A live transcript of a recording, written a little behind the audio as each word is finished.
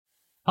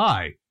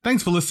Hi,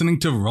 thanks for listening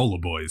to Roller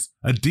Boys,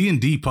 a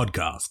D&D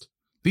podcast.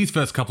 These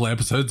first couple of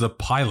episodes are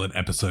pilot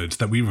episodes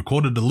that we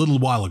recorded a little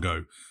while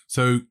ago,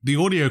 so the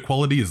audio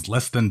quality is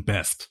less than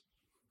best.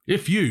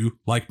 If you,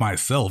 like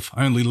myself,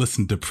 only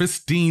listen to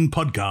pristine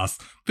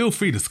podcasts, feel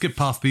free to skip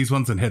past these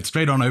ones and head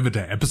straight on over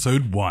to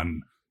episode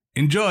 1.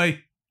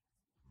 Enjoy!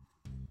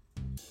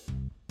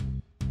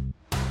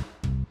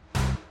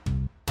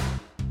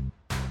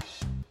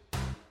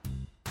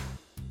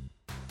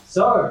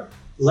 So,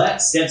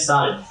 let's get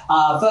started.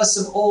 First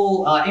of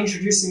all,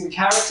 introducing the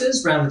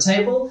characters around the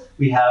table.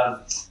 We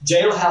have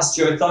Jailhouse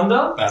Joe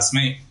Thunder. That's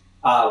me.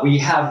 We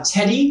have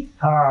Teddy,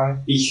 Hi.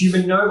 the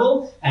human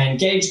noble, and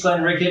Gage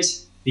Glen Rickett,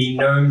 the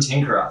gnome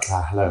tinkerer.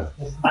 Hello.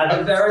 At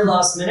the very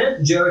last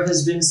minute, Joe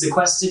has been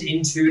sequestered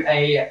into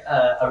a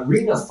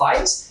arena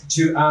fight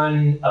to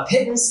earn a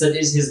pittance that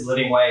is his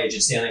living wage.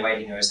 It's the only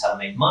way he knows how to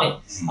make money.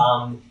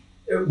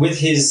 With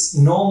his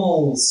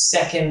normal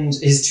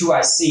his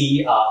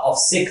 2IC off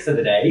sick for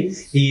the day,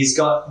 he's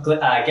got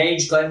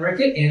Gage Glen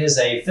Rickett in as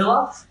a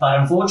filler, but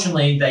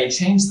unfortunately they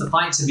changed the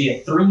fight to be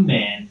a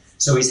 3-man,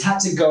 so he's had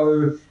to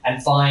go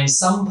and find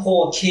some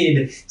poor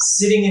kid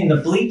sitting in the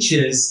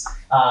bleachers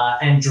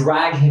and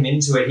drag him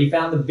into it. He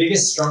found the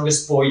biggest,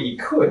 strongest boy he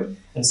could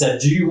and said,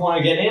 "Do you want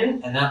to get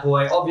in?" And that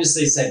boy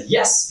obviously said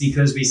yes,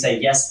 because we say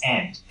yes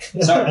and.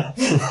 So,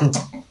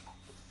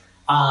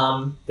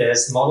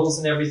 there's models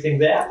and everything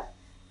there.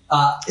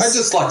 I'd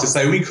just like to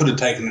say we could have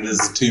taken it as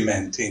a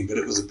 2-man team, but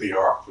it was a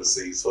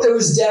bureaucracy. So it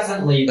was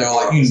definitely... they were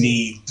like, you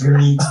need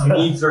 3. You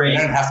need 3. You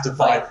don't have to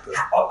fight.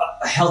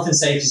 Like, health and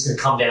safety is going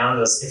to come down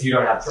to this if you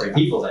don't have 3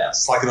 people there.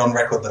 It's like it on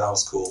record that I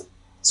was cool.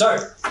 So,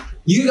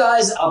 you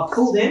guys are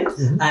pulled in,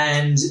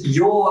 and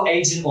your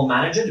agent or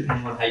manager,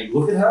 depending on how you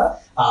look at her,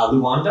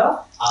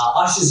 Luanda,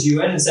 ushers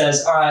you in and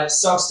says, "All right,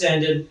 stock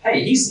standard.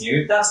 Hey, he's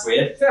new. That's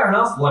weird. Fair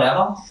enough.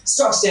 Whatever.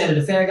 Stock standard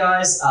affair,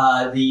 guys.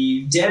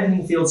 The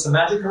dampening fields for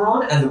magic are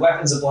on, and the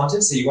weapons are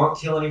blunted, so you won't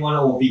kill anyone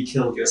or be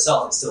killed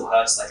yourself. It still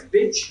hurts like a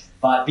bitch,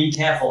 but be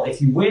careful.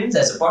 If you win,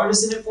 there's a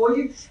bonus in it for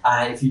you,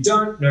 and if you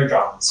don't, no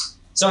dramas."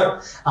 So,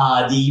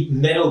 the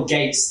metal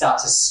gates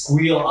start to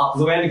squeal up.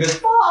 Luanda goes,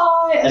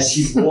 "Bye!" as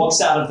she walks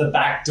out of the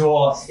back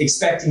door,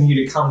 expecting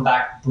you to come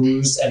back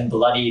bruised and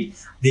bloodied.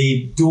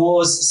 The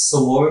doors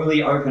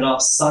slowly open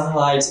up.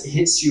 Sunlight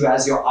hits you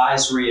as your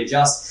eyes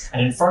readjust.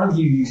 And in front of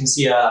you, you can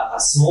see a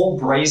small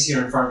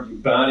brazier in front of you,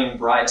 burning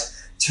bright.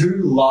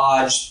 2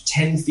 large,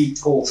 10 feet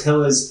tall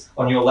pillars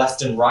on your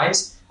left and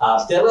right.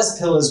 They're less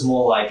pillars,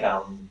 more like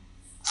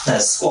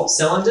squat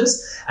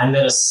cylinders. And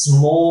then a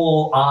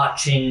small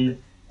arching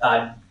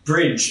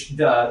bridge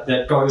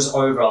that goes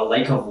over a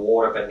lake of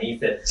water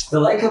beneath it. The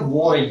lake of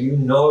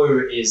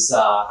water, is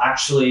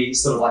actually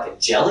sort of like a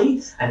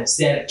jelly, and it's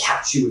there to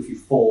catch you if you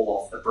fall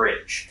off the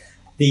bridge.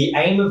 The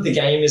aim of the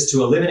game is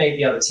to eliminate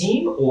the other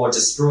team or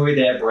destroy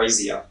their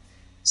brazier.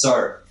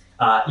 So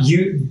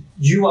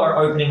you are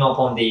opening up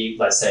on the,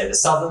 let's say, the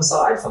southern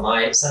side for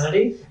my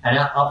sanity, and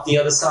up the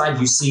other side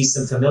you see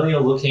some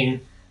familiar-looking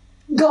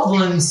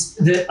goblins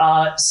that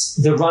are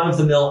the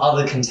run-of-the-mill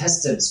other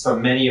contestants for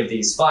many of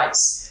these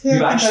fights. Yeah,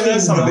 you actually know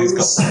some of these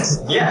goblins.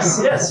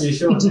 Yes, you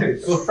sure do.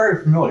 They look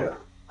very familiar.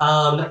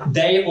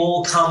 They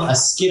all come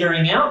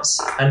skittering out,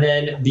 and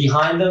then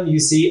behind them you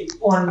see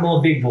one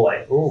more big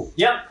boy. Oh.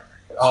 Yep.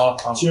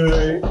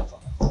 Joe,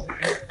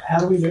 how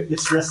do we know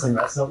it's wrestling?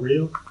 That's not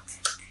real.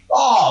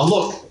 Oh,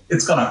 look,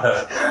 it's gonna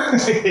hurt.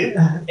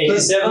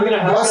 It's never going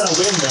to We're hurt. gonna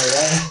win though,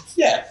 right?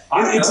 Yeah,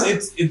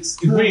 it's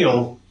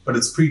real, but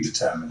it's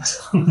predetermined.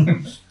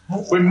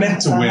 We're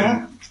meant to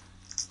win,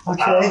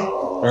 Okay.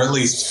 or at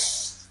least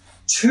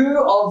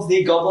 2 of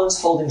the goblins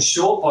holding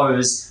short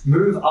bows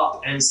move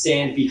up and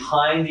stand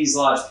behind these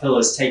large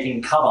pillars,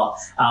 taking cover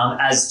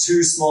as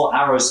 2 small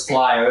arrows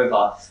fly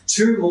over.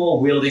 2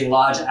 more wielding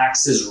large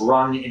axes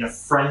run in a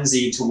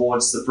frenzy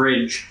towards the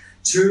bridge.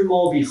 2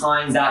 more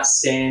behind that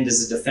stand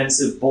as a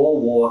defensive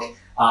bulwark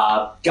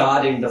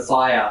guarding the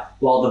fire,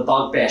 while the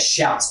bugbear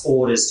shouts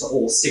orders to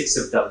all 6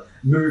 of them,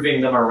 moving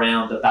them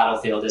around the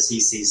battlefield as he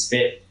sees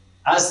fit.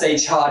 As they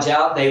charge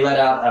out, they let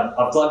out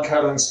a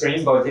blood-curdling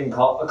scream, both in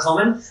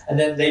common, and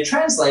then they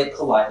translate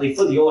politely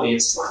for the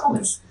audience to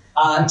common.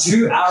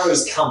 2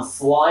 arrows come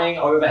flying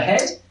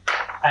overhead,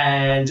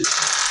 and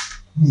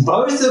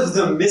both of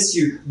them miss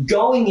you,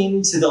 going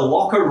into the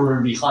locker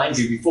room behind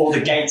you before the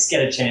gates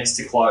get a chance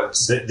to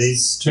close.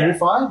 These 2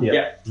 fired?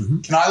 Yeah.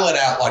 Can I let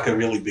out like a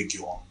really big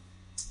yawn?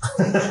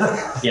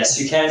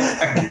 Yes, you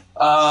can.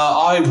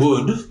 I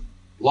would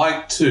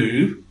like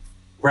to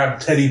grab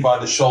Teddy by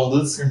the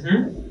shoulders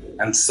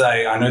and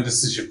say, "I know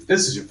this is your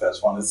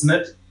first one, isn't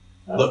it?"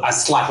 Look, I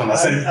slap him. I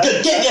say,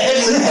 "Get your head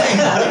in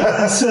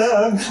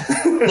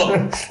the game!"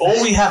 Look,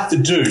 all we have to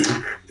do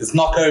is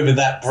knock over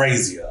that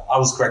brazier. I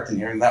was correct in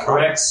hearing that,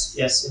 right? Correct.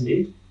 Yes,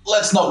 indeed.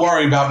 Let's not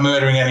worry about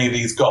murdering any of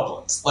these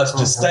goblins. Let's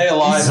just stay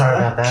alive, Sorry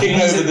about that.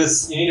 kick over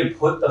this. You need to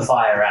put the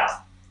fire out.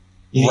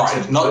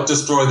 Right, not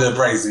destroy the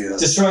brazier.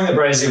 Destroying the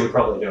brazier would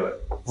probably do it.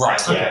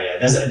 Right. Yeah.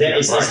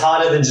 It's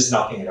harder than just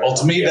knocking it over. Well,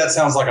 to me, that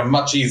sounds like a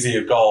much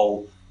easier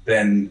goal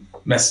than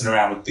messing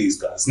around with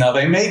these guys. Now,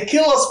 they may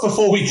kill us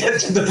before we get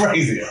to the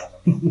brazier.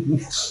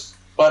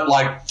 But,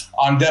 like,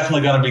 I'm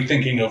definitely going to be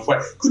thinking of...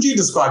 Could you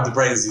describe the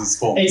braziers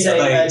for me?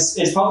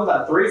 It's probably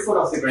about 3 foot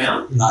off the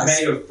ground,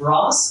 Nice. made of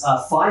brass,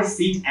 5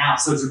 feet out,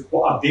 so it's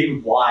a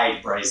big,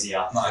 wide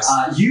brazier.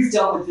 Nice. You've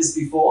dealt with this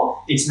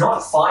before. It's not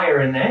fire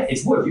in there,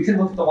 it's wood. You can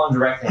look at the one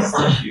directly in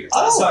front of you.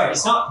 Sorry,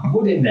 it's not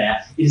wood in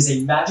there. It is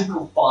a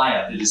magical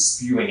fire that is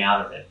spewing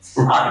out of it.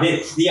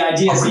 Right. The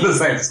idea I was is... going to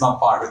say, it's not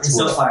fire, it's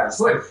wood. not fire, it's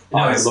wood.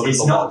 No, it's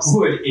not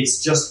wood,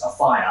 it's just a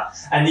fire.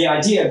 And the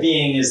idea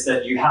being is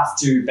that you have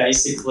to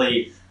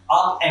basically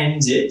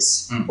upend it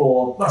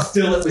or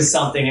fill it with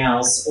something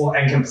else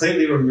and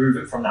completely remove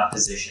it from that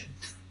position.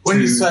 When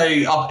you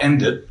say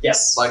upend it,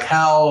 Yes. like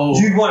how...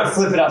 You'd want to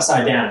flip it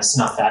upside down and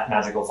snuff that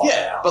magical fire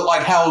Yeah, out. but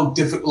like how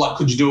difficult... Like,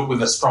 could you do it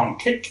with a strong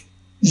kick?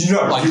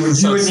 No, like, you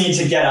so would it's- need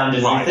to get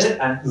underneath Right. it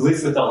and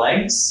lift with the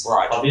legs,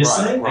 Right,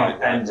 obviously, right,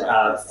 and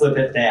flip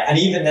it there. And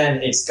even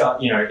then, it's got,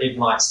 it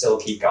might still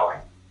keep going.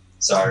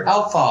 So,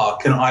 How far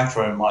can I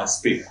throw my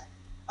spear?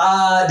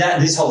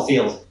 this whole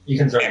field. You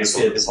can throw your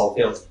spear this whole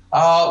field.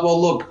 Well,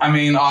 look, I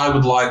mean, I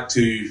would like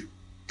to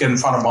get in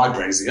front of my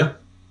brazier.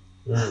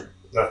 That's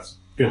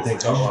a good thing.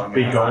 Oh,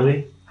 Big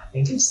goalie. I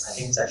think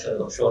it's actually a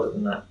little shorter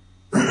than that.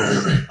 You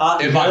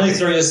can only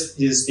throw your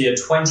spear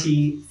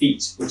 20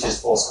 feet, which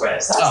is 4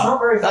 squares. That's not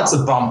very far. That's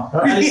a bummer.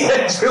 That is- Yeah,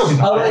 it's really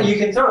not. You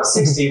can throw it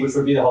 60, which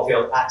would be the whole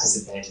field at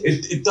disadvantage.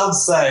 It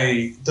does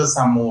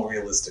sound more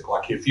realistic.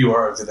 Like, if you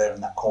were over there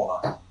in that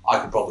corner, I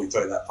could probably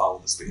throw that far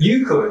with a spear.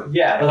 You could,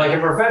 yeah, but like a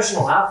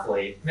professional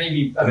athlete,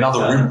 maybe a bit Another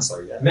further. rim or so,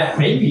 yeah.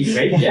 Maybe,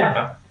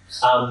 yeah.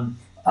 You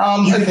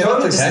can Okay, throw it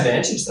at that's okay.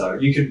 disadvantage though.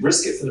 You could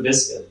risk it for the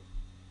biscuit.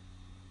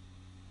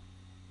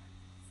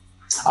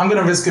 I'm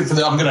going to risk it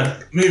I'm going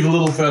to move a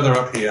little further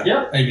up here.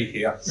 Yeah. Maybe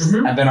here.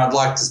 Mm-hmm. And then I'd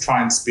like to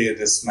try and spear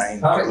this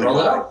main Perfect, roll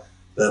it guy, up.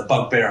 the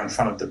bugbear in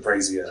front of the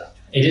brazier.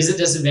 It is at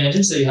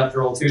disadvantage, so you have to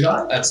roll 2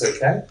 die. That's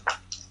okay.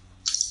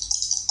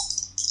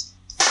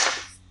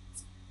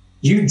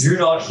 You do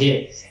not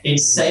hit. It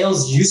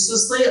sails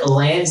uselessly,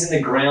 lands in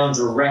the ground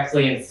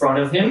directly in front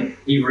of him.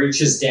 He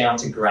reaches down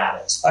to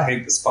grab it. I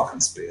hate this fucking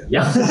spear.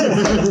 Yeah.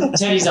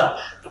 Teddy's up.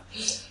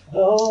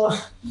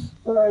 Oh,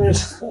 all right.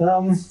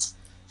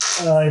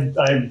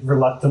 I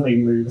reluctly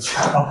move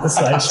up the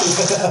stage.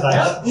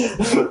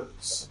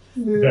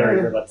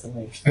 Very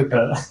reluctantly.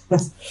 But,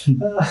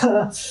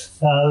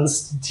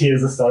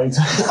 tears are starting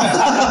to...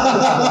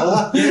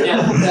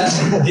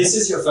 This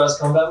is your first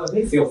combat with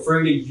me. Feel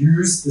free to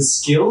use the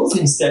skills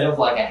instead of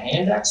like a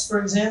hand axe, for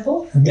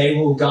example. They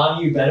will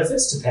garner you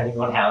benefits depending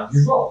on how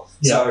you roll.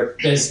 So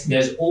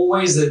there's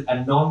always a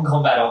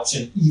non-combat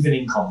option, even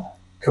in combat.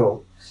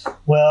 Cool.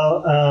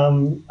 Well,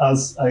 I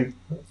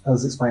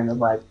was explaining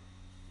that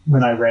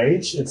when I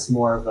rage, it's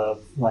more of a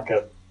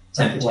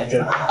sad, like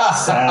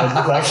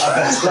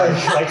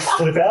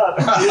flip out.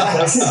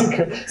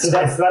 So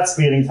that's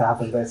beginning to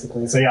happen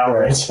basically. So yeah, I'll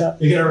rage.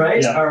 You're gonna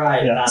rage? Yeah. All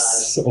right. Yeah,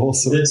 that's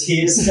awesome. The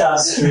tears start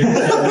streaming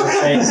down your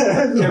face.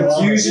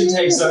 Confusion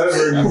takes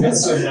over and you get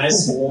to a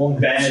nice warm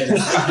bed.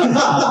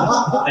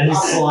 And you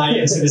fly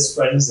into this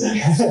frenzy.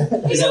 Is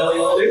that all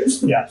you want to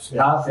do? Yeah.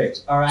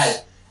 Perfect. All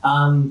right.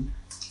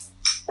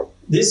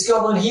 This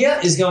goblin here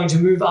is going to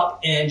move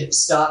up and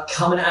start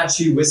coming at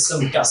you with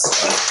some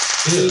gusto.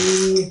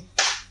 He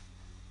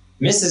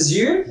misses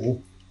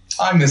you.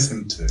 I miss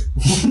him too.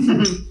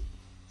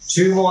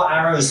 2 more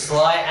arrows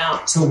fly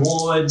out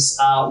towards,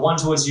 one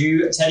towards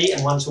you, Teddy,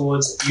 and one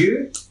towards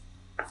you.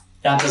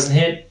 That doesn't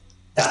hit.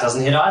 That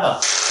doesn't hit either.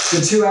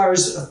 The 2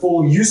 arrows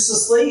fall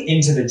uselessly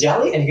into the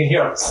jelly, and you can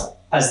hear them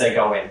as they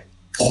go in.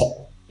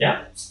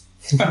 Yeah.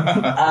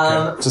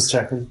 Just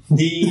checking.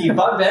 The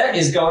bugbear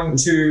is going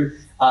to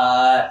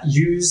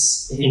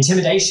use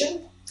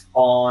intimidation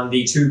on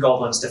the 2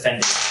 goblins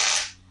defending.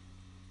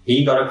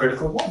 He got a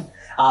critical one.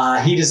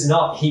 He does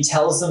not. He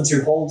tells them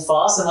to hold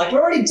fast. I'm like,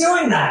 we're already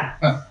doing that.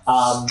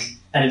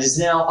 And it is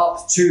now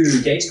up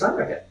to Gage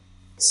Glenricket.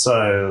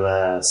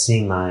 So,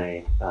 seeing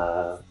my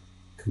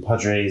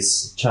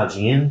compadres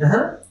charging in,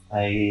 Uh-huh.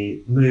 I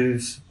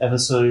move ever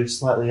so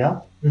slightly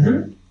up Mm-hmm.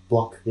 and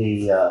block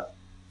the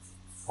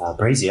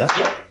brazier.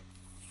 Yep.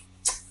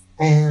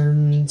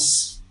 And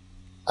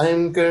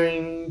I'm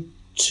going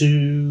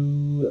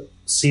to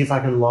see if I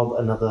can lob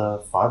another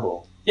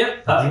fireball.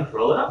 Yep, perfect.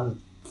 Roll it up.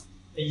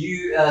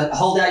 You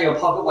hold out your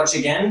pocket watch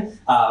again,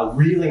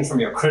 reeling from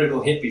your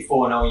critical hit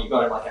before, knowing you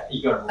got him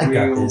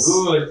real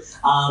good.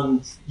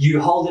 You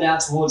hold it out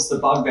towards the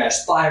bugbear,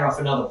 fire off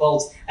another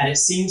bolt, and it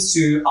seems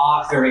to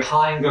arc very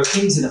high and go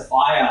into the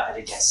fire, and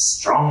it gets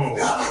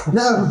stronger.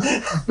 No!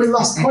 We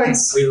lost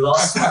points! We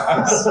lost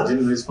points. We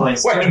didn't lose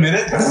points. Wait a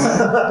minute.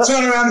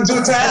 Turn around and do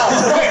a towel.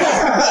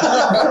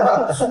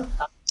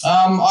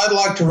 I'd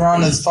like to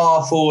run as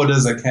far forward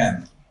as I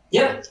can.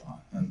 Yep.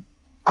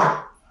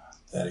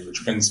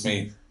 Which brings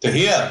me to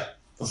here.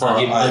 Before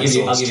I'll give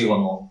you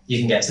one more. You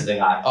can get to the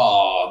guy.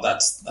 Oh,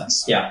 that's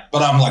Yeah.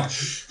 But I'm like,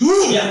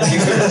 Yeah.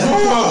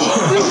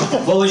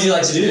 What would you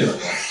like to do?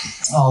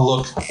 oh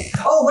look.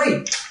 Oh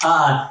wait!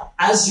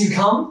 As you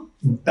come,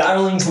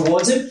 barreling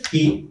towards him,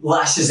 he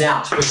lashes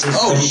out with his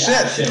ready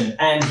action,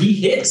 and he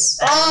hits.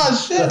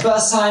 Shit. The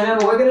first time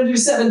ever, we're going to do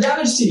 7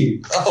 damage to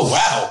you. Oh,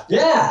 wow.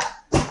 Yeah.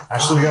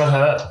 Actually got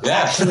hurt.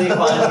 Yeah. Actually,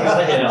 finally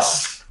got a hit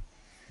off.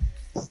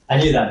 I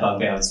knew that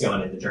bugbear was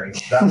going in the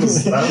drink. That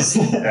was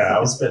yeah, I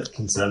was a bit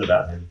concerned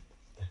about him.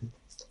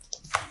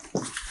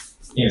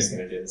 He was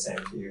going to do the same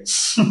to you.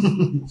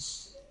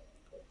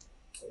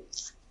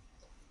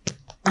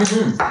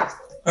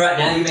 All right,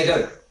 now you may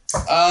go.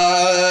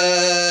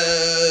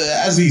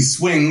 As he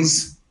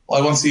swings,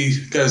 once he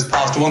goes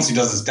past, once he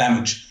does his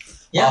damage,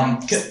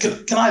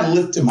 can I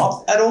lift him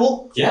up at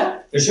all? Yeah,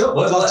 for sure.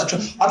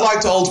 I'd like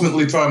to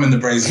ultimately throw him in the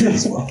brazier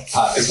as well.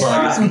 Is where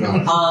I get him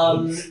going.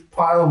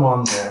 Pile him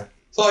on there.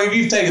 So if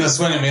you've taken a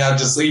swing at me, I'd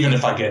just, even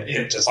if I get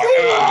hit, just like...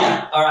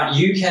 Yeah. All right,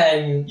 you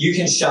can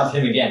shove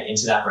him again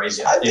into that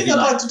brazier. I think I'd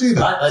like to do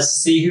that. Right, let's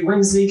see who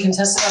wins the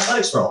contested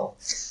athletics roll.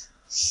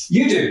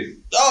 You do.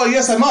 Oh,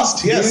 yes, I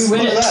must. Yes, you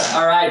win look it. at that.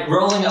 All right,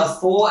 rolling a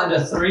 4 and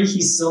a 3,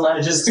 he still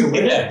manages to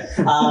win it.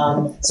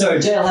 So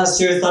Jailhouse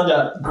Joe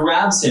Thunder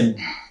grabs him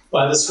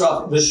by the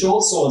scruff. The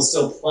short sword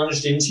still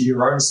plunged into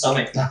your own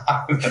stomach.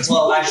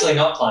 Well, actually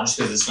not plunged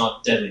because it's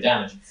not deadly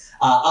damage.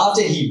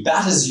 After he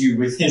batters you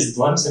with his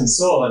blunted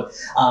sword,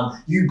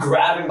 you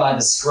grab him by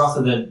the scruff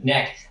of the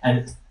neck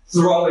and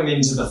throw him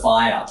into the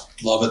fire.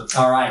 Love it.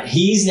 All right,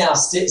 he's now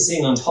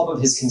sitting on top of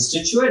his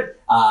constituent,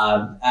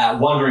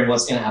 wondering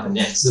what's going to happen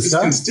next. His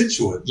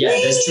constituent? Yeah,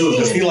 there's 2 of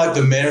them. Is he like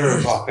the mayor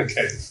of...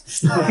 Okay.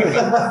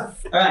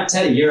 All right,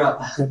 Teddy, you're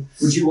up.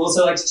 Would you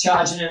also like to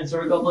charge in and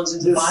throw goblins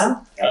into the fire?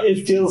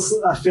 I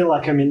feel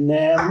like I'm in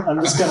there. I'm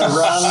just going to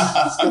run.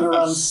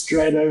 Just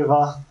going to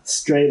run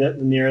straight at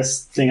the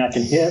nearest thing I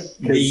can hit.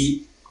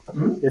 If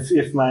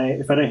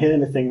I don't hit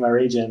anything, my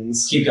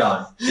regens. Keep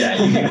going.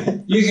 Yeah,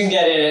 you can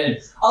get in.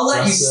 I'll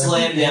let you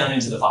slam down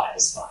into the fire.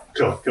 It's fine.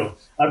 Cool.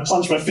 I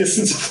plunge my fist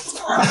into the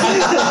fire.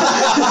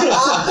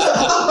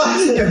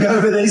 You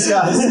go for these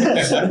guys.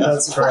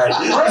 That's great.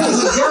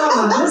 Ladies and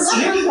gentlemen, this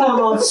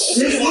newcomer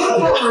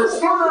has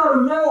come out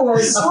of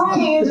nowhere,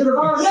 swinging into the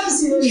fire. I've never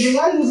seen anything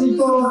like this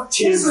before.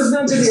 This was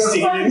meant to be a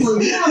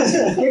friendly match.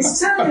 It's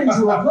turned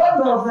into a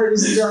bloodbath,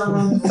 ladies and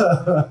gentlemen.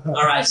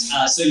 All right,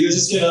 so you're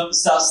just going to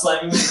start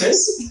slamming with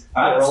fist.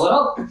 All right, roll it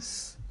up.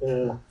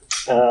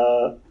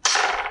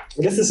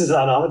 I guess this is an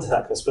unarmed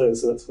attack, I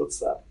suppose. So what's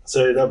that?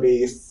 So that'll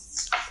be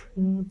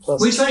plus.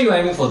 Which one are you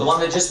aiming for? The one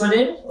that just went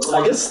in?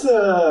 I guess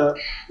the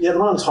one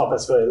on top, I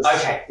suppose.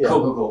 Okay, yeah.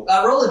 Cool.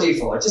 Roll a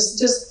d4,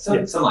 just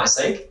for my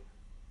sake.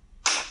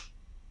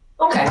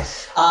 Okay.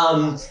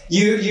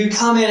 You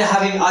come in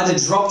having either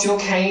dropped your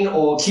cane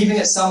or keeping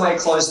it somewhere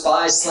close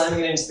by,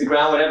 slamming it into the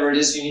ground, whatever it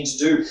is you need to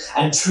do,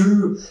 and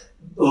 2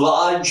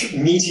 large,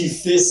 meaty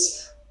fists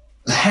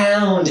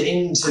pound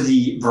into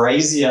the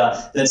brazier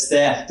that's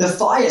there. The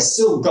fire's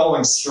still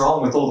going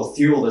strong with all the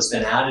fuel that's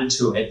been added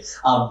to it,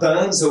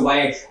 burns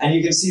away, and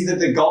you can see that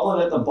the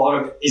goblin at the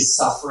bottom is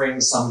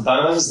suffering some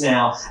burns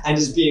now and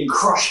is being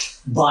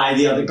crushed by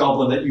the other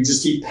goblin that you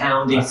just keep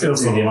pounding. I feel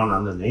for the one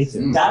underneath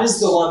him. That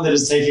is the one that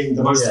is taking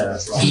the most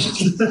damage, right?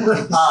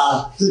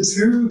 The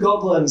 2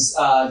 goblins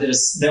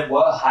that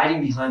were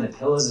hiding behind the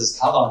pillars as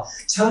cover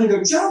turn and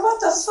go, Joe, what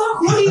the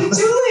fuck? What are you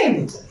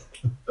doing?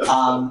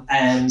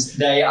 And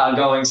they are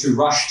going to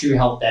rush to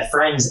help their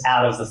friends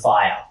out of the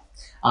fire.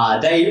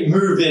 They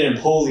move in and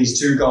pull these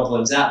 2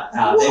 goblins out.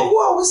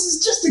 Whoa, this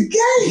is just a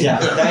game! Yeah,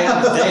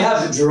 they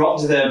have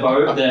dropped their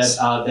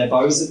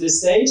bows at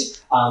this stage.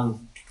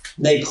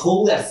 They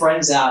pull their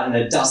friends out and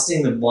they're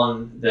dusting the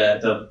one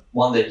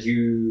that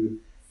you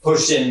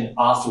pushed in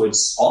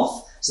afterwards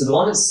off. So the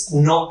one that's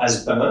not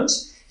as burnt,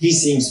 he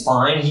seems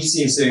fine. He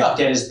seems to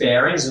get his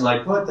bearings and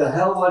like, what the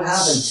hell, what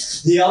happened?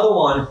 The other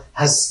one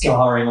has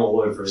scarring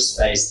all over his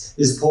face.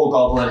 This poor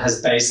goblin has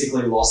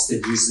basically lost the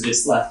use of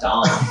its left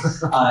arm.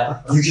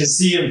 You can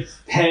see him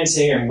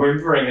panting and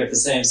whimpering at the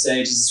same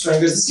stage as the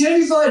friend goes, it's going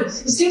to be fine.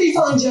 It's going to be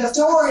fine, Jeff.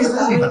 Don't worry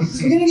about it.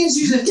 We're going to get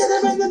you to get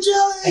them in the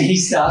jelly. And he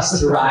starts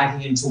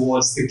dragging him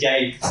towards the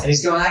gate. And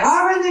he's going like,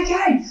 I'm in the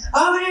gate.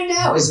 I'm in it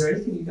now. Is there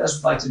anything you guys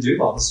would like to do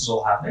while this is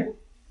all happening?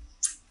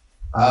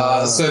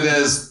 So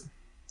there's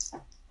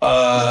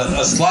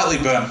a slightly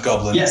burnt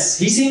goblin. Yes,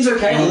 he seems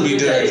okay. Will be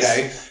doing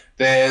okay.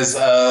 There's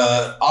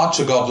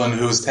Archer Goblin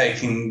who is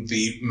taking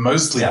the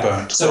mostly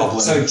burnt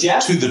goblin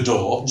Jeff, to the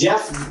door.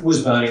 Jeff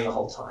was burning the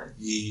whole time.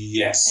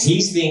 Yes.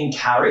 He's being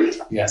carried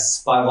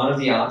by one of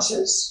the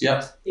archers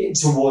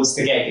towards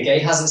the gate. The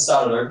gate hasn't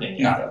started opening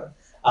yet, though.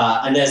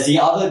 And there's the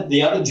other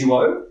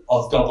duo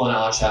of Goblin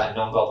Archer and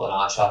Non-Goblin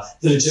Archer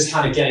that are just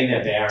kind of getting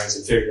their bearings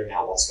and figuring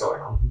out what's going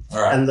on.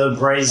 All right. And the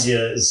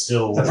brazier is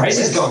still... The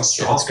brazier's going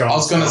strong. I was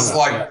going to,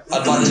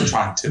 I'd like to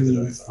try and tip it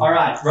over. All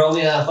right, roll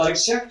the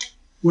athletics check.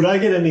 Would I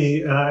get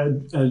any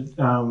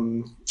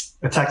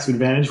attacks of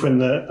advantage when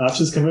the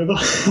archers come over?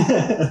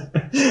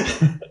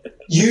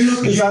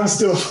 Because I'm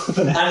still...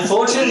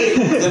 Unfortunately,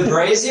 the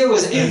brazier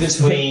was in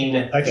between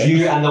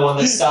you and the one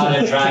that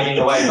started dragging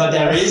away. But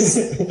there is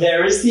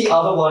the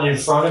other one in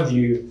front of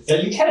you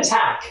that you can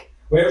attack.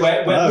 We're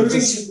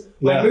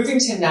moving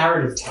to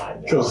narrative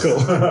time now. Cool.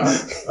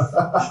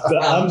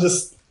 But I'm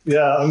just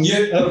Yeah, I'm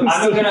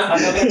not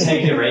gonna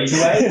take your rage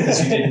away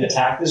because you didn't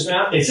attack this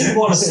round. If you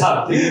want to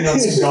start picking on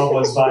some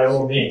goblins, by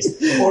all means,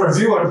 or if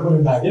you want to put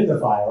him back in the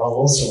fire, I'll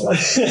also.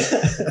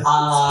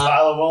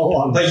 Pile them all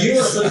on. But you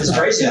want to flip this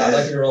brazier. I'd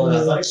like you to roll an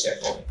athletics check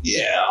for me.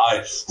 Yeah,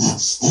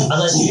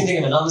 Unless you can think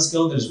of another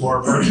skill that is more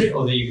appropriate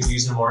or that you could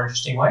use in a more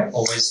interesting way,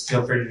 always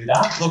feel free to do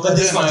that. Look, but I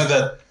do know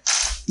that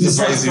this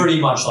one's pretty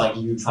much like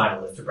you trying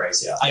to lift a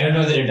brazier. I don't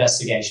know that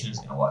investigation is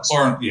going to work.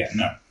 Or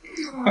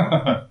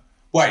no.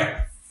 Wait.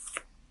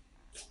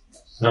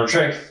 No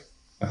trick.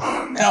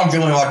 Now I'm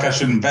feeling like I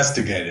should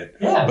investigate it.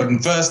 Yeah. But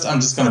first,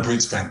 I'm just going to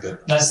brute strength it.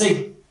 Now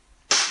see,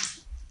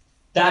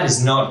 that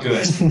is not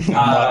good.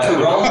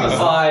 Roll a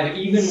 5,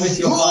 even with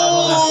your 5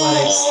 on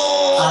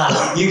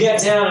athletics. You get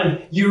down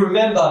and you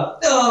remember,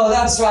 oh,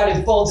 that's right,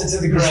 it bolted to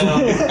the ground.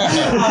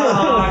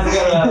 I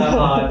forgot about that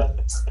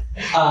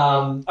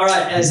part. All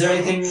right, is there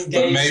anything,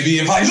 Gage? But maybe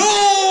if I...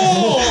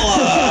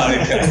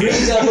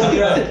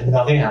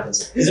 Nothing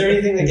happens. Is there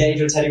anything that Gage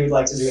or Teddy would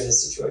like to do in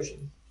this situation?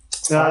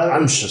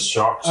 I'm just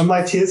shocked.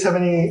 My tears have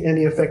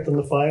any effect on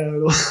the fire at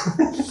all?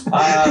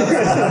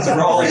 Let's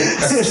roll.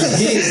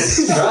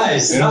 Jesus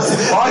Christ. Not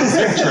surprise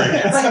victory.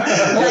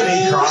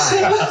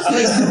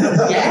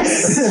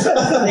 Yes,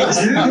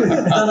 they do.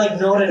 But like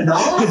not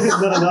enough.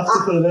 Not enough to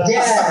put it out.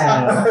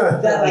 Yeah.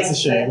 That's a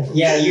shame.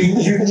 Yeah, you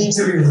need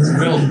to be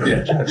real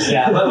good.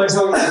 Yeah, but we're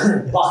talking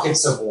about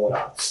buckets of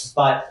water.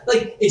 But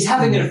like it's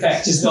having an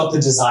effect, just not the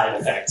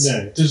desired effect.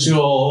 No. Does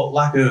your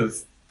lack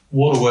of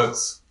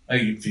waterworks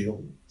make you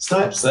feel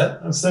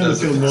upset? I'm starting to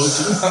feel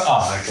nauseous.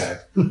 Oh, okay.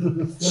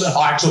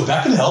 Actually,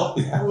 that could help.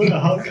 What a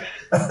hug.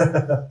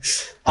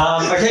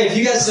 Okay, if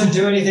you guys don't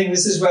do anything,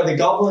 this is where the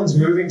goblins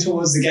moving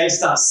towards the gate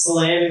start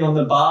slamming on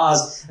the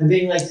bars and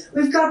being like,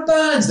 we've got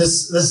burns.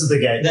 This is the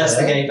gate. That's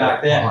the gate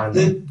back there.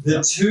 Behind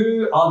The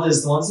two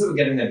others, the ones that were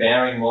getting their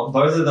bearing,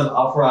 both of them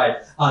upright,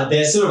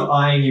 they're sort of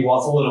eyeing you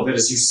off a little bit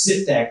as you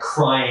sit there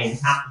crying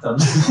at them.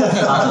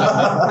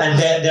 And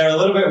they're a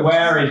little bit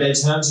wary. They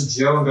turn to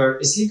Joe and go,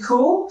 is he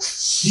cool?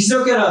 He's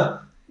not gonna...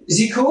 Is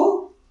he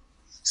cool?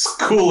 It's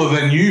cooler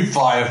than you,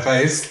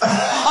 Fireface.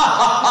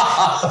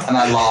 And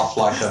I laugh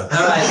like a...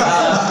 All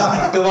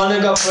right, the one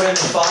that got put in the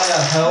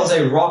fire hurls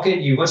a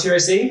rocket. What's your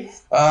AC?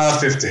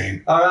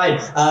 15. All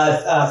right,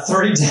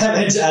 3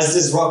 damage as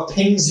this rock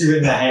pings you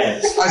in the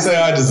head. I say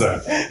I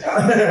deserve it.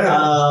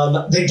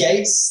 The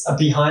gates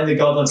behind the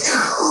goblins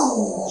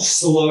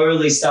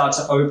slowly start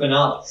to open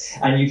up,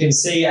 and you can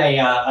see a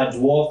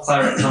dwarf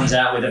cleric comes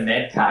out with a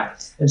med pack,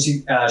 and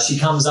she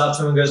comes up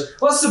to him and goes,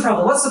 "What's the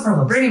problem? What's the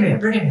problem? Bring him here.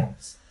 Bring him here."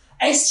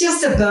 It's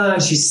just a burn.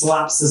 She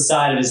slaps the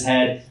side of his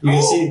head. You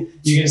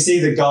can see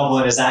the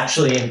goblin is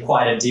actually in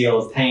quite a deal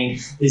of pain.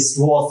 This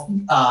dwarf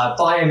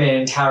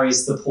fireman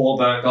carries the poor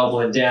burnt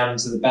goblin down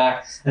into the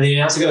back, and the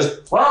announcer goes,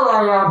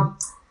 "Well,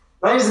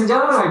 ladies and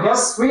gentlemen, I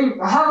guess we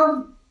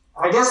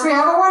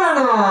have a winner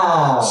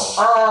now.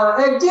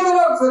 Give it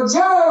up for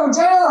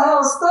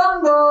Jailhouse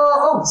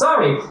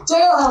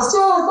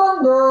Joe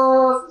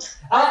Thunder,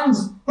 and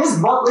his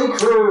motley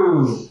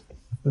crew."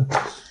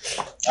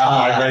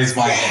 I raise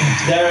my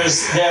hand.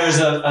 There is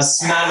a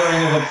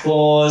smattering of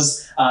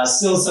applause.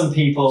 Still some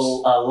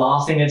people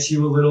laughing at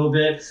you a little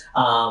bit.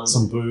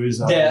 Some boos.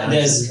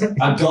 There's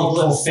a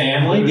goblin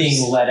family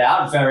being let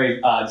out,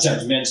 very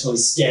judgmentally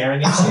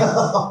staring at you.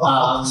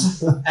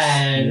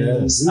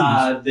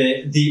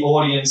 The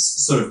audience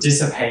sort of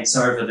dissipates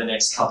over the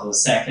next couple of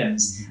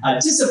seconds.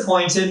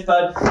 Disappointed,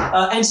 but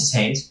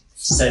entertained,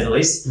 to say the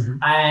least. Mm-hmm.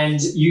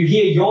 And you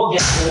hear your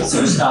gate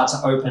also start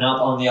to open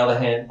up on the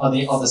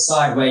other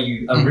side where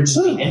you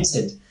originally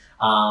entered,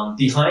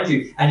 behind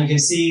you. And you can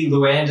see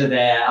Luanda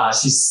there.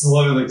 She's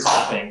slowly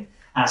clapping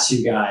at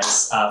you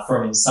guys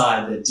from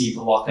inside the deep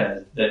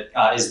locker that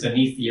is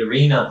beneath the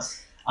arena.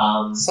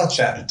 Such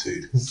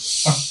attitude.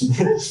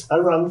 I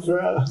run for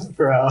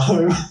our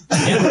home.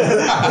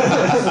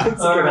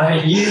 All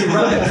right, you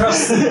run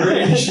across the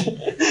bridge.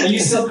 Are you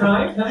still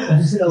crying?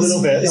 A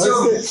little bit.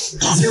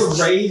 Is your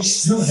rage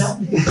still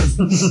happening?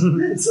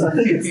 It's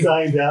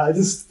dying down. I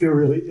just feel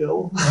really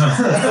ill.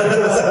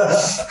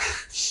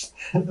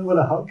 What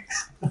a hug.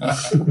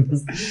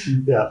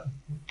 Yeah.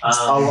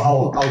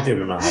 I'll give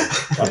him a hug.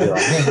 I'll be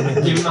like,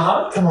 give him a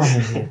hug? Come on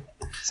in here.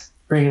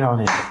 Bring it on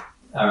in.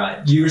 All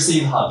right, you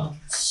receive hug.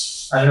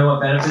 I don't know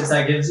what benefits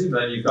that gives you,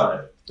 but you've got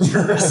it.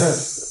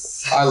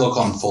 I look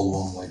on full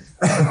on like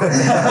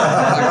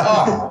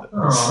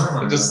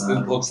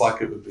it looks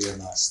like it would be a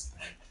nice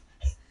thing.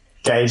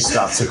 Gage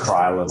starts to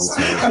cry a little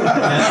too.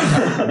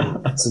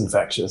 It's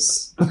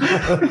infectious.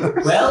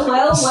 Well,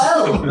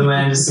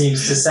 Luanda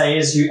seems to say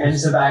as you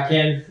enter back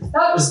in,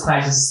 that was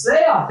quite a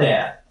display up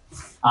there.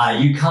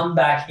 You come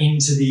back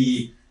into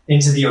the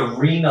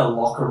arena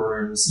locker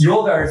rooms.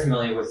 You're very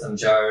familiar with them,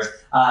 Joe.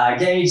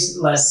 Gage,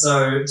 less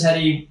so.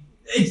 Teddy,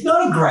 it's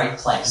not a great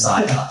place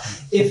either.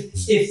 If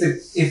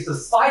the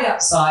fight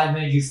outside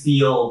made you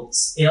feel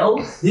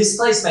ill, this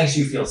place makes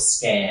you feel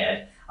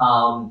scared.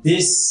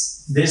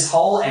 This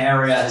whole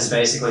area has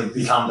basically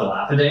become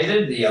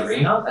dilapidated, the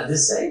arena at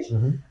this stage.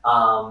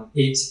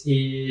 It's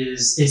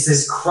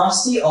this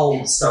crusty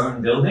old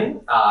stone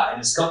building, and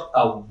it's got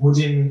a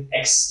wooden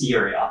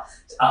exterior.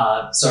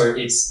 So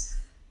it's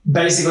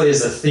basically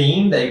as a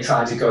theme, they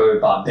tried to go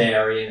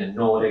barbarian and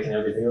Nordic and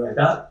everything like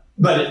that,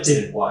 but it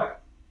didn't work.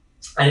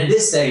 And at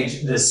this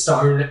stage, the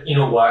stone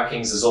inner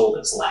workings is all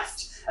that's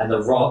left, and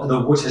the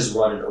wood has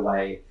rotted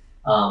away.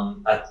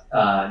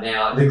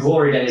 Now, the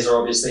glory days are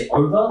obviously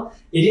over.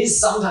 It is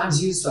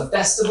sometimes used for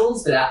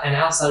festivals, but and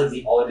outside of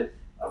the odd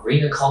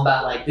arena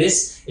combat like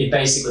this, it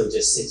basically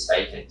just sits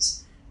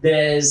vacant.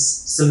 There's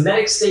some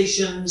medic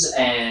stations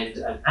and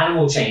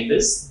animal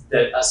chambers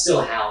that are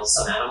still house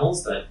some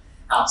animals, but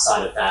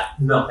outside of that,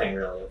 nothing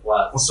really of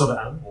worth. What sort of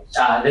animals?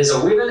 There's a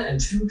wyvern and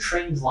 2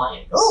 trained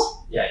lions. Oh!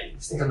 Yeah, you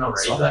think I'm not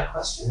ready for that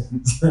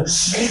question?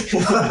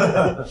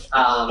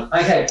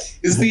 Okay.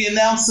 Is the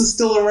announcer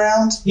still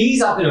around?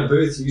 He's up in a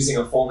booth using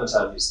a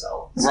thaumaturgy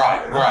spell.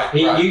 Right.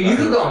 You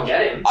can go and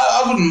get him.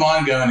 I wouldn't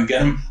mind going and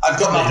get him. I've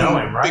got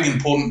nothing right? big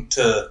important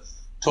to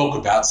talk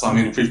about, so I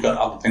mean, if we've got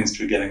other things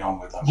to be getting on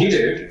with, You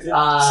do. Okay,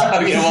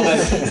 well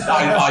then,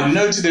 I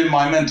noted in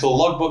my mental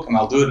logbook, and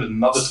I'll do it at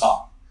another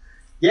time.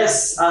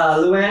 Yes,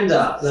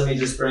 Luanda. Let me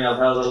just bring up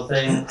her little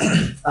thing.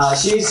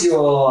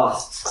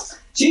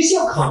 She's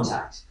your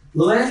contact.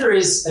 Luanda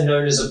is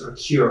known as a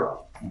procurer.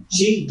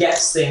 She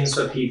gets things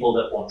for people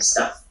that want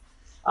stuff.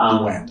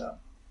 Luanda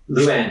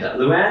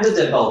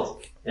de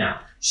Baltic. Now,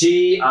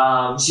 she's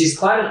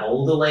quite an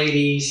older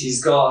lady.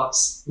 She's got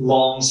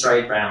long,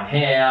 straight brown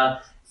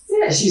hair.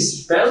 Yeah,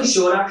 she's fairly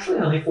short, actually,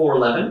 only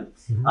 4'11".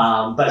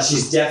 But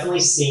she's definitely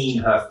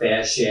seen her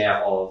fair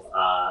share of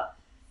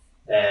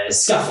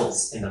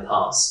scuffles in the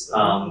past.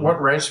 What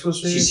race was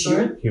she? She's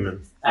human.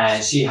 Human.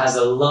 And she has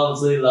a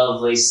lovely,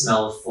 lovely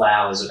smell of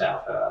flowers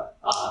about her.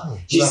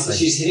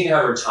 She's hitting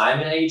her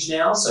retirement age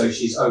now, so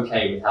she's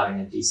okay with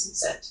having a decent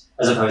scent,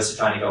 as opposed to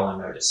trying to go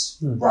unnoticed.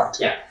 Right.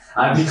 Yeah.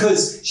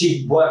 Because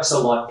she works a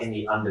lot in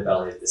the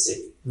underbelly of the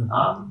city.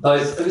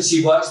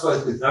 She works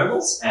both with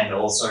nobles and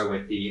also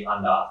with the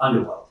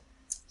underworld.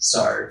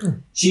 So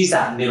she's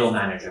that middle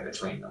manager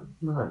between them.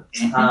 Right.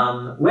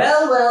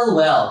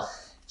 Well.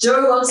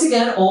 Joe, once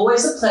again,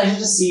 always a pleasure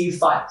to see you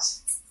fight.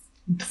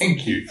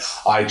 Thank you.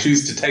 I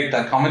choose to take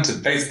that comment at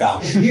face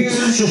value. You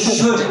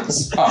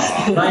shouldn't.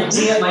 My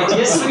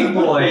dear sweet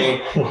boy,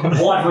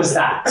 what was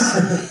that?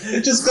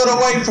 It just got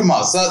away from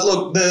us.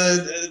 Look,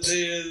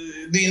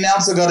 the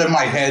announcer got in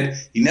my head.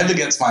 He never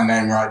gets my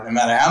name right, no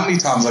matter how many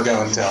times I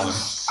go and tell him.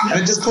 And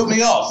it just put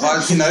me off.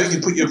 You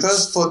put your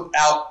first foot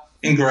out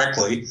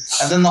incorrectly,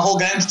 and then the whole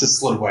game's just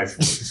slid away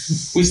from you.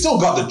 We still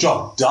got the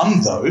job done,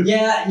 though.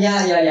 Yeah.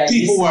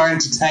 People were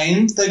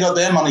entertained. They got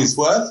their money's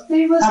worth.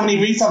 How many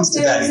refunds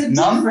today? There's a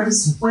None?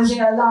 difference when they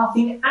are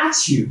laughing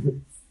at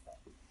you.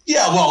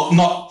 Yeah, well,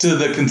 not to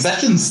the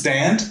concession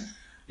stand.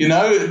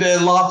 They're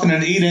laughing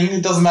and eating.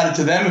 It doesn't matter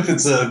to them if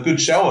it's a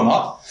good show or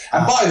not.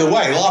 And by the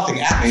way,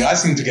 laughing at me, I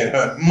seem to get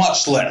hurt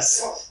much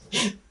less.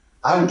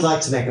 I would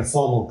like to make a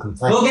formal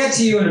complaint. We'll get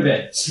to you in a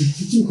bit.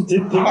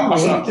 Did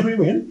we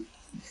win?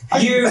 I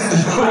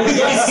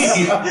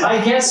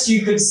guess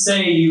you could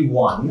say you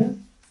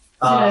won.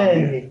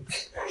 Yay.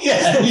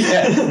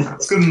 Yeah.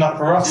 It's good enough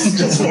for us.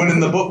 Just winning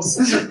the books.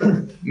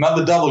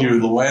 Another W,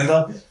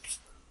 Luanda.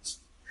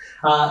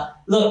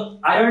 Look,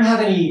 I don't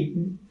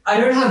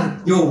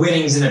have your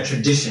winnings in a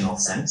traditional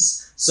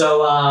sense.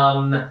 So,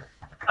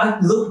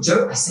 look,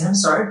 Joe, I said I'm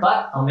sorry,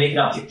 but I'll make it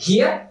up to you.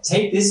 Here,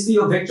 take this for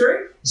your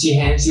victory. She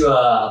hands you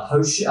a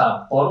potion,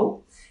 bottle.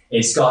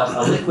 It's got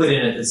a liquid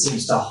in it that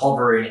seems to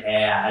hover in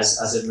air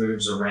as it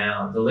moves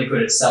around. The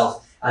liquid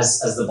itself, as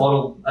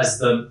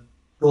the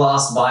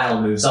glass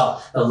vial moves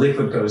up, the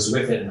liquid goes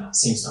with it and it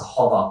seems to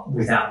hover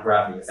without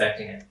gravity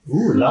affecting it.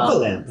 Ooh, love the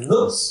lamp.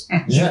 Look,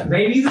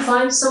 maybe you can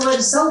find somewhere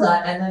to sell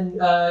that and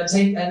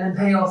then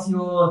pay off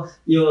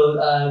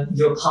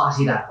your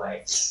party that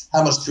way.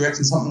 How much do you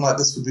reckon something like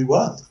this would be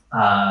worth?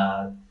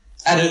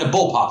 And a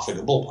ballpark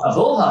figure. A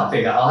ballpark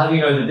figure. I'll have you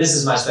know that this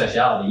is my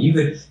specialty.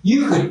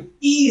 You could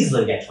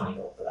easily get $20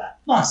 for that.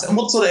 Nice. And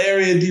what sort of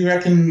area do you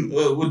reckon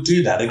would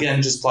do that?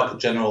 Again, just like a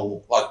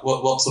general,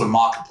 what sort of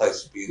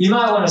marketplace would be? You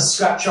might want to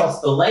scratch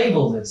off the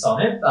label that's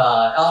on it.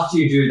 After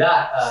you do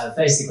that,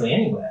 basically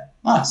anywhere.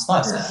 Nice.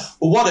 Yeah.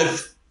 Well,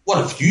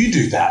 what if you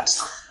do that,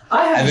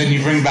 and then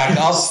you bring back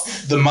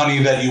us the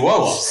money that you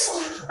owe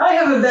us? I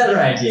have a better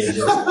idea,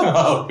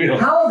 Joe. You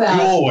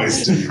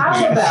always do.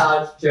 How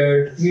about,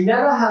 Joe, you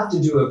never have to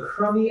do a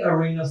crummy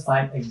arena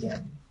fight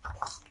again?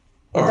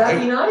 Would that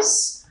be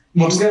nice?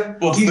 What's the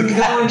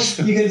catch?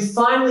 You can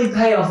finally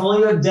pay off all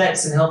your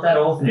debts and help that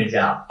orphanage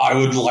out. I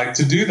would like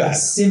to do that.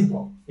 It's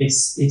simple.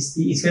 It's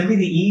going to be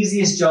the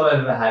easiest job I've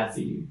ever had for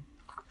you.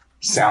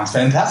 Sounds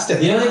fantastic.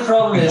 The only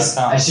problem is,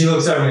 as she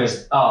looks over and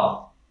goes,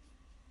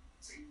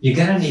 you're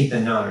going to need the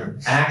gnome.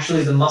 And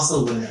actually, the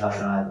muscle wouldn't hurt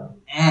either.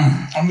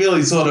 I'm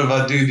really sort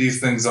of do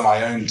these things on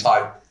my own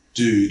type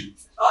dude.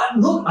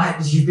 Look,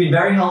 you've been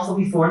very helpful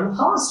before in the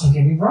past, don't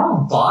get me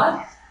wrong,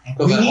 but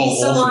Got We that need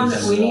whole someone.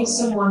 orphan We thing need going.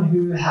 someone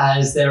who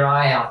has their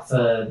eye out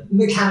for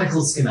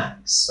mechanical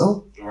schematics.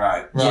 Oh,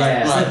 Right.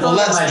 Yeah, so Well,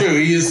 that's like- true.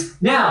 He is.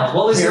 Now,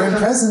 what was here your in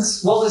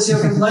present. what was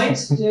your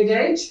complaint, dear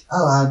Gage?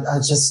 Oh, I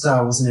just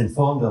wasn't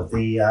informed of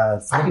the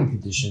fighting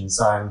conditions.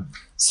 I'm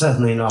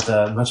certainly not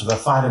much of a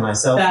fighter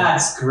myself.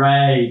 That's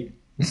great.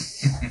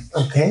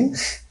 Okay.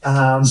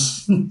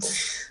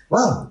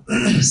 Well,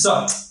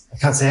 So, I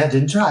can't say I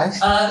didn't try.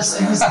 so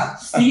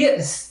it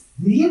was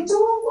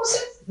Theodore, was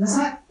it? Is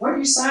that what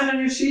you signed on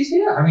your sheet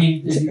here? I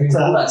mean, if you can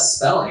call that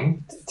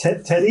spelling.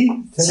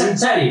 Teddy?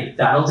 Teddy,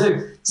 that'll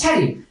do.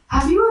 Teddy,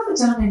 have you ever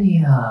done any?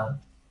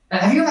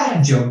 Have you ever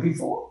had a job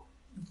before?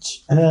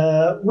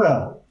 I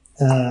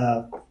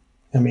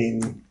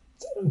mean,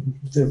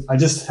 I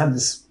just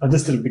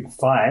did a big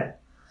fight.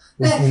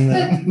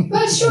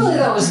 But surely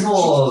that was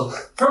more.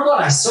 From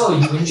what I saw,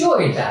 you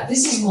enjoyed that.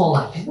 This is more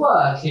like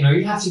work. You know,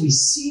 you have to be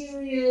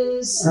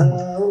serious.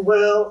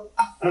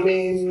 I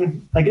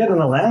mean, I get an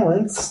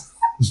allowance.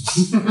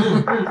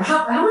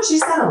 How much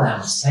is that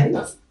allowance, Teddy?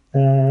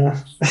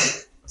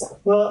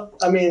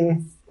 I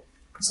mean,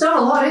 It's not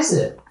a lot, is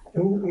it?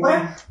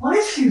 What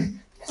if you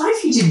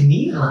didn't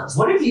need an allowance?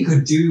 What if you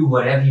could do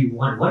whatever you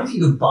wanted? What if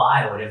you could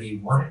buy whatever you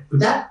wanted? Does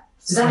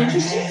that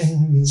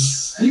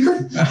interest you? You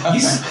could.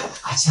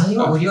 I tell you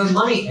what, with your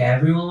money,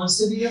 everyone wants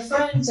to be your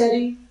friend,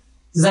 Teddy.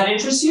 Does that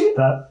interest you?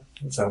 That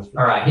sounds good.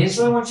 All right. Here's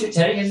what I want you,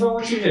 Teddy. Here's what I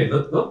want you to do.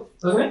 Look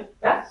at me.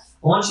 Yeah.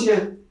 I want you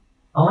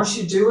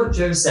to do what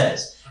Joe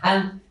says.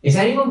 And if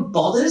anyone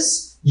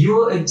bothers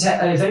you, if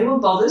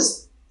anyone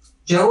bothers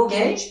Joe or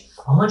Gage,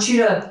 I want you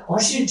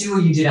to do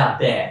what you did out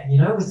there. You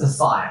know, with the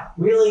fire.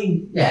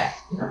 Really, yeah.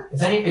 You know,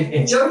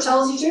 if Joe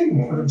tells you to,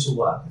 you put him to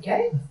work.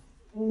 Okay.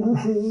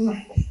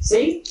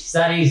 See? It's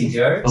that easy,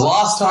 Joe. The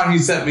last time you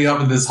set me up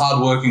with this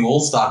hard-working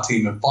all-star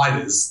team of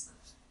fighters,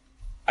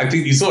 I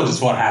think you saw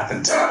just what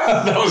happened.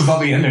 That was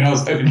not the ending I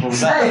was hoping for.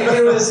 Hey,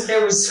 it was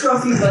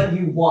scruffy, but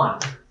you won.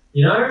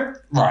 You know?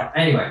 Right.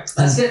 Anyway,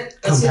 let's get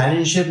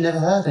Companionship never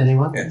hurt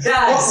anyone.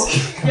 that's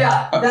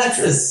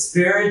the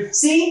spirit.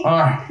 See? All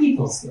right.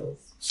 People skills.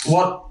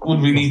 What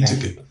would we need to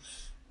do?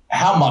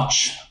 How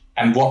much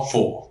and what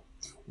for?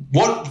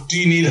 What do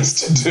you need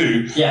us to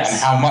do? Yes. And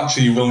how much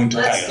are you willing to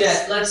pay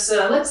us?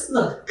 Let's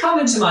look. Come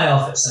into my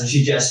office, and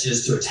she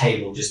gestures to a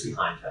table just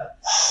behind her,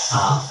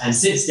 and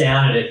sits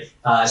down at it.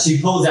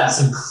 She pulls out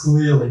some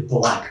clearly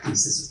blank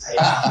pieces of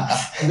paper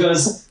and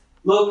goes,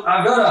 "Look,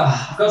 I've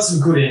got some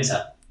good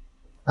intel.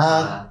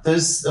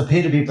 Those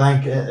appear to be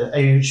blank. Are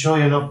you sure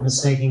you're not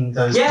mistaking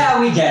those? Yeah,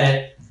 we get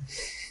it.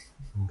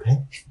 Okay.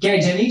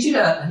 Gage, I need you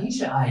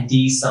to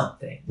ID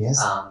something. Yes.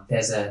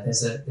 There's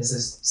a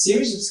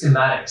series of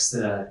schematics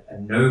that a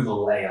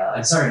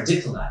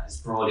diplomat has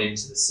brought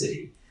into the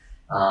city.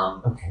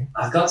 Okay.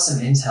 I've got some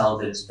intel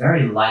that's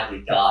very lightly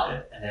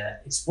guarded, and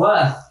it's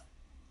worth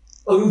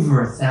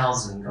over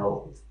 1,000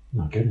 gold.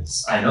 My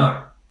goodness. I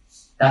know.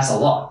 That's a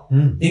lot.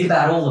 Think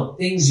about all the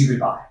things you could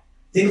buy.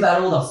 Think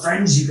about all the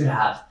friends you could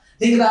have.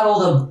 Think about all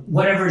the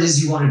whatever it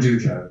is you want to do,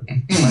 Joe.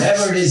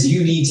 Whatever it is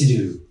you need to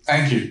do.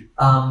 Thank you.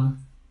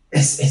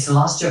 It's the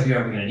last job you're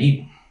ever going to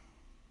need.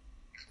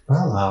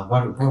 Well,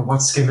 what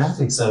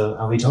schematics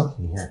are we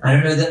talking here? I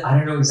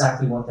don't know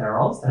exactly what they're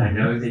of, but I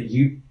know that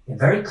a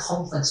very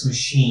complex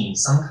machine,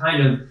 some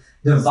kind of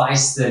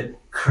device that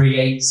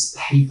creates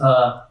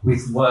paper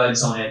with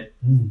words on it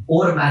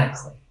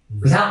automatically,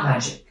 without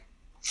magic.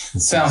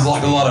 Sounds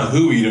like a lot of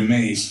hooey to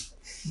me.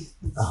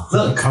 Oh,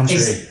 Look, the country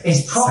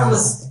it's probably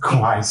sounds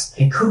quite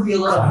it could be a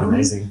lot of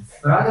amazing.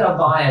 but I got a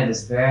buyer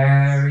that's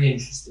very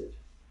interested.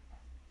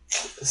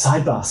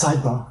 Sidebar.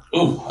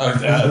 Ooh,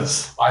 I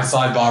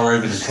sidebar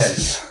over to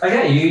Teddy.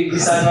 Okay, you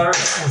decide about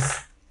it.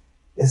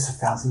 Is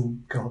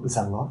 1,000 gold? Is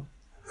that a lot?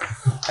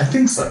 I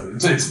think so.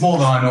 It's more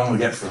than I normally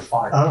get for a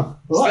fight. Oh,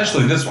 what?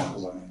 Especially this one.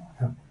 'Cause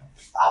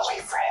Are we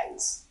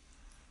friends?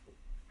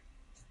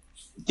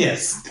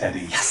 yes,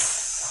 Teddy.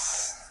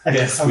 Okay.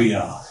 Yes, we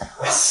are.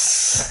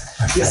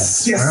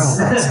 Yes. Well,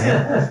 that's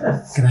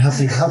it. Gonna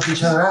help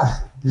each other out.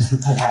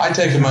 I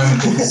take a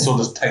moment to sort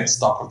of take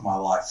stock of my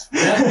life.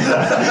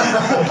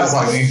 Because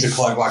I need to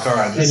collect, like, all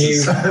right, Can this you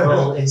is...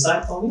 roll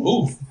insight for me?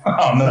 Ooh,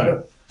 oh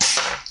no.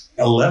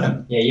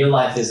 11. Yeah, your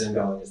life isn't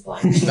going as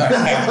planned. No,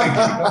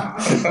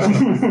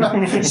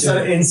 thank you.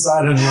 So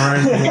inside and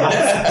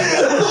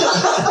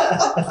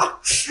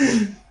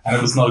And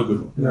it was not a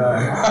good one.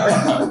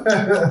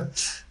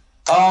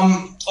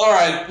 All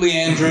right,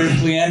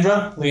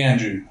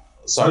 Leandra.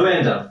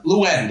 Sorry.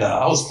 Luanda.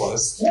 I was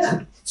close.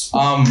 Yeah.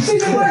 I've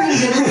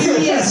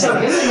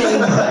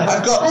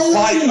got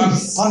fight. I'm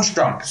punch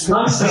drunk.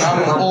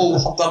 I'm all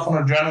hopped up on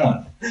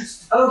adrenaline.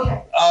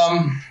 Okay.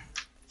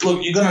 Look,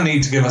 you're going to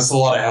need to give us a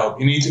lot of help.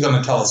 You need to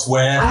tell us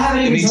where. I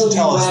haven't You even need to told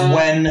tell you us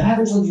when. I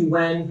haven't told you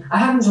when. I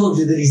haven't told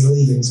you that he's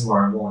leaving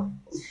tomorrow morning.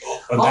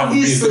 But that would be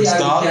a Obviously, good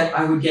start.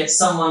 I would get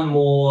someone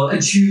more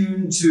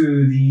attuned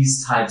to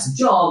these types of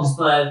jobs,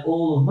 but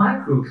all of my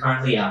crew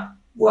currently are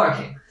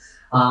working.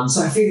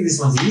 So I figured this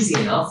one's easy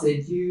enough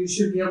that you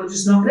should be able to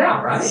just knock it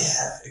out, right?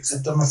 Yeah,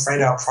 except I'm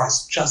afraid our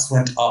price just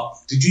went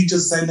up. Did you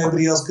just say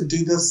nobody else could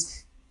do this?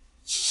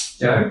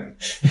 Joe?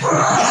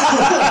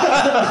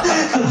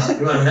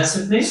 You want to mess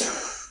with me?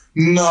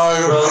 No.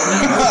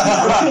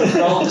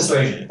 Roll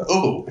persuasion.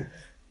 Oh.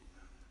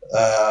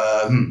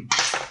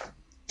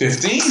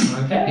 15.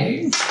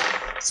 Okay.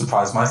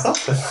 Surprise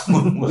myself. You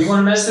want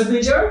to mess with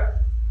me, Joe?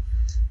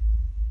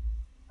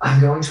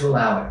 I'm going to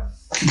allow it.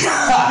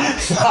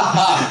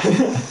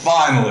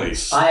 Finally.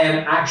 I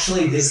am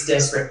actually this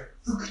desperate.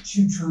 Look at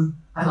you, Joe.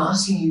 I'm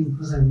asking you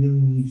because I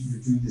really need you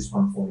to do this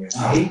one for me,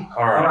 okay?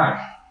 All right.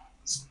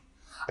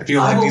 I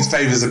feel like these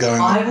favors are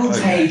going. I will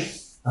take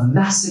a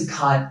massive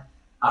cut.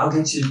 I'll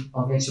get you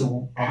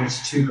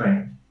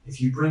 $2,000.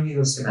 If you bring me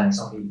those schematics,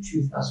 I'll give you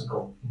 2,000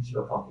 gold into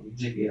your pocket. You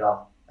divvy it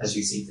up as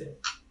you see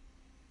fit.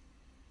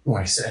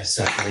 Well, I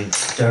certainly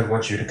don't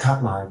want you to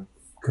cut my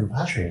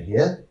compatriot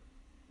here.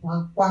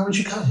 Why would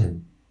you cut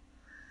him?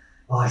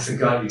 Oh, I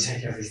forgot you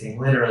take everything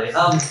literally.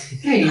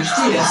 Hey, cheers.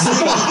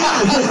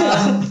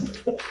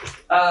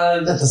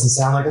 That doesn't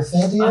sound like a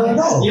fair deal at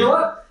all. You know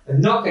what?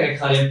 I'm not going to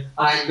cut him.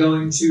 I'm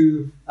going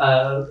to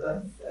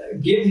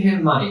give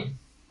him money.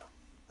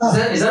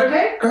 Is that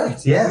okay?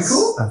 Great. Yes.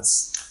 Cool.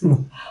 That's.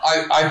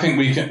 I think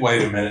we can.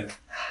 Wait a minute.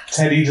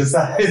 Teddy, is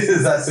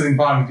that sitting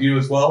fine with you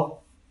as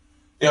well?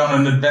 You're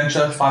on an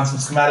adventure, find some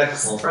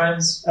schematics. All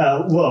friends.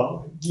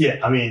 Well, yeah,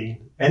 I mean,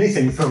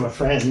 anything from a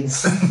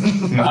friend's.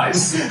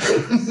 Nice.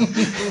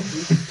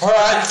 All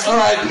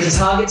right. The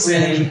target's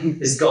name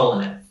is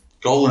Golaneth.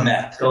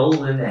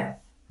 Golaneth.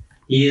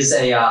 He is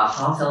a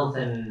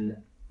half-elfin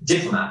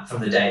diplomat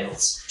from the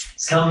Dales.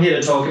 He's come here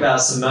to talk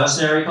about some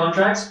mercenary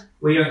contracts.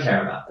 We don't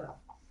care about that.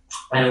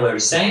 I know where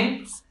he's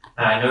staying.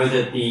 And I know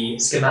that the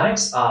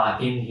schematics are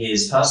in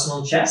his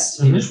personal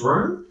chest, in his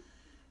room.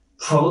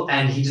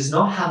 And he does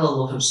not have a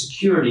lot of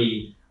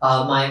security.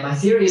 My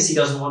theory is he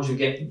doesn't want to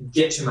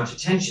get too much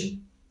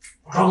attention.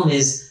 The problem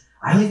is,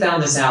 I only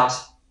found this out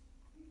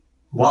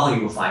while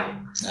you were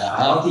fighting.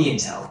 I got the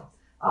intel.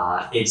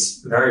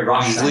 It's very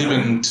rushed. He's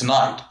leaving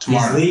tomorrow.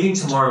 He's leaving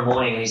tomorrow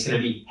morning, and he's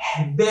going to be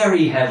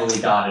very heavily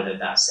guarded at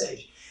that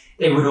stage.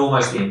 It would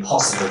almost be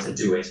impossible to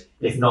do it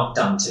if not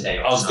done today.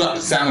 I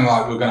was sounding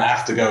like we're going to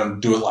have to go and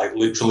do it like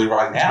literally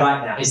right now.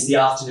 Right now. It's the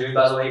afternoon,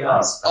 by the way,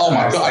 guys. Oh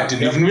my god, I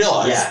didn't even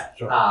realize. Yeah.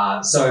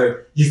 Sure. So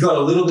you've got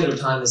a little bit of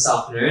time this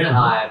afternoon, and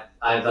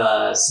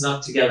I've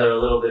snuck together a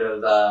little bit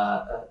of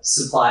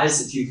supplies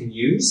that you can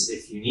use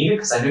if you need it,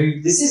 because I know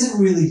this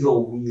isn't really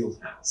your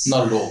wheelhouse.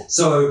 Not at all.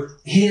 So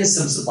here's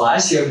some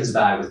supplies. She opens a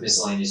bag with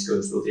miscellaneous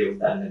goods. We'll deal with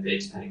that in a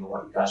bit, depending on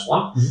what you guys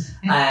want.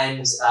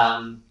 And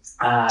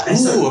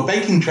ooh, a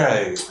baking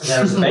tray.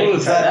 There's a baking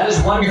tray. That is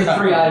one of the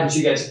 3 items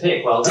you get to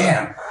pick. Well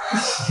done.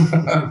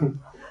 Damn.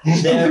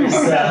 There's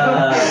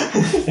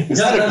Is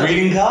that a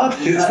greeting card?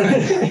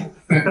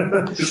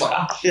 Just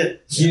like,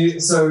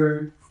 shit.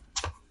 So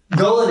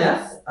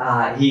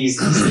Golaneth,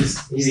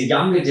 he's a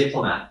younger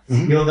diplomat.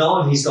 You'll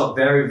know him. He's got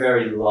very,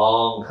 very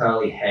long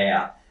curly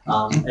hair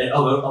of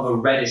a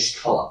reddish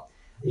color.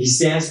 He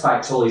stands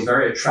quite tall. He's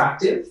very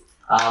attractive.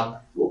 From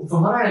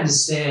what I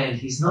understand,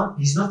 he's not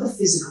the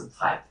physical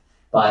type.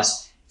 But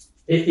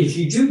if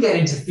you do get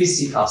into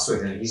fisticuffs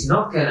with him, he's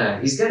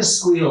gonna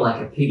squeal like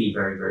a piggy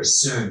very, very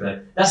soon.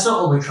 But that's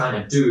not what we're trying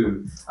to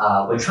do.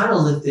 We're trying to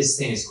lift this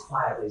thing as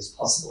quietly as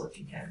possible if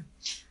you can.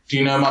 Do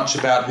you know much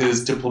about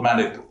his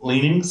diplomatic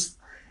leanings?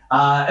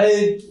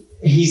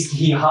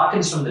 He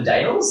harkens from the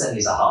Dales, and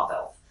he's a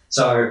half-elf.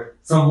 So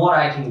from what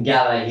I can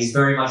gather, he's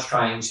very much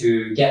trying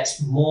to get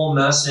more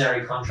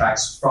mercenary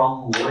contracts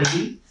from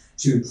Waterdeep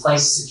to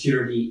place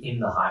security in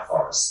the High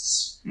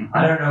Forests. Mm-hmm.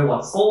 I don't know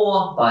what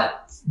for,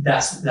 but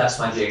that's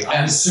my jig.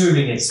 I'm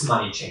assuming it's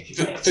money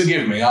changing.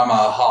 Forgive me, I'm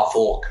a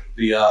half-orc.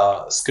 The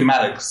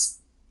schematics,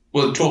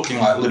 we're talking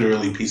like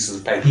literally pieces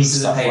of paper.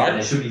 Pieces of paper, right?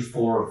 There should be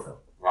 4 of them.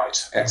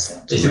 Right,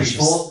 excellent. There should be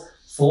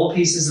four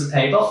pieces of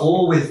paper,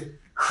 all with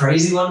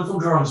crazy wonderful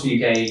drawings for you,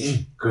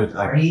 Gage. Good.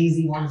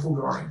 Crazy wonderful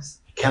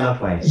drawings.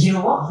 Cannot wait. You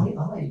know what?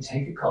 I'll let you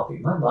take a copy.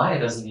 My buyer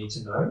doesn't need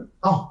to know.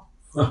 Oh.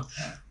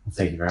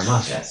 Thank you very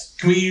much. Yes.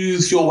 Can we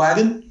use your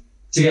wagon?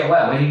 To get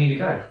where? Where do you need to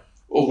go?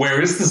 Or where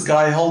is this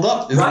guy held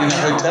up? Is he in a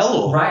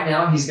hotel? Or? Right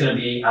now, he's going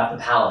to be at the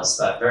palace,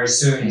 but very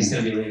soon he's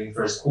going to be leaving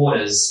for his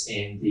quarters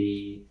in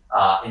the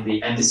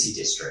embassy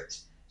district.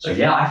 So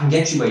yeah, I can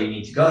get you where you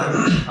need to go.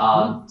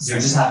 You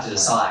just have to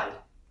decide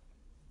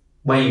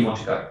where you want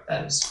to go.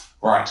 That is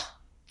right.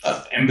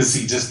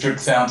 Embassy district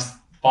sounds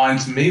fine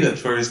to me.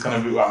 That's where he's going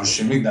to be. I'm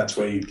assuming that's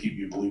where you keep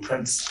your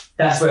blueprints.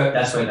 That's where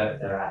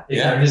they're at.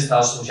 If they're in his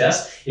personal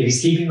chest, if he's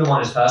keeping them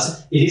on his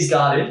person, it is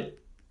guarded.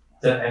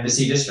 The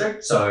embassy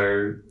district.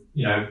 So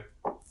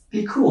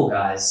be cool,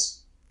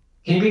 guys.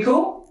 Can you be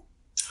cool?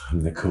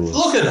 I'm the coolest.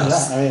 Look at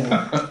us.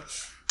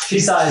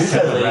 She sighs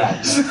heavily.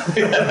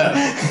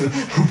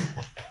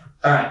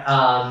 All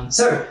right.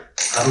 So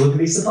have a look at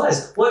these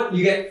supplies. What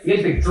you get to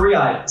pick 3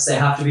 items. They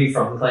have to be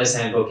from the player's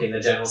handbook in the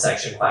general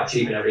section, quite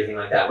cheap and everything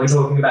like that. We're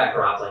talking about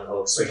grappling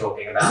hooks. We're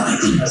talking about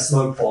a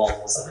smoke bomb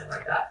or something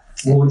like that.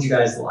 What would you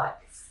guys like?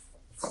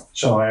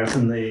 Shall I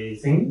open the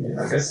thing?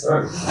 Yeah, I guess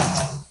so.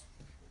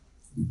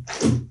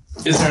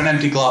 Is there an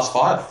empty glass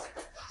vial?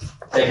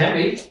 There can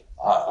be.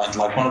 I'd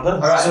like one of those. All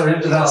right. So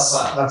and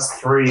that's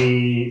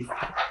three.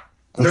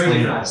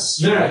 Three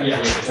nice. No,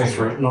 yeah,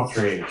 Three, not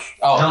three each.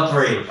 Oh, not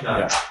three.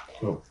 No.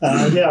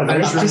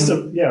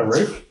 Yeah.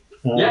 Rope.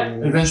 Yeah.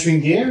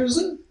 Adventuring gear, is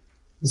it?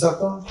 Is that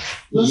the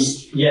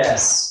list?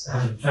 Yes.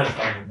 I'm trying to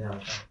find it now.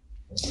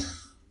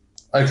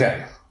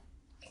 okay.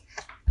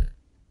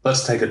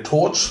 Let's take a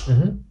torch,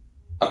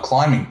 a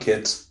climbing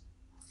kit,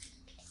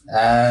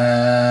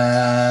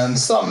 and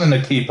something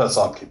to keep us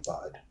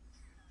occupied.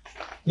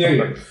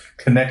 Yeah.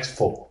 Connect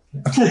 4.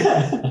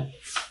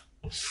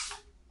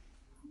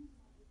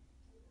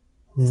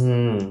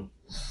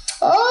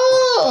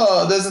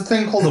 Oh, there's a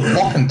thing called a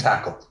block and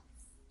tackle,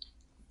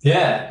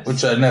 Yeah.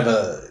 which I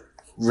never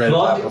read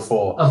Block- that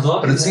before. A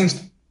block. But it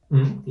seems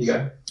You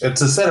go.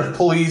 it's a set of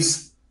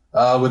pulleys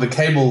with a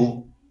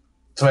cable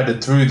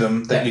threaded through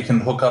them that you can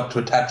hook up to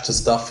attach to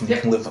stuff, and you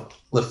can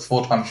lift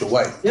 4 times your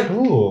weight.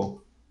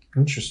 Ooh,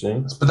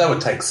 interesting. But that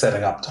would take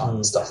setting up time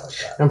and stuff like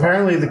that.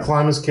 Apparently, the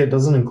climber's kit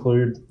doesn't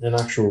include an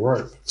actual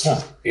rope.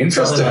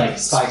 Interesting. Probably like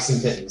spikes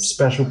and pins.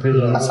 Special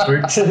pins,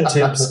 boot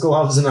tips,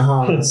 gloves, and a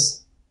harness.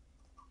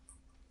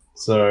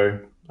 So,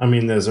 I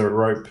mean, there's a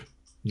rope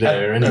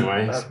there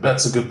anyway.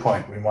 That's a good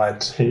point. We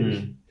might.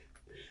 Hmm.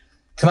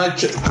 Can I?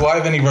 Do I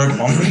have any rope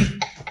on me?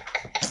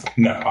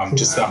 No, I'm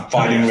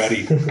fighting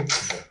ready.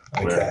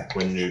 Okay.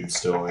 We're noobs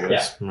still, I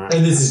guess. Right.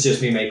 And this is just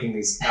me making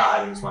these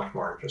items much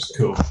more interesting.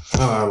 Cool.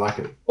 Oh, I like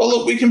it. Well,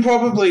 look, we can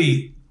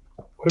probably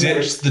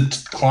ditch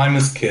the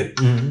climber's kit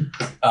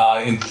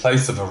in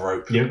place of a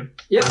rope. Yep.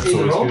 Yep, That's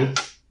either always or. good.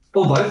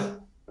 Or both.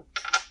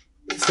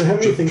 So how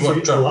many things Drop- do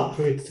we drop. pull up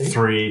for each thing?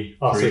 Three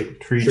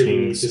Three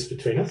things. just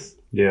between us.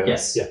 Yeah.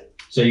 Yes. Yeah.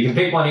 So you can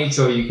pick one each,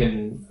 or you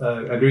can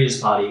agree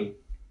as party.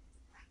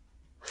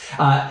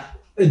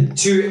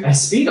 To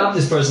speed up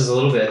this process a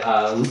little bit,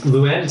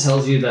 Luann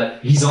tells you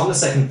that he's on the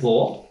second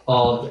floor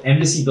of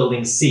Embassy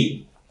Building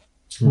C,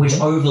 which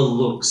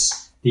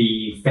overlooks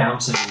the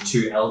fountain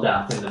to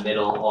Eldath in the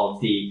middle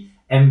of the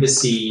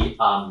Embassy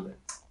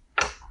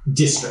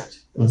district,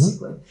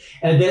 basically.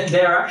 And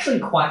they're actually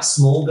quite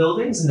small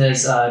buildings, and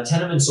there's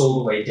tenements all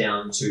the way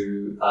down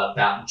to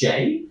about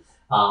J.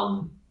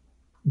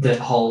 That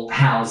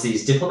house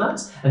these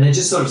diplomats, and they're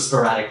just sort of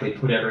sporadically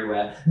put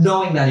everywhere.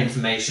 Knowing that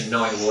information,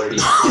 knowing what it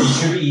is, it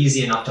should be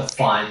easy enough to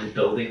find the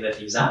building that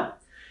he's at.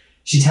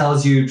 She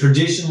tells you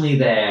traditionally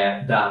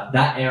there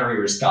that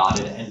area is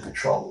guarded and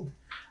patrolled.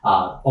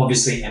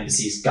 Obviously,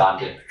 embassies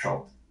guarded and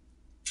patrolled.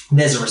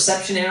 There's a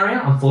reception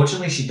area.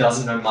 Unfortunately, she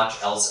doesn't know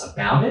much else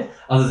about it,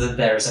 other than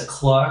there is a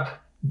clerk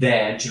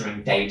there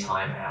during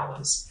daytime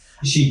hours.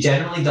 She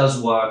generally does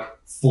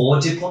work for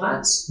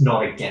diplomats,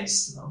 not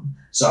against them.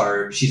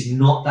 So she's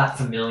not that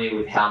familiar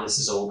with how this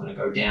is all going to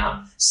go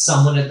down.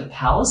 Someone at the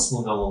palace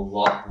will know a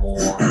lot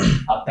more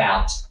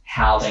about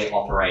how they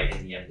operate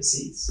in the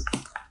embassies.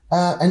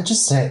 And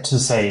just to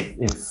say,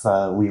 if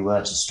we were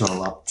to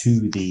stroll up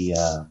to the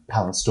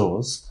palace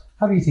doors,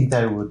 how do you think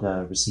they would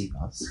receive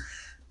us?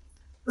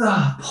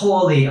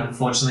 Poorly,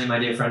 unfortunately, my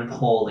dear friend,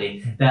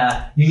 poorly.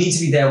 You need to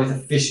be there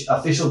with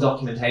official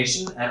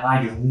documentation, and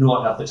I do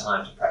not have the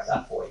time to prep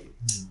that for you.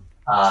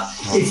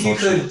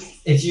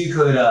 If you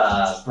could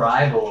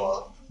bribe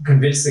or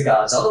convince the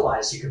guards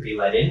otherwise, you could be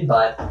let in,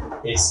 but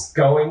it's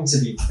going to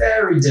be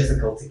very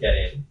difficult to get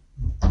in.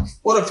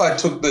 What if I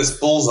took this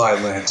bullseye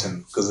lantern,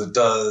 because it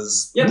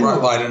does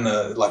bright light in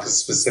a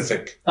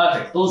specific.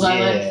 Perfect. Bullseye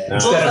lamp.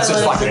 Instead of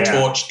just like a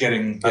Yeah. torch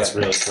getting. That's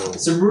really cool.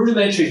 Some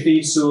rudimentary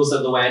thieves' tools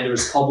that Luanda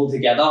has cobbled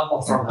together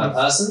from her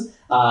person.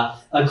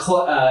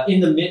 In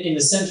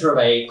the center of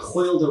a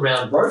coiled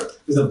around rope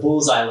with a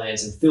bullseye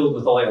lantern filled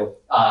with oil,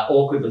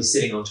 awkwardly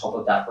sitting on top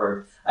of that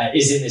rope,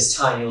 is in this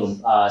tiny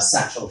little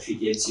satchel she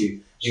gives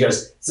you. She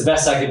goes, "It's the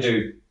best I can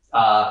do.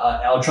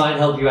 I'll try and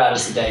help you out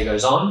as the day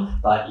goes on,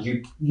 but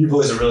you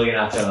boys are really going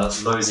to have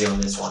to mosey on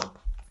this one."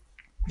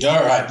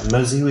 All right.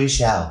 Mosey we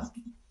shall.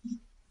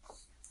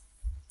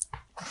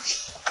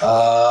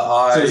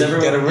 I is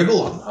everyone- get a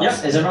wriggle on.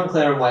 Yep. Is everyone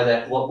clear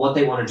on what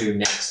they want to do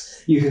next?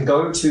 You can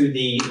go to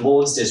the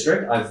Lord's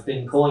District. I've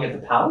been calling it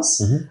the Palace.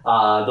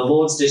 The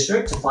Lord's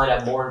District to find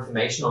out more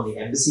information on the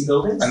embassy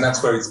buildings. And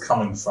that's where he's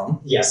coming from.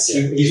 Yes, He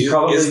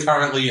is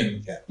currently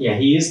in. Yeah.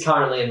 he is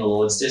currently in the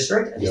Lord's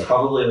District, and he's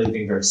probably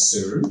leaving very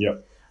soon.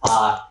 Yep.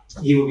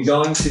 He will be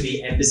going to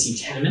the embassy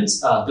tenement,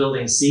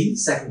 building C,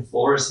 second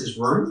floor is his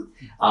room,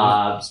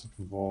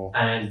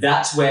 and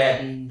that's where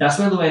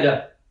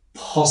Luanda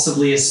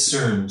possibly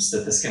assumes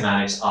that the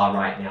schematics are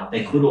right now.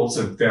 They could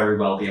also very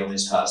well be on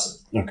this person.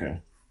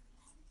 Okay.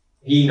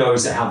 He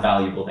knows how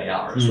valuable they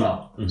are as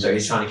well, so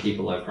he's trying to keep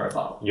a low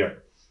profile.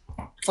 Yep.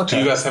 Do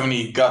you guys have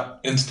any gut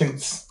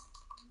instincts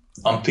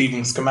on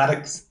thieving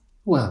schematics?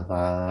 Well,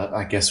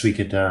 I guess we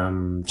could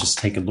just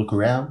take a look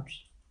around,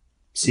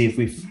 see if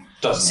we've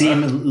Doesn't seen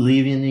matter. him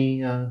leave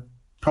any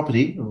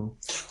property. Or...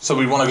 So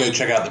we want to go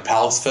check out the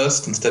palace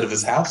first instead of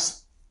his house?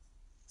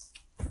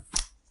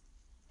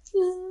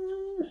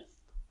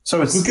 So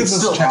Who gives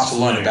us a chance to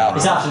learn about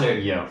This it?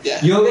 afternoon, Yeah.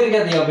 you're going to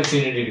get the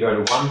opportunity to go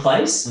to one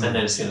place, and then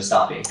it's going to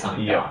start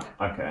becoming dark.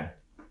 Okay.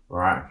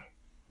 Right.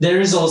 There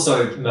is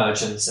also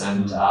merchants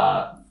and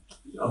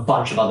a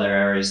bunch of other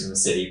areas in the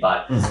city,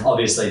 but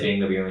obviously being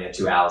that we only have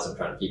 2 hours, I'm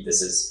trying to keep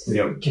this as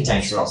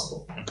contained as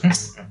possible.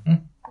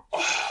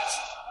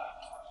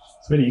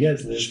 So where do you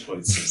guys live?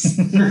 Choices.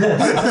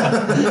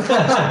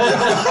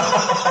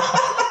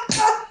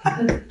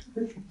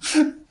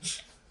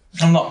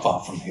 I'm not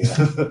far from here.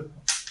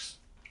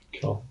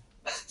 Cool.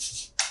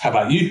 How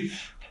about you?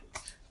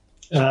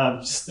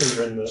 Just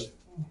over in the.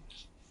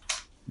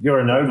 You're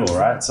a noble,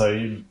 right? So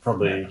you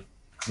probably,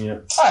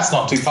 That's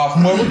not too far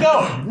from where we're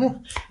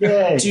going.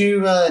 Yeah. Do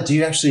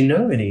you actually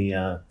know any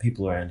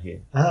people around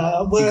here?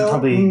 Well, You could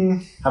probably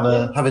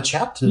have a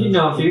chat. To, You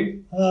know a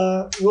few?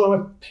 Well,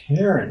 my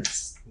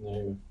parents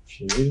know a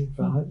few,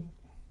 but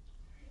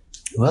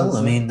Well,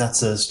 I mean,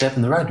 that's a step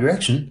in the right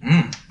direction.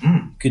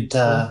 Could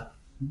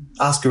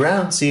ask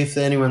around, see if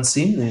anyone's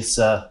seen this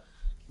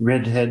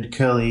redhead,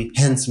 curly,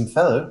 handsome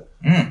fellow.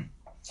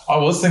 I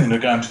was thinking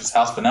of going to his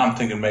house, but now I'm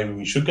thinking maybe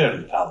we should go to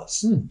the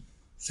palace.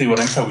 See what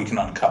info we can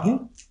uncover.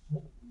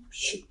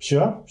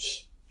 sure.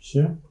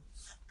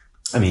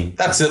 I mean,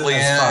 That's it,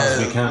 as far as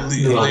we can.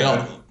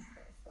 Leon.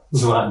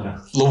 Luanda.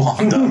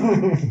 Luanda.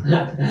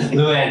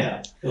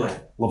 Luanda.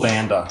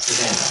 Lavanda.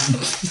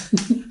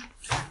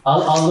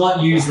 I'll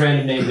not use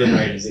random name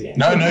generators again.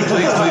 No,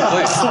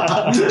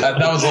 please. That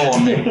was all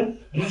on me.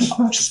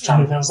 I'm just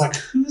trying to. I was like,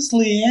 who's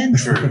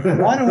Leandrew?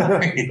 Why do I?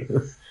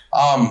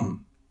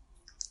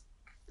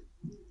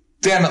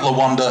 Damn it,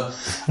 Luanda.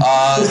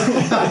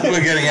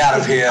 We're getting out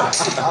of here.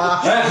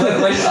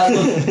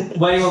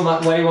 Where do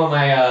you want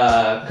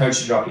my coach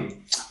to drop you?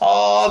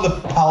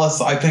 The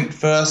palace, I think,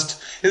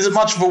 first. Is it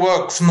much of a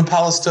walk from the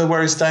palace to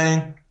where he's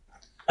staying?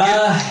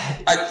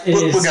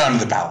 We're going to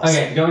the palace.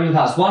 Okay, going to the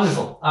palace.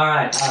 Wonderful. All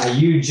right.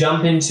 You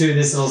jump into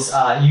this little...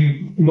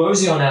 you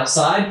mosey on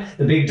outside.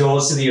 The big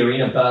doors to the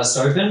arena burst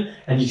open,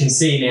 and you can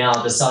see now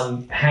the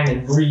sun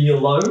hanging real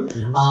low.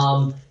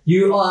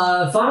 You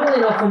funnily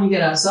enough, when you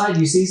get outside,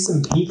 you see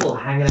some people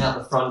hanging out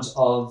the front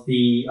of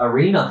the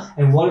arena,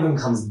 and one of them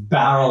comes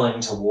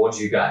barreling towards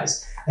you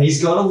guys. And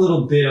he's got a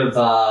little bit of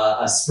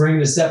a spring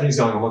to step, and he's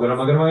going, oh my god, oh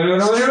my god, oh my god,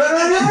 oh my god, oh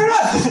my god,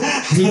 oh my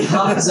god. He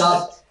comes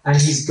up, and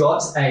he's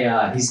got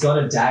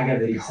a dagger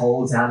that he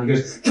holds out, and he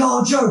goes, "Come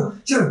on, Joe,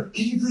 can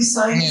you please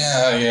sign it?"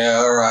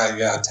 Yeah, all right,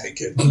 yeah, I'll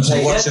take it.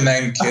 What's your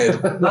name, kid?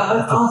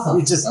 Arthur.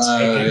 You just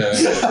take it.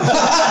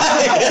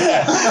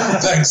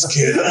 Thanks,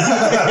 kid.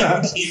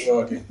 Keep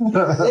walking.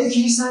 Hey,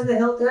 can you sign the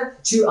help there?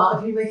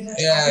 Can you make it?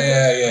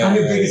 Yeah. I'm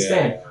your biggest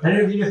fan. I don't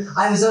know if you know.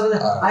 I was over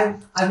there.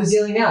 I was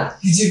yelling out.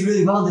 You did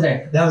really well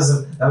today. That was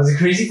a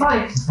crazy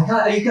fight. I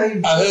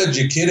heard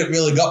you, kid. It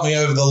really got me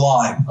over the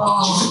line.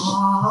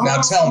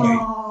 Now tell me,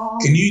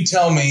 can you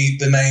tell me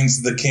the names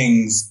of the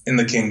kings in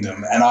the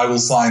kingdom, and I will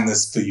sign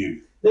this for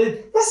you?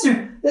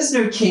 There's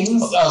no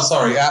kings. Oh,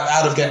 sorry.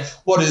 Out of game.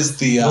 What is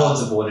the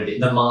Lords of Waterdeep?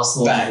 The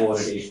Master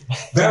Lords of Waterdeep.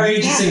 Very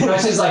interesting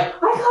question. It's like,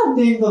 I can't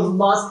name the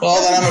Master.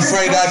 Well, then I'm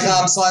afraid I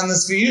can't sign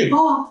this for you.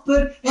 Oh,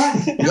 but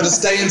You got to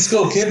stay in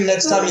school, kid. And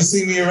next time you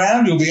see me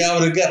around, you'll be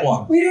able to get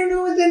one. we don't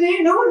know what their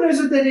name. No one knows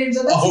what their names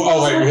are.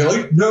 Oh, wait,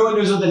 really? No one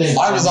knows what their names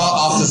are. I was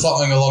after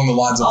something along the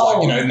lines of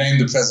name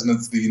the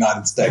presidents of the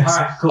United States. All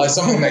right, cool. Like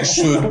something they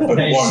should but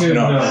They won't should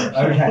know. know.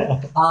 Okay.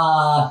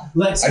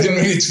 Let's. I didn't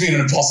mean it to be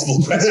an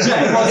impossible question.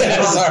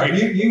 Yeah,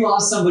 sorry. You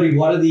asked somebody,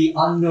 what are the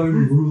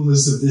unknown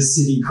rulers of this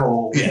city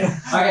called? Yeah.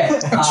 Okay.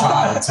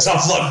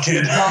 Tough luck,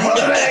 kid.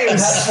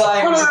 That's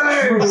why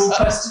cruel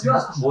question to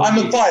ask. I'm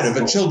a fighter,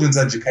 but children's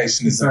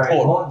education is Very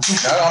important. You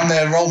know, I'm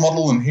their role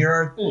model and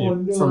hero. Oh,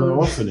 no. From an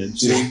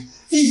orphanage.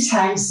 He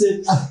tanks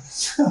it.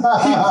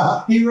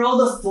 He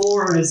rolled a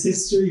 4 on his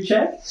history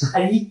check,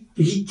 and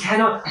he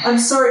cannot. I'm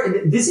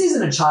sorry, this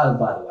isn't a child,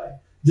 by the way.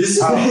 This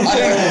is Okay,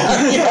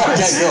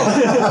 cool.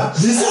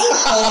 This is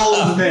an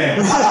old man.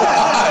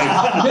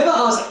 Never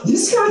asked.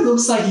 This guy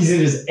looks like he's in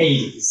his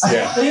 80s.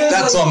 Yeah, And he was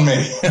that's like, on me.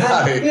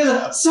 He was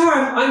like, "Sir,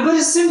 I'm but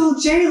a simple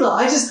jailer.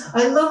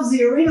 I love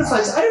the arena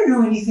fights. I don't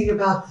know anything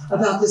about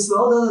this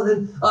world other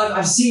than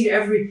I've seen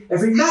every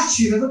match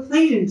you've ever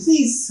played in.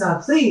 Please, sir,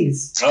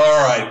 please."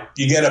 All right,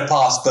 you get a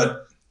pass,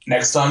 but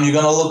next time you're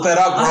going to look that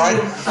up, right?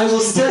 I will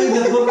study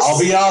the books. I'll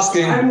be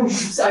asking.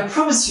 I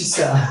promise you,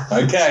 sir.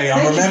 Okay,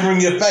 I'm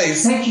remembering your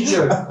face. Thank you,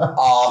 Joe.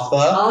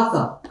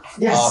 Arthur.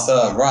 Yes.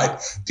 Arthur, right.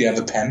 Do you have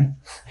a pen?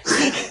 I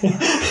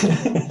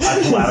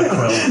pull out a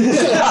quill.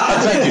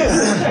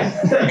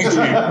 Thank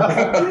you.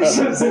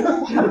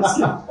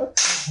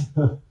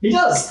 He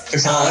does. He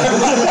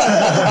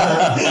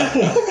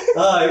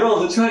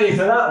rolled a 20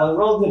 for that one.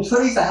 Rolled a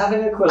 20 for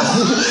having a quill.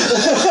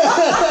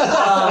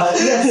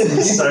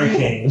 Yes. So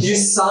keen. You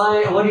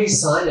sign. What do you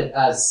sign it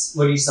as?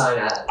 What do you sign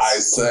as? I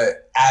say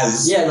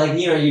as. Yeah, like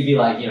you'd be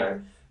like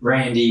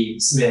Randy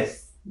Smith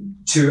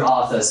to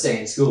Arthur, stay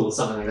in school, or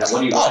something like that.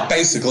 What do you? Oh,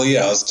 basically,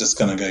 yeah. I was just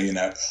going to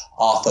go.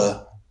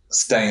 Arthur,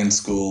 stay in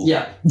school.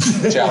 Yeah.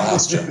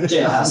 Jailhouse Joe.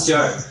 Jailhouse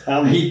Joe.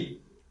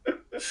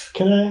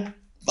 Can I?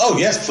 Oh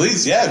yes,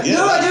 please. Yeah.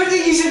 No, I don't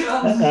think you should.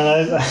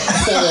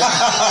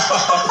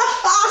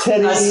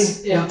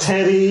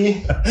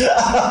 Teddy,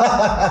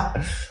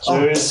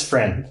 Joe's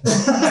friend.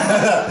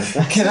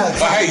 Can I?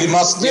 Hey, you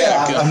must.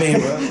 Yeah. I mean,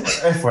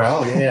 if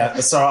well, yeah.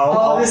 So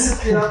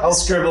I'll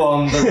scribble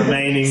on the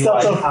remaining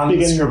Starts off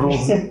big and-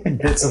 unscribbled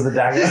bits of the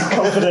dagger.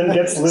 Confident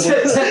gets little.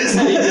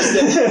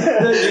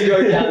 Teddy you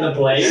go down the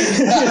blade.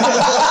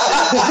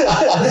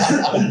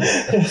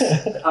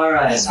 All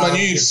right. It's my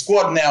new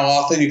squad now,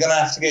 Arthur. You're going to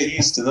have to get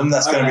used to them.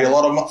 That's going to be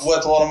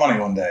worth a lot of money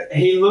one day.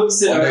 He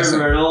looks it One day over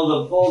soon. and all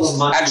the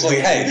monkey Actually,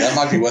 hey, that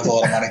might be worth a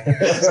lot of money.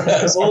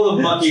 all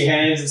the monkey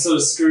hands have sort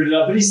of screwed it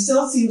up, but he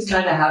still seems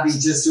kind of happy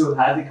just to have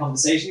had the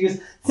conversation. He goes,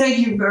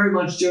 "Thank you very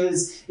much, Joe.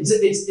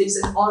 It's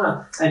an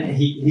honor." And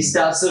he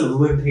starts sort of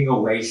limping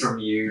away from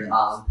you.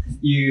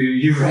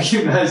 You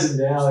recognize him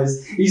now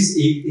as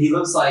he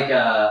looks like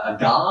a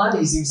guard.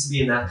 He seems to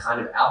be in that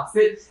kind of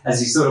outfit as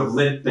he sort of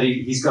limp, but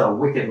he's got a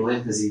wicked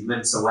limp as he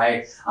limps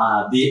away.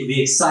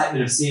 The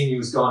excitement of seeing you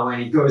has gone away,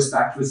 and he goes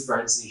back to his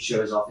friends and he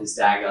shows off his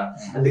dagger.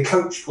 And the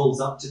coach pulls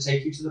up to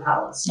take you to the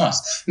palace.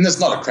 Nice. And there's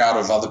not a crowd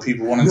of other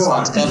people wanting to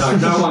sign stuff.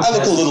 no one I look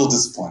cares. a little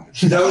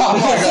disappointed. No Oh one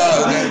my cares.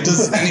 god.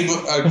 Does anybody.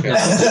 Okay.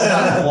 Just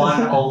that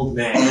one old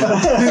man.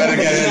 Better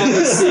get Never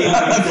in. seen him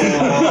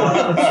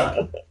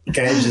before.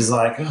 Gage is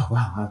like, oh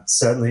wow, that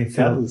certainly That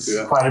feels was,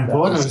 Yeah. quite that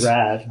important. was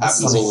rad.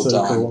 Happens all the So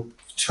time. cool.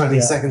 20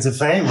 Yeah. seconds of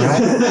fame, right?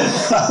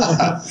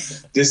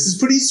 This is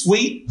pretty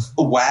sweet.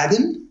 A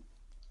wagon?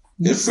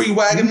 A free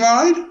wagon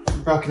ride?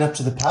 Rocking up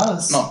to the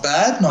palace. Not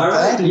bad, not All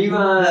right, bad. you.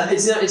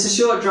 It's a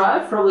short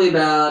drive, probably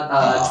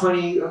about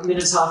 20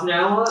 minutes, half an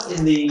hour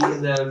in the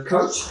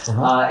coach.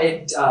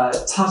 It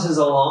tutters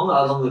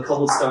along the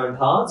cobblestone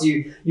paths.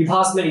 You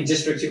pass many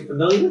districts you're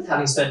familiar with,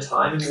 having spent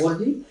time in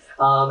Waterdeep,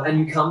 and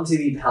you come to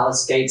the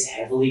palace gates,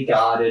 heavily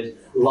guarded.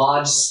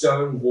 Large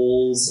stone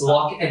walls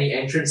block any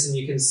entrance, and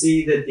you can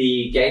see that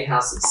the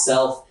gatehouse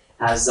itself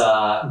has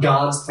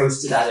guards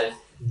posted at it.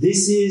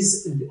 This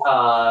is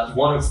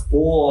one of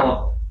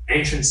 4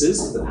 entrances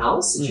to the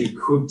palace that you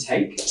could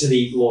take, to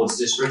the Lord's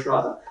District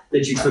rather,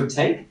 that you could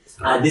take.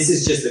 This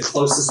is just the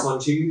closest one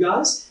to you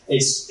guys.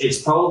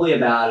 It's probably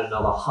about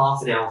another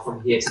half an hour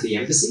from here to the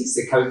embassies.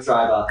 The coach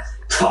driver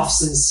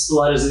coughs and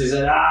splutters and he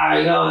said,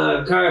 "You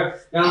go to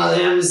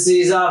the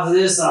embassies after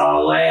this.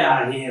 I'll wait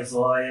out here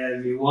for you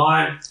if you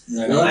want.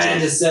 The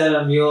land is set,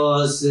 I'm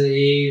yours for the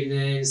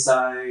evening.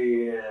 So,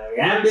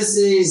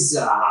 embassies,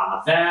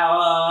 half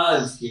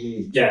hour if you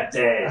need to get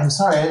there." I'm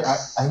sorry,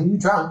 are you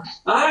drunk?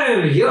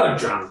 Oh, you're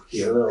drunk,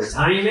 you little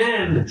tiny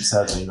man.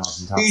 Certainly not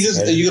Are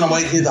you going to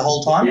wait here the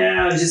whole time?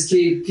 Yeah, just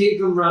keep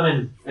them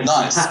running. And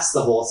Nice. she pats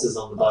the horses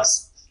on the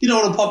bus. You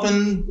don't want to pop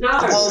in No,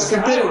 the palace for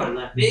a I bit? won't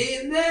let me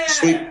in there.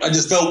 Sweet. I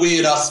just felt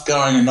weird us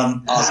going and not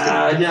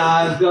asking. No,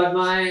 I've got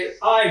my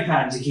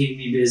iPad to keep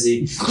me busy.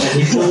 And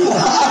he pulls,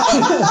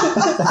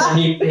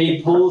 and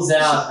he pulls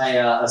out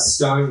a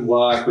stone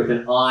work with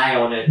an eye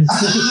on it.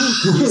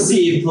 You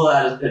see him pull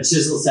out a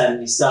chisel set and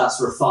he starts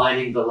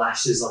refining the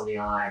lashes on the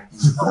eye.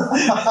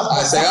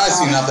 I say, I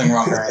see nothing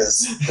wrong with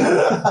this.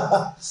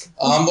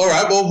 All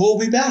right, well, we'll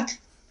be back.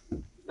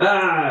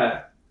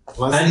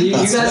 And you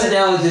guys are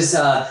now at this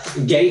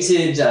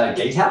gated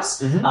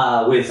gatehouse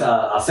with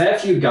a fair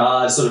few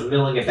guards sort of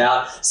milling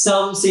about.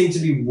 Some seem to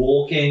be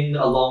walking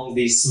along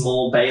these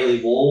small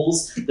bailey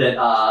walls that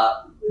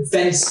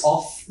fence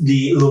off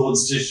the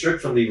Lord's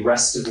District from the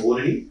rest of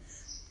Waterdeep.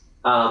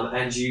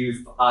 And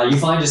you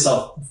find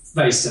yourself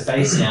face to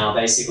face now,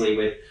 basically,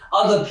 with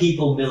other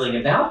people milling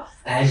about,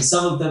 and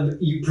some of them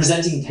you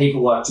presenting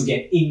paperwork to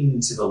get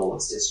into the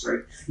Lord's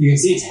District. You can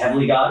see it's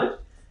heavily guarded.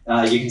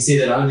 You can see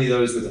that only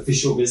those with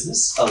official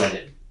business are let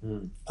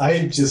in.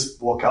 I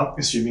just walk up,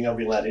 assuming I'll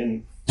be let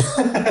in.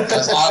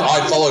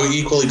 I follow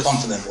equally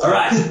confidently. All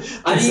right.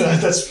 I need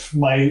That's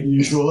my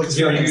usual your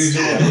experience.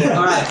 usual. Yeah.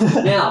 All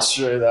right. Now,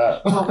 True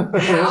that.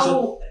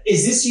 how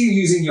is this you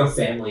using your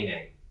family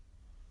name?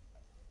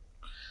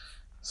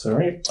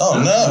 Sorry. Oh,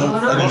 no.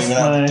 no. I didn't even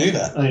have to do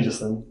that. I just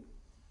don't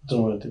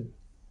know what to do.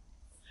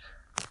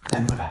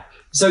 And we're back.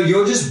 So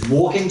you're just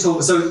walking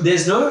to. So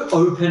there's no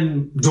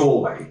open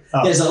doorway.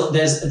 Oh. There's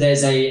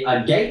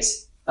a gate,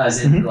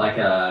 as in like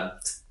a.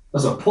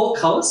 What's it,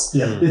 portcullis?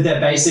 Yeah. That they're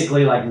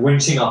basically like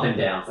winching up and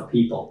down for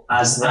people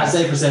as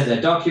they present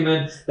their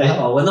document. They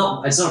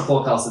it's not a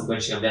portcullis that's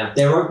winching them down.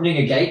 They're opening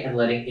a gate and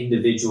letting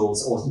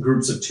individuals or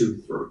groups of 2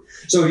 through.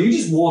 So are you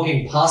just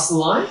walking past the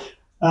line?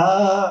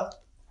 Well,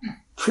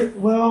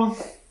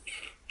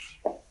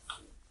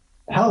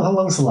 how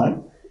long's the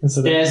line?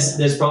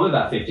 There's probably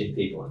about 15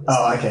 people in this.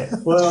 Oh, okay.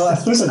 Well, I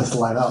suppose I just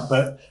line up,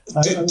 but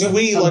Do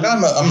we, like,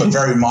 I'm a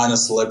very minor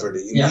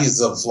celebrity. Yeah. He's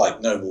of, like,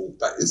 noble.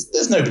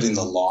 There's nobody in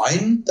the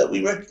line that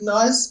we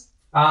recognize.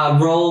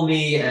 Roll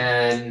me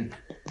and.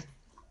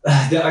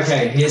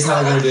 Okay, here's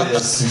how we're gonna do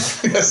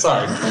this.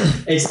 Sorry.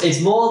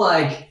 It's more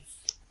like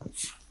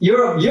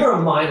you're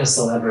a minor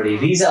celebrity.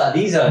 These are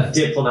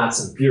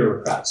diplomats and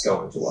bureaucrats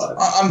going to work.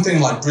 I'm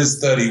thinking, like, Briz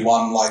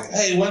 31, like,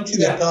 hey, weren't you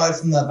that guy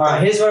from that All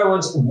right, here's what I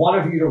want one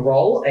of you to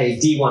roll, a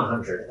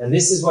D100. And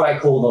this is what I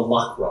call the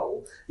luck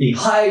roll. The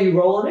higher you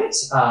roll on it,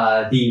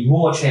 the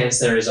more chance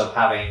there is of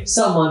having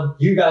someone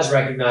you guys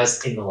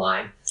recognize in the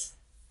line.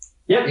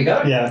 Yep, you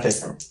got it. Yeah, okay.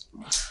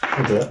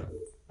 I'll do it.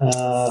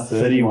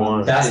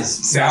 31. That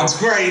is Sounds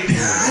great.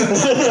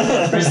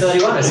 Where's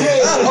 31? I see.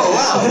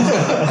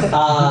 Oh,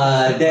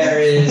 wow.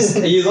 There is.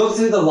 You look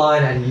through the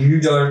line, and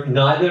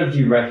neither of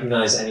you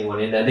recognize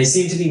anyone in there. They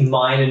seem to be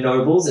minor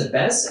nobles at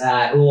best,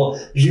 or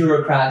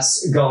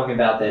bureaucrats going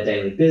about their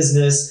daily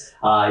business.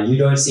 You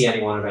don't see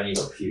anyone of any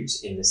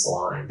repute in this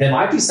line. There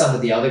might be some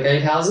of the other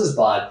gatehouses,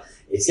 but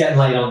it's getting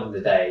late on in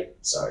the day,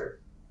 so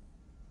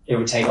it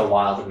would take a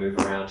while to move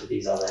around to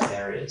these other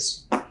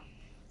areas.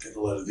 Get a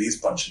load of these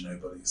bunch of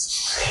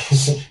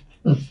nobodies.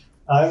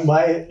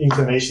 My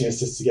inclination is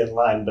just to get in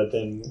line, but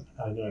then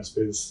I don't know, I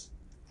suppose.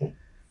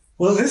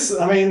 Well, this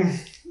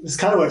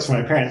kind of works for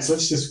my parents.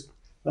 Let's just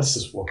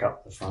walk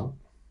up the front.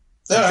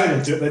 All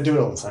right. They do it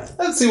all the time.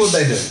 Let's see what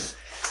they do.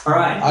 All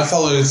right. I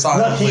follow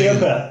silently. Not here,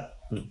 but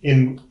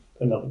in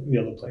the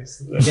other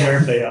place,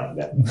 wherever they are.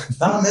 Yeah.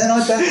 Oh, man,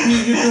 I bet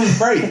you're doing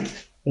great.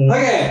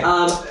 Okay,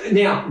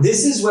 now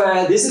this is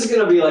going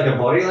to be like a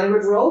body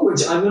language roll,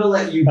 which I'm going to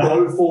let you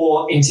go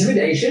for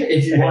intimidation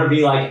if you want to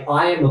be like,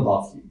 I am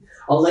above you.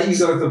 I'll let you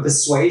go for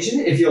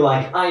persuasion if you're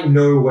like, I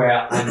know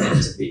where I'm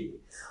meant to be.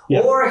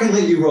 Yep. Or I can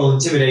let you roll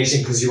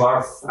intimidation because you are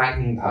a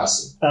frightening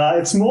person.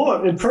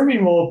 It'd probably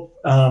be more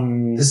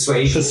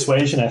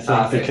persuasion, I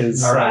think,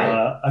 because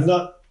I'm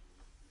not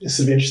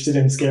sort of interested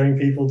in scaring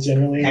people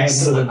generally.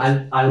 Excellent.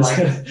 I like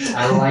it.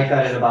 I like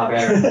that in a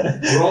barbarian.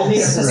 Roll me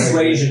a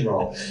persuasion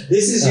roll.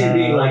 This is you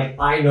being like,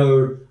 I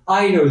know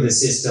the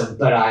system,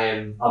 but I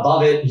am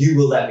above it. You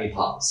will let me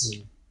pass.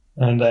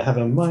 And I have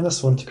a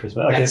 -1 to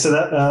charisma. Okay, so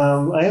that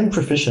I am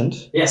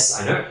proficient.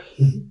 Yes, I know.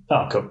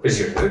 Oh, cool. Because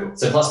you're a noodle.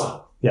 So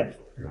 +1. Yeah.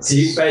 So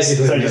you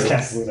basically... So I just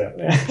cancel it out.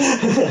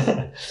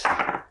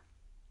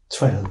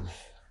 12.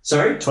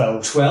 Sorry?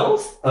 12.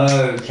 12?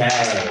 Okay.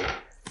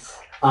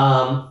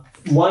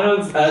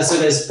 So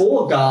there's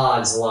 4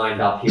 guards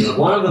lined up here.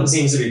 One of them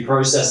seems to be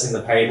processing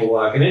the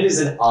paperwork, and it is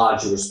an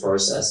arduous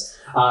process.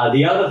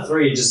 The other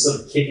 3 are just sort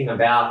of kicking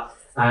about.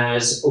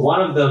 As one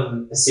of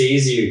them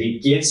sees you, he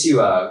gives you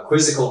a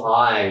quizzical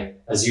eye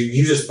as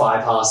you just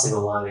bypassing the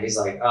line. And he's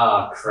like,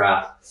 "Oh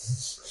crap,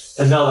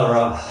 another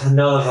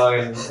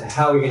fucking.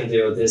 How are we going to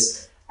deal with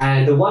this?"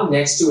 And the one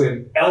next to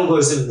him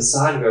elbows him in the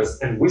side and goes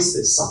and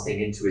whispers something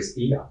into his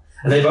ear.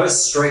 And they both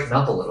straighten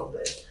up a little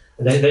bit.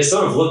 And they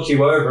sort of look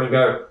you over and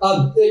go,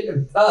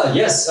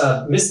 yes,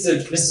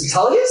 Mr.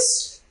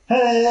 Tullius?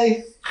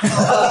 Hey!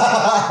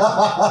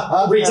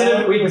 We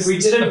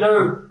didn't know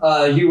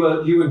you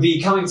would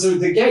be coming through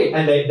the gate.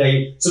 And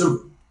they sort of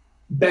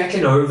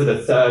beckon over the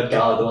 3rd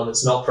guard, the one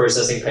that's not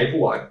processing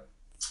paperwork.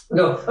 I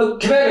go, "Oh,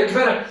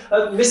 Commander,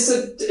 this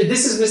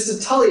is Mr.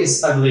 Tullius,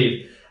 I believe."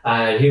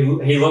 And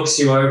he looks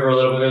you over a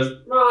little bit and goes,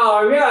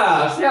 "Oh,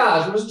 yes,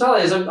 Mr.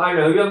 Tullius, I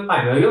know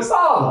your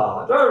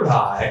father, don't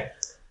I?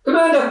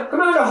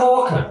 Commander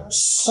Hawkins."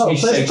 Oh,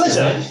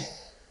 pleasure.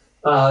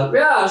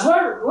 Yes,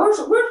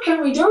 what can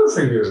we do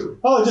for you?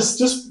 Oh,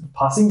 just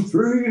passing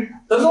through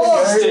the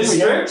Lord's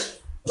District.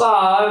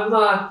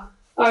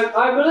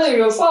 I believe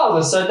your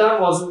father said that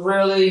wasn't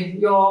really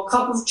your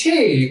cup of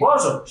tea,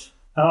 was it?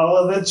 Oh,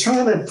 well, they're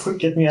trying to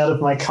get me out of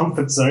my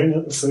comfort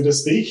zone, so to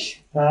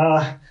speak.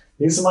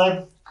 These are my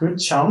good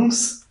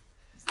chums.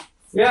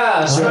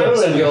 Yes,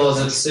 friends of yours,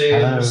 it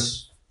seems.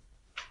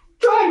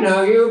 Do I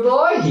know you,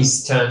 boy? He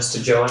turns to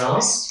Joe and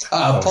asks.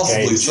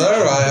 Possibly, sir.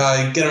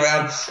 I get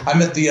around.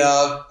 I'm at the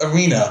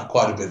arena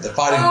quite a bit. The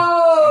fighting.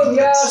 Oh,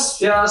 yes.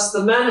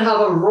 The men have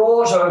a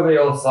wrought over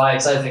your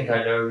fights. I think I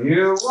know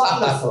you.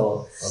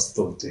 Wonderful. That's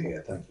good to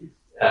hear. Thank you.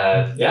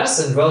 Yes,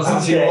 and welcome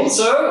to you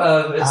also.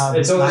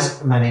 It's always...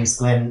 My name's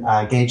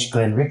Gage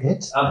Glenn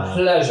Rickett. A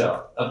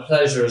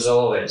pleasure as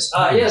always.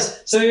 Yes,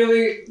 so you'll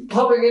be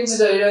popping in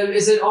today.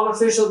 Is it on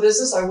official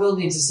business? I will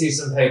need to see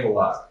some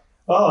paperwork.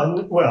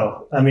 Oh,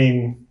 well, I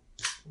mean,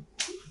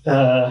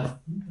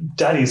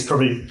 Daddy's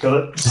probably got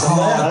it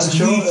somewhere,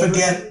 we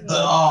forget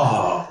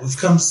that, we've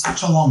come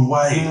such a long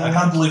way. I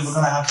can't believe we're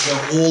going to have to go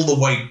all the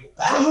way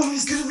back. Oh,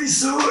 he's going to be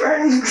so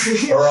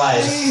angry. All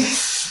right.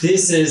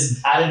 This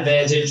is at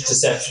advantage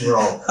deception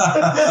roll.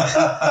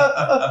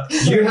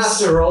 You have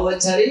to roll it,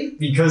 Teddy,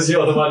 because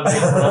you're the one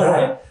taking the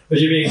right. But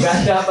you're being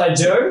backed out by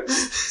Joe,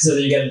 so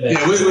that you get advantage.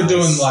 Yeah, we're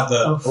doing like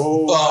the...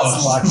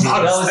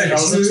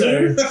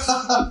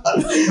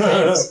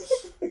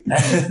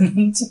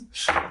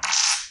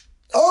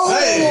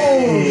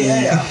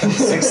 Yeah.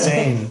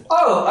 16.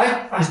 Oh,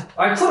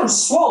 I could have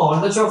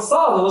sworn that your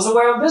father was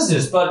away on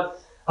business, but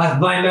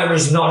my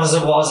memory's not as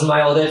it was in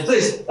my old age.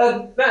 Please,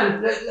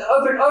 man,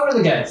 open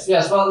the gates.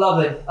 Yes, well,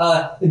 lovely.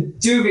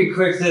 Do be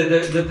quick.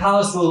 The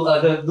palace will,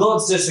 the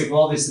Lord's District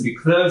will obviously be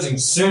closing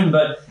soon,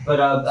 but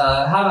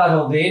how about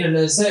all being and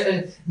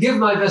give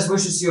my best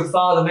wishes to your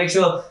father. Make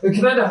sure,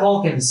 Commander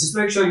Hawkins, just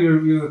make sure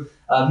you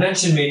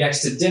mention me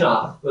next to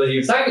dinner. Will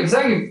you? Thank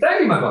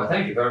you, my boy.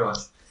 Thank you very much.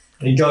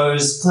 And he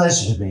goes,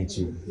 "Pleasure to meet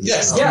you."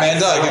 Yes,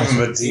 Commander. I give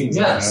him a deep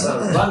yes,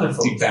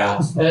 wonderful. Deep bow.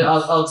 And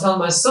I'll tell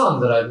my son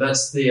that I met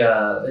the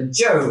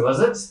Joe, was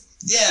it?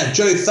 Yeah,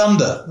 Joe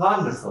Thunder.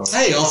 Wonderful.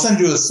 Hey, I'll send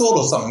you a sword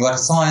or something, like a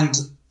signed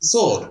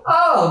sword.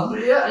 Oh,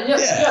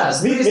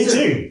 yes. Me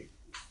too.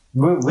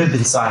 We've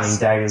been signing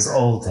daggers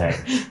all day.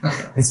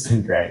 It's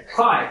been great.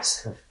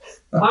 Quite.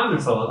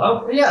 Wonderful.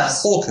 Oh,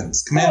 yes.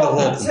 Hawkins, Commander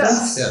Hawkins.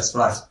 Yes,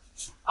 right.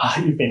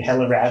 You've been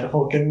hella rad,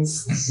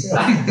 Hawkins.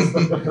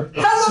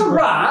 Hello,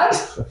 Rod.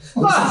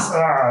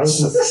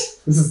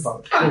 This is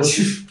fun. This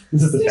is the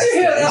Did best. you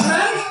hear that,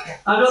 man?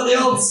 I'm not the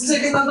old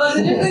stick in the mud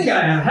that you think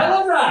I am.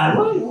 Hello, Rod.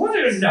 What do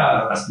you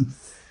know?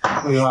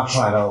 We are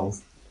quite old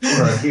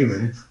for a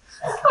human.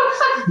 Alright.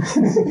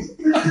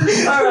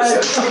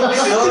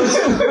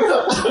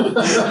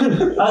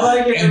 I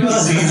like it.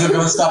 NPCs are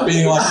going to stop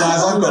being like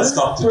guys. I've got to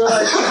stop We're them.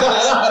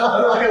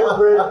 like,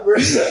 we're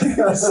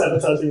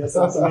sabotaging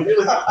ourselves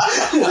immediately.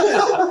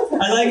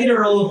 I'd like you to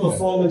roll a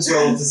performance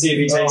roll to see if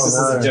he takes this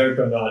as a joke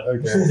or not.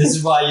 Okay. This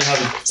is why you have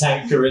a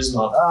tank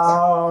charisma.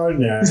 Oh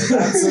no,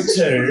 that's a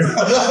 2.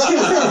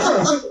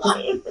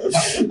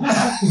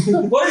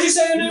 What did you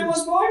say your name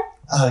was, boy?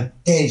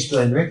 Gage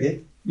Glen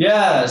Rickett.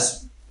 Yes.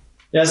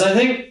 Yes, I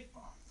think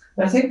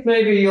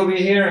maybe you'll be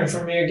hearing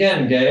from me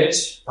again,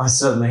 Gage. I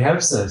certainly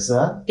hope so,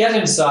 sir. Get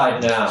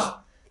inside now.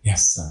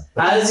 Yes, sir.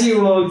 As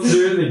you walk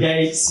through the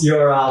gates, you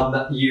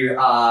are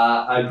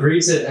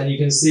greeted, and you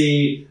can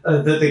see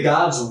that the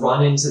guards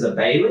run into the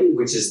bailey,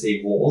 which is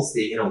the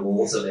inner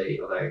walls of a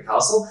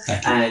castle,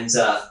 and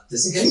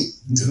just in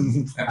case.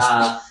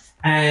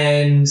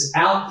 And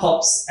out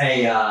pops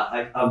a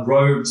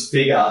robed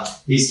figure.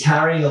 He's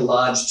carrying a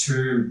large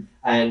tomb,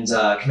 and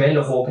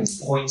Commander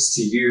Hawkins points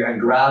to you and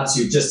grabs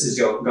you just as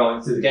you're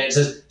going through the gate and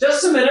says,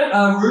 "Just a minute,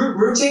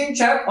 routine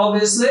check,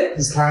 obviously."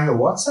 He's carrying a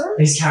what, sir?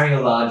 He's carrying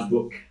a large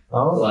book, a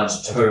Oh,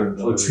 large tome,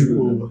 or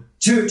tomb.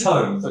 Two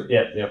tomes.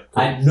 Yep.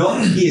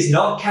 He is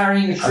not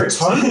carrying a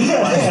crypt.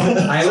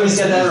 I always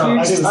get that wrong.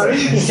 He's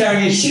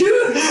carrying a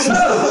huge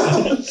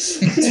tome.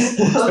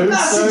 A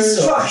massive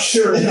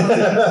structure.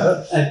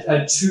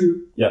 A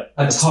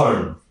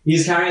tome.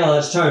 He's carrying a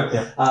large tome.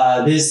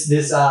 This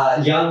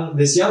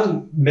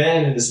young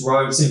man in this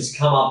robe seems to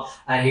come up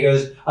and he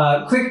goes,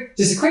 quick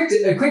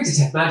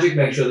detect magic,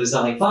 make sure there's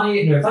nothing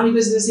funny, no funny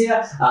business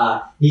here.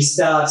 He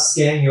starts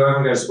scanning you over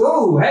and goes,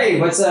 "Oh, hey,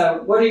 what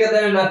do you got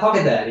there in that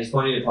pocket there?" And he's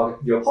pointing to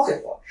your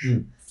pocket watch.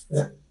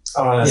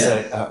 I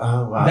say,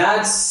 oh wow.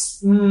 That's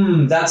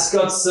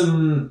got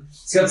some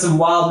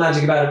wild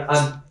magic about it.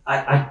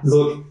 I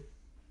look,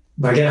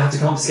 we're gonna have to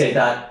confiscate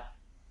that.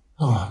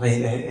 Oh, I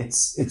mean,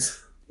 it's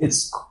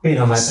been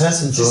on my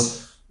person for.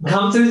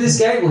 Come through this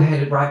gate, we'll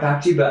hand it right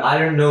back to you, but I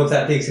don't know if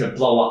that thing's gonna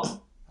blow up.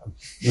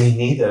 Me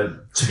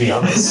neither, to be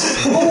honest.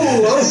 Start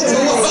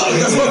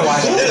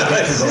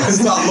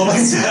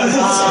looking.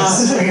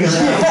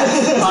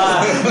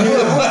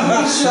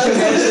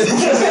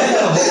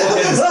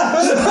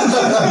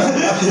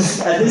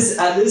 At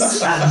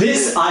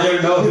this, I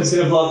don't know if it's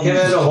gonna blow up.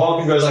 Commander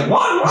Hawkins goes like,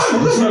 what?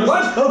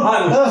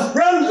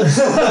 Run!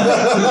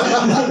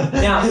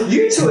 Now,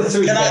 you two are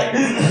through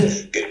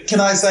the gate. Can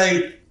I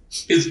say,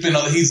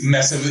 he's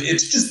messing with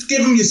it's just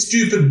give him your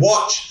stupid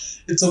watch.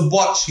 It's a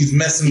watch. He's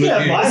messing with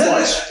you. My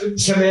watch.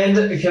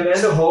 Commander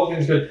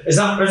Hawkins goes, is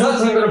that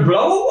thing gonna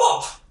blow or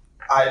what?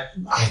 I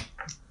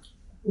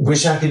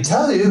wish I could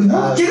tell you.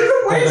 Get it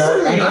away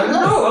from me!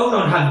 No, I'll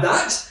not have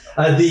that.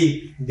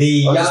 The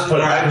I'll young just put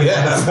it back.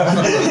 Yeah.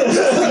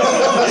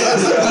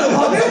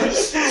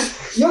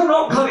 You're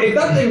not coming. If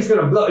that thing's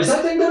gonna blow, is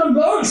that thing gonna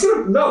blow?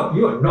 No,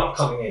 you are not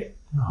coming in.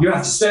 You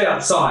have to stay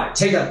outside.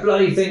 Take that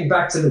bloody thing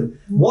back to the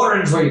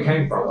Warrens where you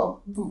came from.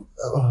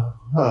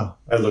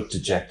 I look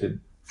dejected.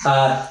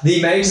 The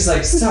mage is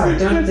like, sorry,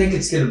 don't think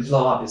it's gonna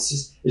blow up. It's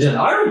just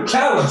I don't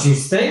care what you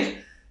think.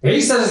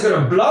 He says it's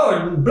gonna blow,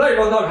 and Blade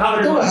will not have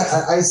it. No,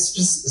 I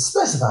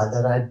specified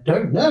that I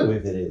don't know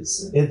if it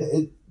is.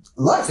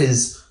 Life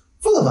is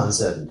full of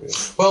uncertainty.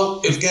 Well,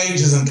 if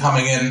Gage isn't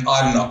coming in,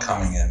 I'm not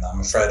coming in.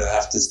 I'm afraid I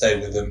have to stay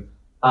with him.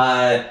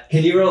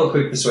 Can you roll a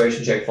quick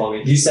persuasion check for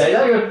me? You say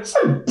that, you go, I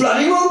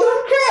bloody well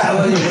don't care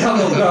whether you come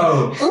or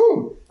go.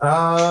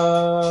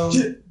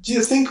 Do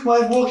you think my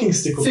walking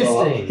stick will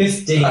blow up?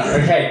 15.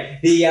 Okay.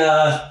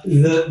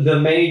 The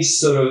mage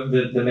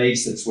the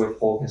mage that's with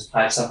Hawkins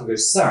pipes up and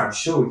goes, "Sir, I'm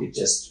sure we could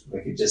just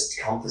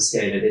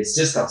confiscate it. It's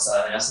just got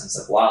an essence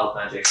of wild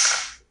magic."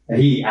 And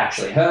he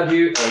actually heard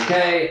you,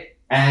 okay?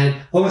 And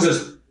Hawkins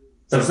goes,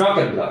 "So it's not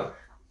gonna blow."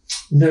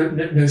 No,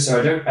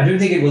 sir. I don't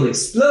think it will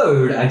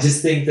explode. I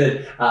just think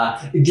that,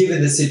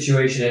 given the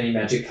situation any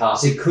magic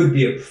casts, it could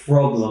be a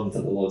problem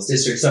for the Lord's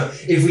District. So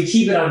if we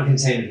keep it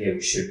uncontained here,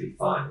 we should be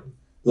fine.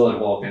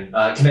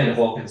 Commander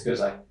Hawkins goes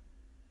like,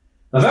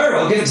 "Oh, very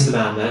well, give it to the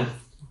man then."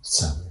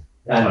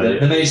 And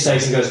the mage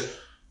takes and goes,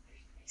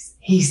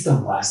 "He's the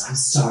worst. I'm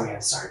sorry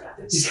about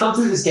this. Just come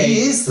through this gate."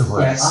 He is the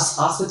worst.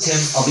 Yeah, ask for Tim.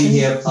 I'll be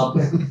here.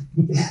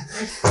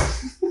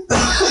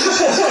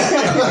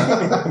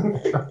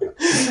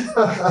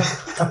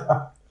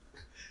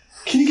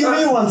 Can you give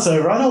me a once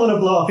over? I don't want to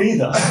blow up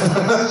either.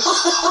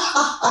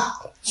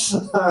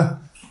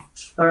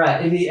 All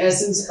right, in the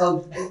essence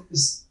of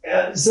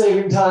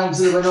saving time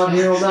so that we're not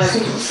here all night,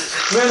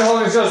 Commander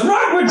Hawkins goes,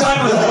 "Right, we're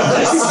done with all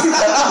this.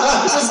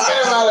 Just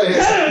get him out of here.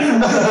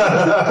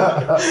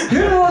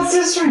 Who wants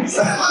district?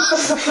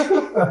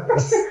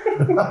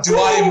 Do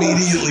I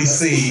immediately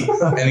see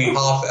any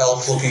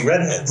half-elf looking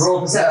redheads?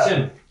 Roll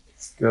perception.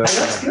 Good. Hey,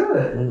 that's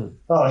good.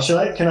 Oh,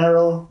 can I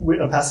roll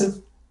a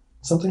passive?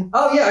 Something?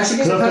 Oh yeah, I should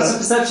get the Okay. passive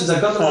perceptions.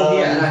 I've got them all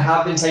here, and I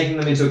have been taking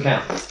them into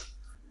account.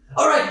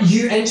 All right,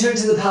 you enter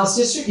into the Palace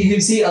District. You can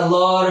see a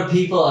lot of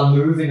people are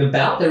moving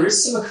about. There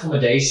is some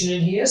accommodation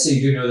in here, so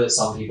you do know that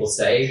some people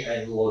stay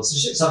in the Lord's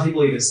District. Some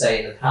people even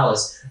stay in the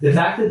palace. The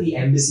fact that the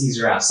embassies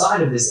are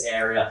outside of this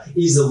area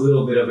is a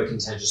little bit of a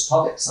contentious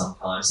topic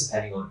sometimes,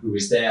 depending on who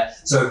is there.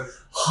 So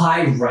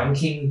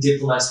high-ranking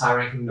diplomats,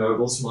 high-ranking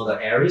nobles from other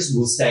areas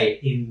will stay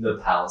in the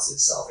palace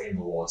itself, in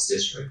the Lord's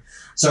District.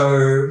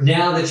 So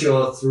now that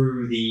you're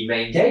through the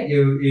main gate,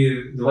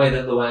 the way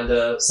that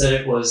Luanda said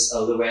it was,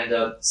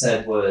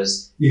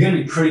 you're going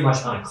to be pretty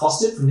much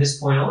unaccosted from this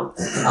point on.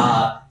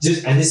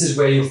 And this is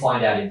where you'll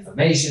find out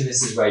information.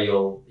 This is where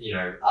you'll,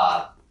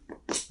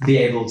 be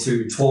able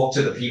to talk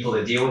to the people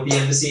that deal with the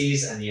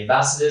embassies and the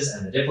ambassadors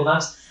and the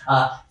diplomats.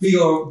 For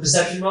your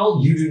perception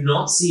roll, you do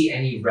not see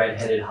any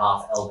red-headed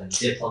half-elven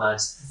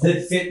diplomats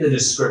that fit the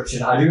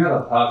description. I do have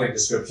a perfect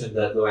description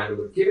that Luanda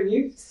would have given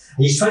you.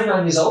 He's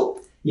 29 years old.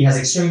 He has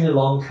extremely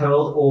long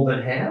curled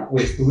auburn hair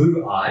with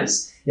blue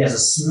eyes. He has a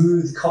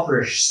smooth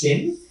copperish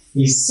skin.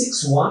 He's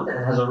 6'1"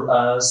 and has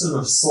a sort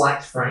of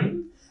slight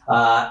frame.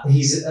 He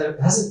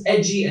has an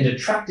edgy and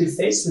attractive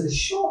face with a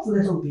short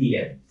little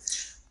beard.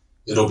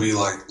 It'll be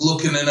like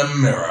looking in a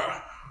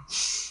mirror.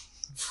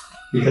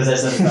 Because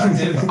that's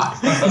attractive.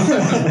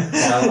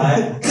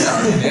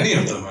 Any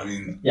of them, I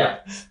mean. Yeah.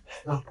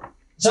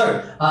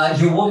 So,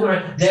 you're walking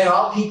around. There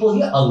are people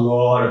here, a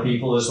lot of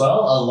people as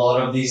well. A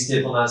lot of these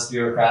diplomats,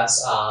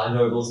 bureaucrats,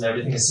 nobles and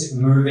everything is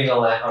moving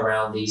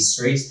around these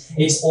streets.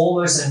 It's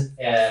almost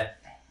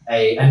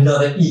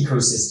another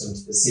ecosystem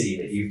to the city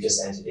that you've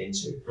just entered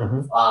into.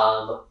 Mm-hmm.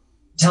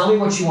 Tell me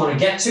what you want to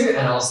get to,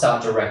 and I'll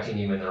start directing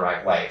you in the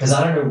right way, because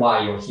I don't know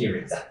why you're here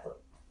exactly.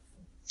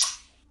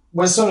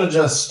 We're sort of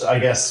just, I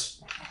guess,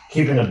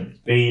 keeping a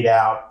bead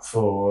out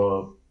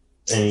for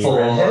any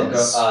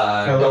redheads.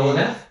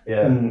 Golden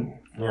Yeah.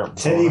 Yeah.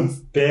 Teddy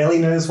barely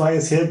knows why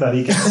he's here, but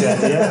he gets the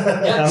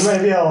idea. Yeah.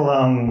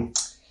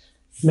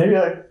 Maybe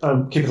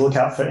I'll keep a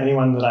lookout for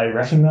anyone that I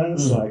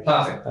recognize, like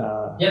Perfect.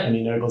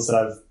 any nobles that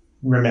I've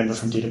remembered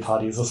from dinner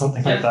parties or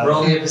something like that.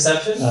 Roll me a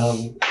perception.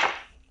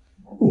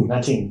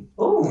 19.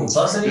 Ooh,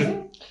 plus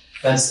anything?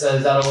 That's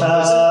that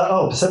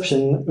all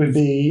perception would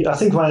be, I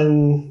think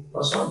mine...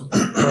 plus one.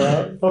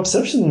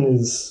 Perception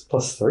is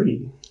plus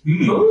 3.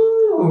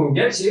 Ooh,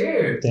 get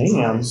you.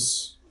 Damn.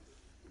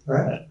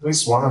 Right. At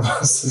least one of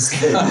us is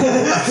good.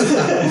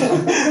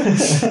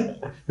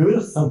 Who would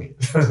have thunk it?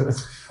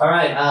 All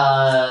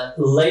right,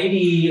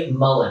 Lady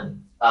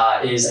Mullen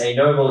is a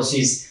noble.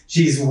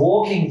 She's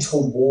walking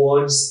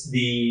towards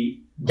the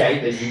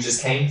gate that you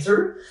just came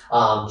through,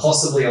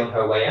 possibly on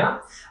her way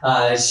out.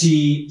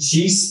 She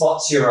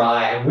spots your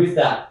eye, and with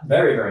that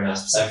very, very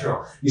nice perception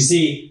roll, you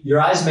see your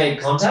eyes make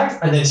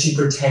contact, and then she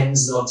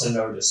pretends not to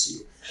notice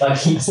you, but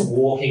keeps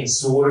walking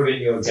sort of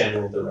in your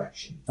general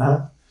direction.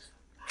 Uh-huh.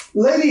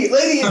 Lady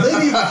Mullen.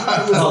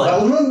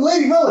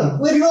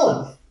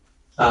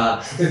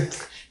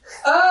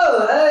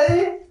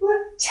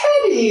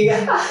 Teddy!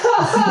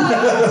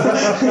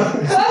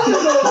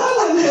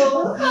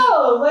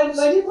 Oh, my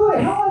dear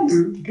boy, how are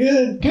you?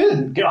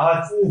 Good.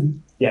 God,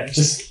 yeah,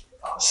 just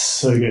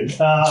so good.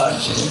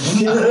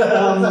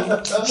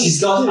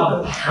 She's got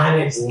a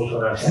panicked look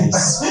on her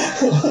face.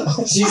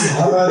 She's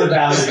heard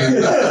about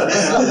you.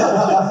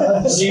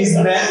 She's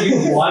met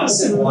you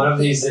once in one of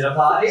these dinner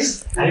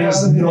parties, and it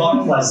was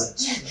not pleasant.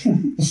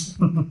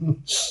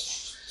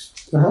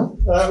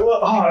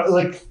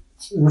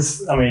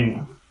 This, I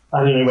mean,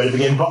 I don't know where to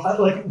begin,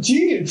 but do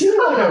you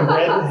know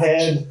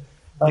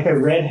like a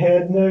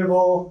red-haired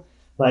noble?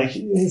 Like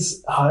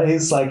he's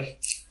like.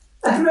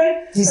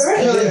 He's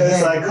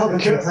like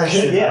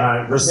complexion.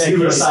 Yeah,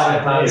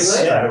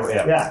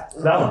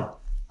 that one.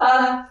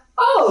 A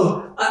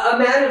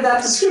man of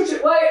that description.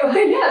 Why,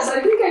 yes,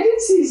 I think I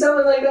did see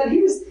someone like that.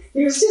 He was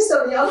just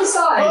on the other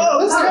side. Oh,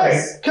 let's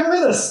go. Come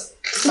with us.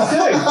 Let's go.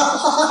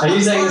 Are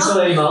you saying this to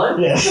Lady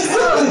Mullen? Yeah.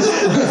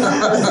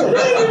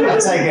 I'll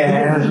take a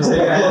hand. It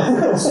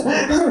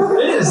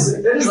is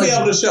You'll be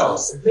able to show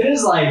us. It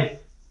is like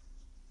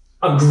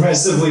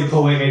aggressively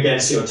pulling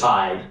against your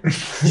tide. Do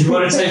you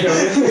want to take her?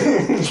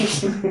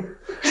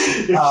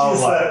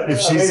 If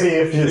she's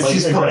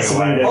pulling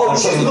away. Oh,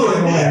 she's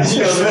pulling away. She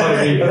doesn't want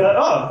to be.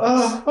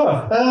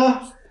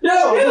 No, I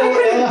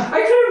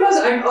couldn't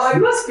imagine. I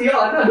must be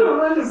on. No,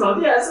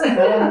 wonderful. Yes.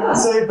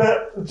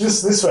 But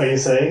just this way, you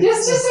say?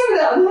 Just over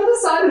there, on the other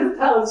side of the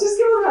palace. Just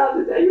go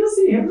around and you'll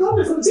see him.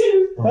 Wonderful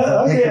too.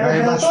 Thank you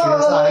very much for your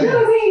time.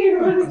 No,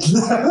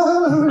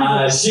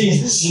 thank you.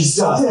 She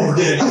starts looking at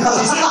it.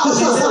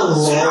 She's in a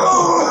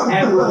long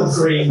emerald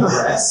green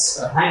dress,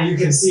 and you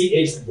can see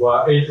it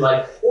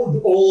like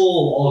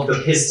all of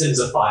the pistons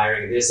are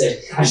firing at this end,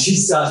 and she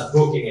starts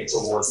booking it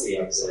towards the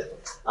exit.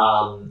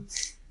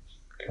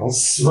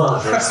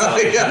 Smart.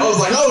 Yeah, I was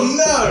like, oh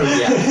no!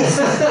 Yeah.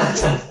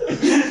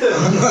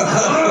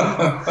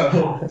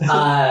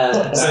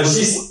 So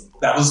she's.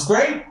 That was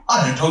great.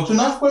 I don't talk to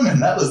enough women.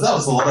 That was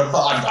a lot of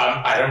fun.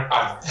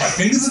 My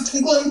fingers are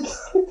tingling.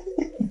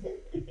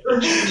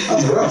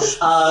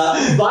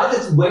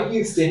 When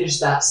you finish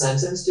that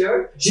sentence,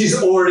 Joe, she's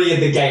already at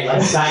the gate,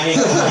 like banging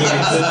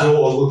against the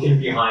door, looking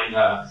behind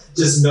her,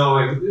 just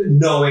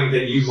knowing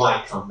that you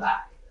might come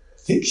back. I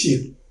think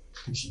she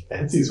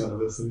fancies one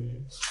of us.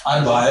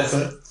 I buy it.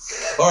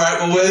 All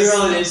right. Well, Can you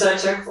roll an insight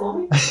check for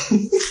me?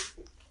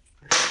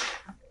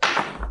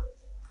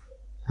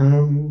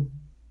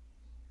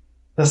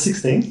 That's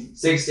 16.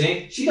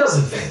 16. She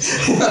doesn't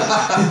think.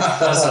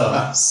 That's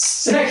all.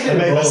 Second I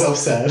made of all, myself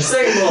sad.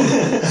 second of all,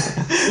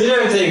 you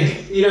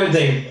don't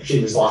think she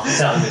was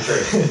telling the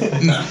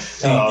truth.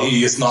 No,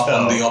 he is not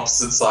on the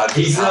opposite side. Of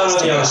He's his not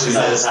house on the opposite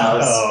side of his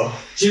house.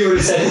 Oh. She would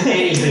have said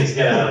anything to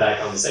get out of that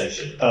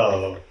conversation.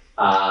 Oh.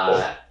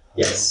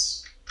 Yes.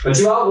 But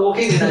you are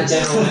walking in that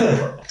general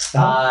area.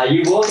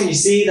 You walk and you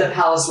see the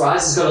palace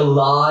rise. It's got a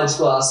large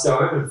glass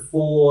dome and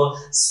 4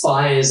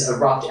 spires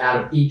erupt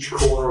out of each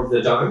corner of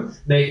the dome,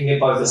 making it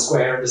both a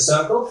square and a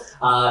circle.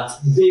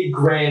 Big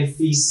grand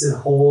feasts and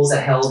halls are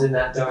held in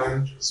that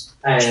dome.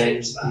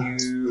 And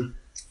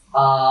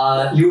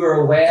you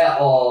are aware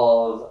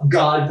of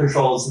guard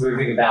patrols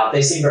moving about.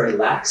 They seem very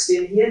laxed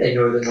in here. They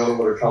know that not a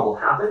lot of trouble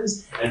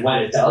happens. And when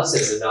it does,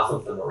 there's enough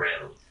of them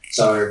around.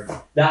 So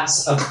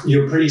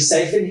you're pretty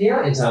safe in here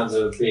in terms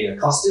of being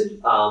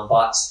accosted,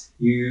 but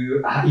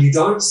you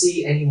don't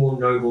see any more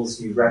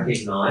nobles you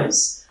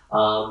recognize.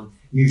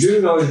 You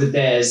do know that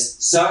there's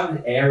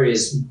certain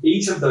areas,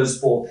 each of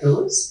those 4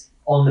 pillars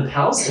on the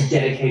palace are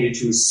dedicated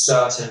to a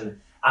certain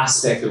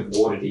aspect of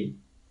Waterdeep.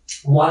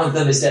 One of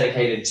them is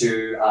dedicated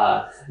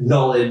to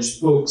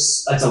knowledge,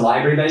 books. It's a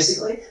library,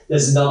 basically.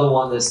 There's another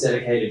one that's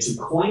dedicated to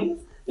coin.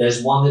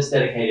 There's one that's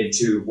dedicated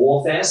to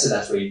warfare, so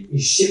that's where you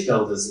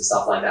shipbuilders and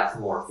stuff like that for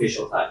more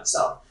official type of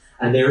stuff.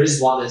 And there is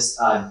one that's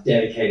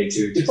dedicated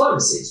to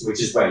diplomacies,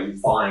 which is where you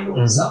find all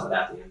the stuff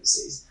about the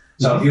embassies.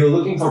 So if you're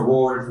looking for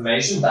raw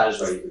information, that is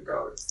where you would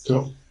go.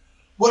 Cool.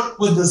 What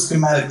were the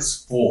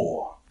schematics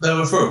for? They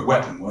were for a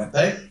weapon, weren't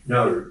they?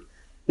 No.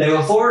 They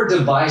were for a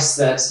device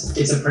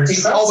it's a printing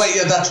press. Oh, wait,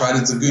 yeah, that's right.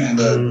 It's a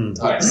Gutenberg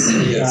type.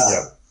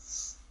 Yes.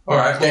 All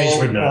right, Gage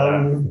would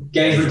know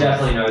Gage would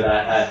definitely know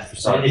that.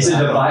 It's a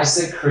device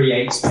that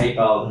creates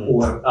paper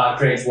or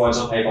creates words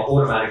on paper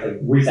automatically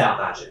without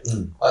magic.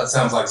 That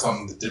sounds like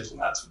something the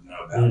diplomats would know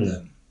about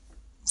then.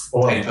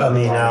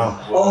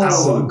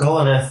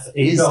 Golaneth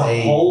is The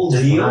a whole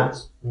diplomat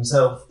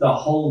himself. The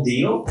whole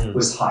deal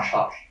was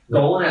hush-hush.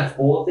 Golaneth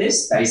bought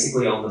this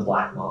basically on the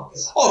black market.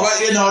 Oh,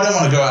 right, I don't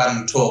want to go out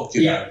and talk,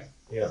 you know,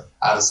 Yeah.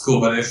 out of school,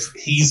 but if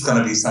he's going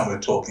to be somewhere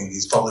talking,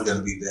 he's probably going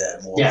to be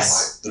there more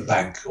Yes. than like the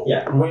bank. Or,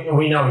 Yeah.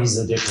 We know he's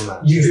a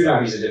diplomat. You do know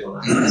he's a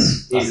diplomat.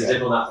 Yes. He's a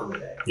diplomat from the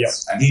day.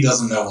 And he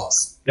doesn't know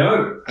us.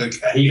 No,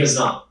 Okay. he does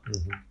not.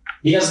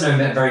 He doesn't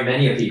know very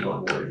many of people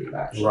in Waterdeep,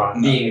 actually. Right.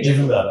 Being a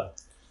Even diplomat. better.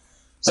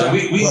 So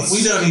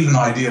we don't even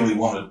ideally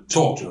want to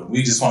talk to him.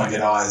 We just want to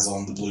get eyes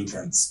on the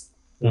blueprints,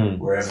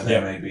 wherever they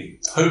may be.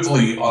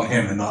 Hopefully on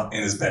him and not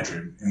in his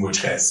bedroom, in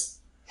which case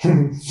we'll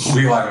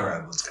be like, all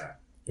right, let's go.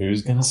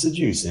 Who's gonna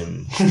seduce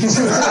him? Sorry,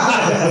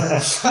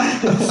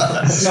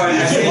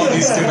 All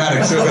these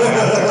schematics are going to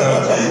have to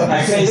go.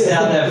 I faced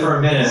out there for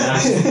a minute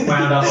and I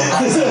wound up on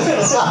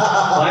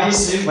my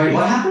sentence. Wait,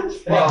 what happened?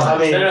 Well, I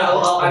mean-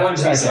 I want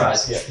to be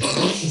surprised.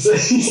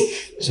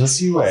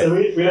 Just you wait. So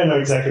we don't know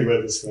exactly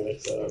where this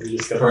went, so we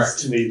just got Correct.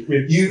 to meet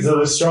with you. So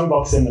the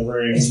strongbox in the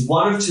room. It's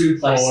one of 2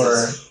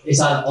 places. It's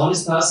either on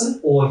his person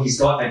or he's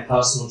got a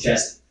personal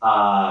chest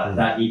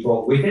that he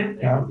brought with him.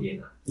 It could be in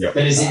that. Yep.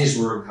 That is in his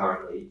room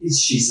currently.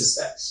 She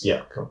suspects.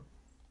 Yeah, cool.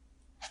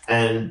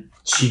 And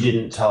she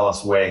didn't tell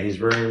us where his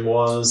room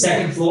was.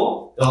 2nd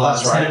floor. Oh,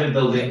 that's right. Tenement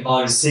building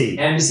on C.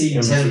 Embassy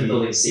Tenement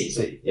building C.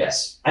 C.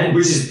 Yes. And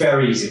which is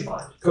very easy to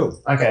find. Cool.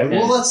 Okay. Yeah.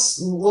 Well,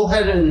 we'll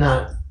head in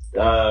that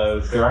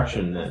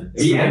direction then.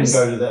 The embassy-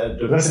 go to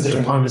the That's a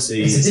different-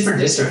 diplomacy. It's a different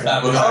district.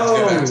 We'll have to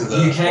go back to the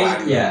You came,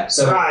 black-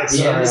 so Right, the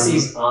sorry,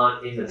 embassies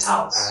aren't in the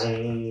palace.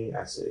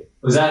 I see.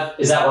 Is that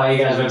why you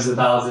guys went to the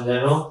palace in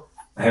general?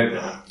 I hope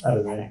not. I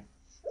don't know.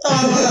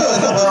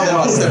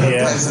 Separate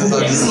places, I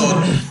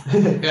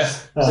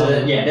just thought. So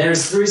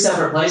there's 3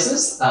 separate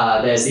places.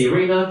 There's the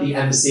arena, the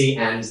embassy,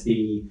 and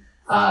the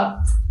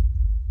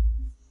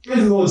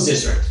Lord's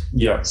District.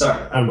 Yeah.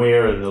 Sorry, And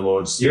we're in the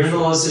Lord's. you're in the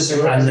Lord's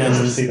District. And Right?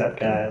 then see that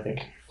guy, I think.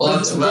 Well,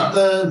 that's about.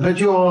 But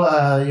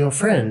your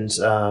friend,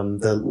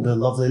 the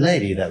lovely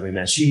lady that we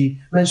met, she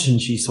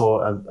mentioned she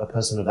saw a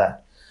person of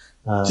that.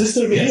 Just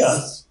over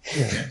Yes.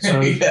 So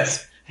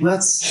Yes.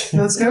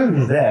 let's go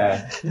over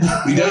there.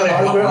 We don't know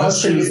how much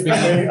she was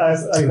being.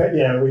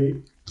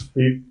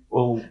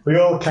 we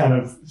all kind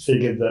of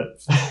figured that.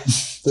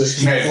 Maybe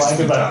it's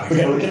Lying about. been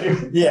Okay, look at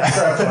you. Yeah.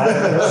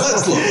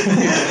 Let's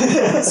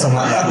look.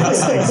 Someone that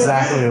looks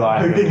exactly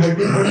like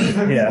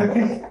him.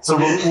 Yeah. So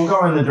we'll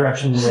go in the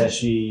direction where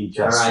she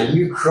just. All right,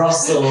 you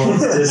cross the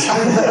Lord's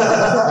District.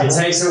 It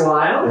takes a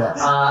while.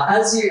 Yeah.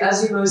 As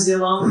you mosey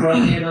along, roll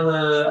me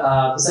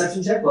another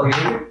perception check while you're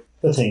here.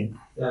 13.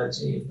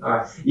 13. All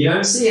right. You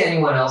don't see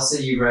anyone else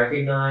that you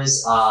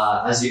recognize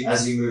as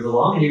you move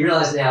along, and you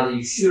realize now that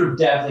you should have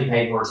definitely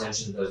paid more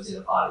attention to those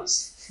dinner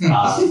parties.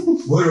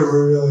 Would have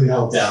really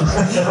helped out.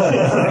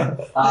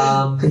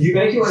 You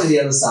make your way to the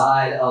other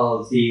side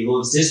of the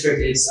Lord's District.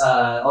 It's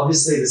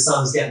obviously the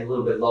sun's getting a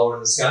little bit lower in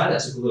the sky.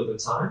 That took a little bit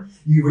of time.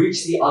 You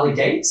reach the other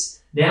gate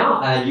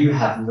now, and you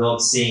have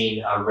not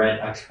seen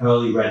a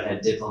curly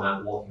redhead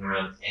diplomat walking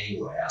around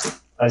anywhere.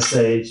 I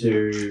say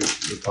to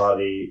the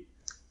party,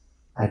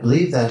 I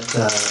believe that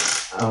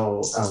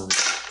our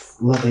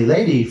lovely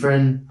lady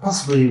friend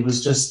possibly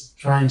was just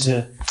trying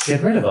to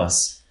get rid of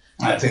us.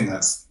 I think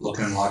that's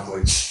looking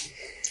likely.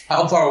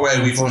 How far away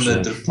are we from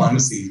the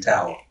diplomacy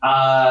tower?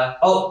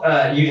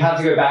 You'd have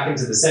to go back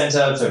into the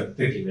center, so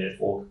 15-minute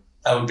walk.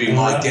 That would be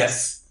my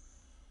guess.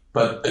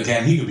 But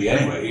again, he could be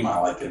anywhere. He might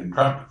like get in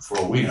trouble for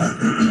all we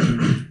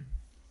know.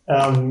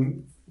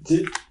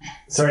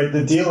 Sorry,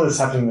 the deal is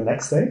happening the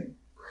next day?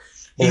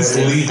 He's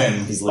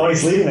leaving. He's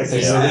leaving next day.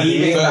 He's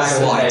leaving back to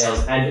the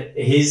Vales, and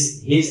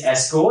his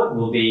escort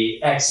will be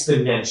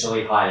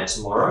exponentially higher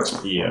tomorrow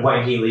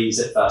when he leaves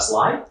at first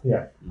light.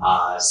 Yeah.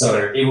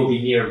 So it will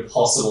be near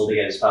impossible to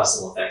get his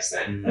personal effects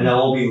then, and they'll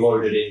all be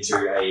loaded into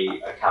a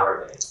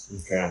caravan.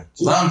 Okay.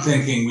 So I'm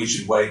thinking we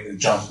should wait and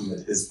jump him at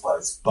his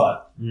place,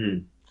 but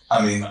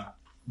I mean,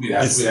 we'd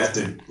have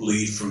to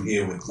leave from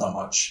here with not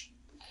much.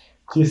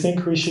 Do you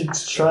think we should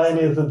try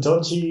any of the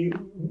dodgier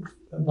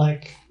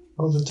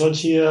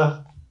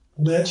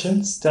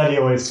merchants? Daddy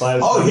always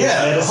buys. Oh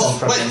yeah! medicine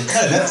from Wait, them.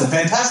 no, that's a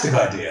fantastic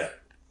idea.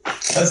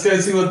 Let's go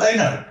see what they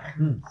know.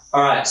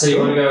 All right, so you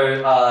want to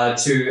go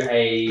to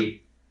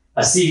a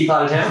seedy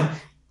part of town?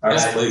 All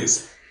Yes, right.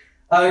 please.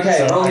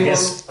 Okay, So roll I me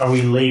guess, are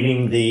we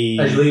leaving the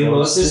Are you leaving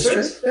Lord's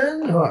District?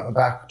 then? Or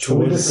back This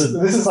towards the...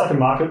 is like a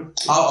market.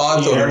 I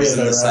thought it was in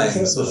the area, same.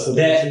 right? Sort of.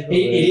 It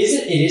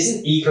is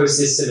an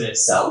ecosystem in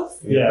itself,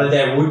 Yeah. but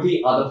there would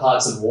be other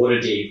parts of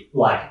Waterdeep,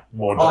 like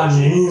more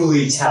dodgy.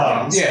 unruly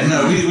towns. Yeah,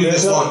 no, we just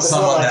There's want not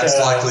someone like that's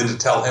a- likely to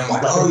tell him,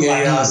 like, Like oh a yeah,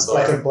 black, yeah, I saw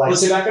like it. a black,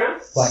 What's your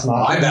background? black My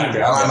market.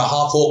 background, I'm a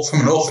half orc from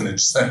an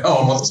orphanage, so no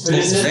one wants to But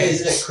talk to me.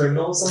 isn't it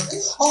criminal or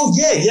something? Oh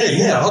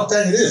yeah, hot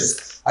dang it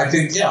is. I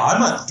think, do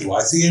I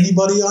see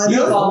anybody I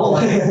know?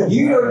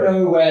 You don't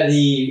know where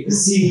the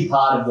seedy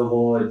part of the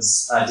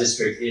Lord's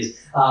district is.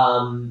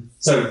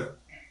 So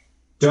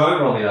don't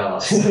roll me that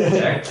last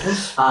okay?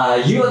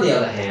 You, on the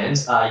other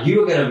hand,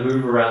 you are going to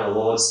move around the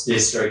Lord's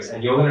district,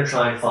 and you're going to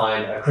try and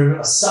find a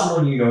criminal,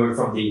 someone you know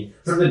from the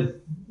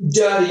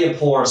dirtier,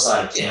 poorer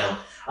side of town.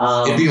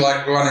 It'd be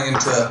like running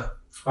into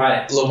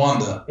Right,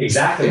 Lawanda.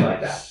 exactly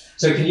like that.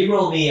 So can you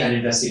roll me an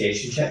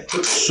investigation check?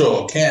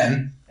 Sure,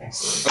 can.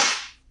 Excellent.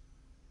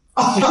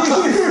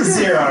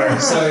 0.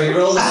 So you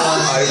rolled a 1.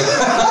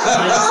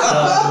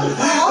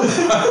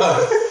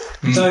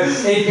 So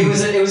it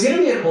was going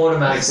to be an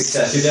automatic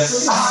success. You're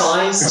definitely going to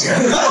find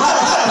something.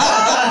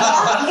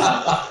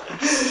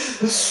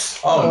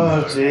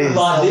 Oh, jeez.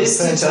 But this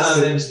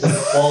determines the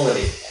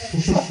quality.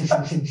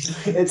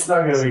 It's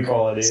not going to be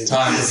quality. it's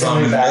time for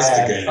some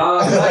investigating.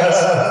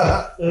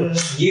 Right.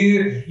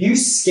 You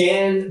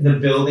scan the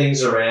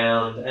buildings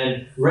around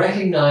and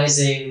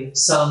recognizing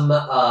some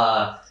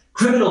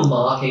criminal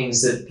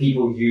markings that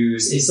people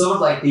use. It's sort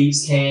of like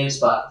thieves' cams,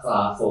 but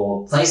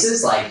for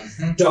places like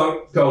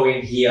don't go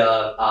in here,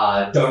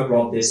 don't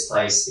rob this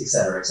place,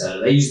 etc.,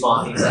 etc. They use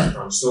markings like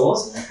from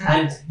stores,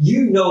 and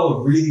you know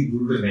a really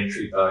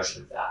rudimentary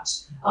version of that.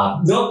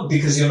 Not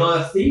because you're not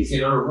a thief,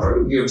 you're not a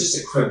rogue, you're just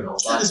a criminal.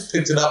 I But just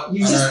picked it up. you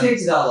just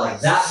picked it up like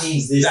that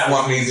means this. That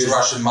one means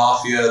Russian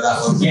mafia. That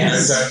one,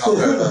 Yes. don't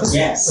knock over.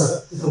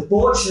 Yes.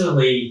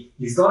 Fortunately,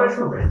 you've got it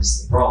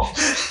horrendously wrong.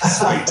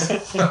 Sweet.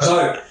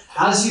 So,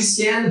 as you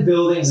scan the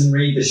buildings and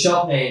read the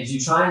shop names, you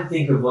try and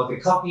think of what the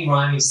Cockney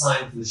rhyming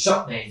slang for the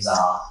shop names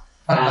are.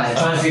 Trying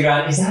to figure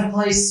out, is that a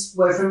place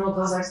where criminal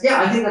contacts?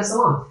 Yeah, I think that's the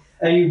one.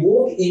 And you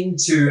walk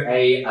into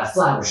a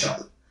flower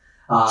shop.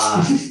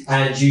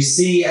 And you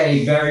see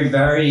a very,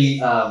 very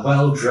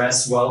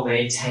well-dressed,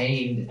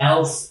 well-maintained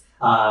elf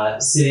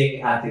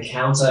sitting at the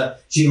counter.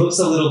 She looks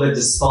a little bit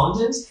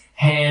despondent,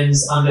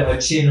 hands under her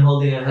chin,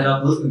 holding her head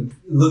up,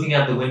 looking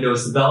out the window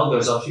as the bell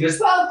goes off. She goes,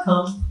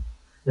 welcome.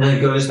 And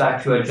then goes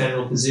back to her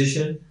general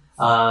position,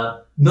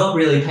 not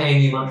really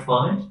paying you much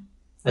mind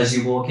as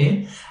you walk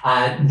in.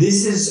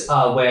 This is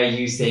where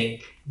you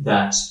think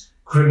that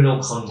criminal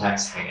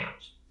contacts hang out.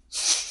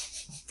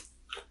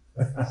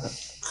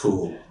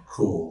 Cool.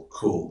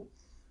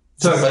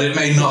 So, But it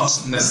may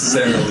not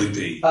necessarily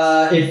be.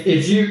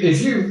 if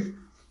you,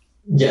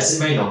 yes,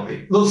 it may not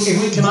be. Look,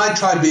 if we Can I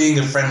try being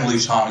a friendly,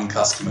 charming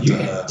customer you to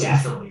can her?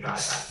 definitely try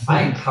that.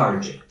 I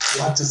encourage it. I'd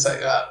like to say,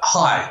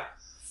 hi.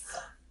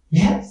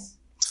 Yes.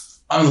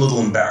 I'm a little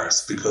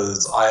embarrassed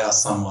because I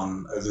asked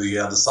someone over the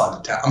other side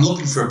of town. I'm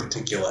looking for a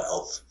particular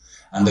elf,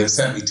 and they've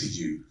sent me to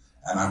you.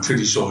 And I'm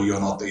pretty sure you're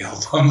not the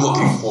elf I'm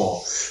looking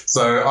for.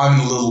 So I'm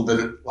a little bit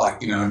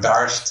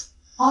embarrassed.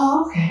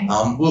 Oh, okay.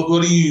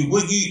 What do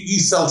you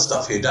sell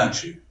stuff here,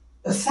 don't you?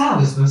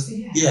 Flowers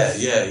mostly, yeah.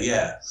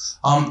 Yeah.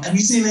 Have you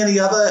seen any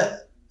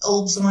other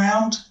elves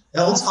around?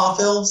 elves, half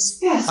elves?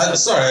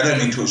 Yes. Sorry, I don't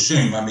mean to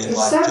assume. I mean,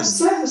 like, just.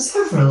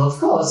 Several, of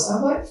course.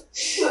 What?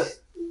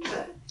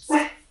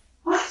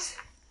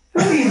 Who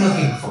are you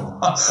looking for?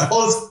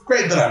 Well, it's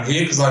great that I'm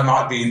here because I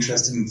might be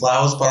interested in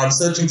flowers, but I'm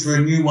searching for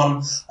a new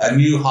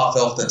half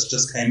elf that's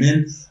just came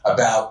in.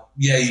 About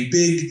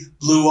big,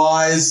 blue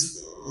eyes,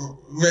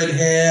 red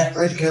hair,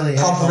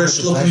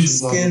 copperish looking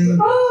skin.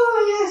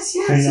 Oh yes.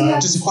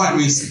 Just quite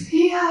recent.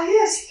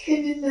 Yes, he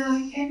came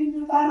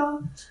in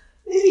about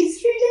maybe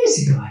 3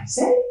 days ago, I'd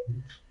say.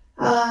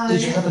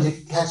 Did you happen to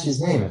catch his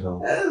name at all?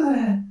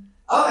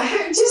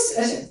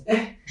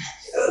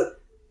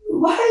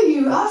 Why are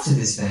you after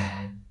this man?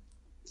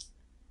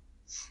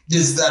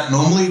 Is that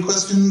normally a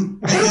question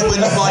when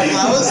you buy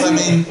flowers? I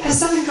mean... Has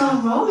something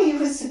gone wrong? Are you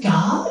with the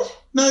guard?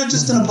 No,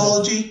 just an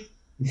apology.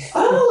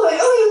 Oh,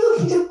 you're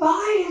looking to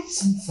buy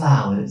some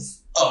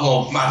flowers. Oh,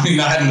 well, I mean,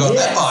 I haven't got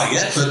that far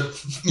yet, but,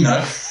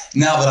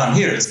 now that I'm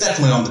here, it's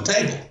definitely on the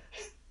table.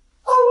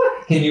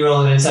 Oh, can you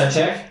roll an insight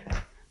check?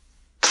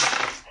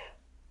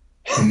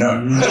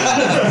 No.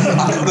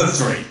 I got the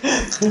 3.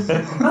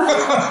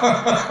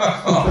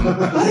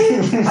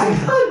 I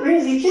can't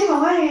really give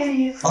away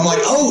any of I'm like,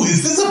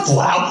 is this a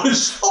flower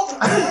shop?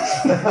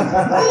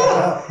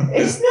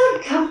 It's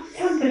not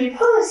company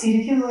policy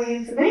to give away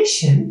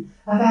information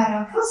about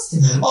our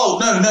customers. Oh,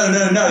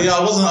 no. Yeah,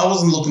 I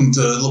wasn't looking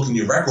to look in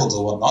your records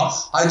or whatnot.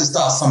 I just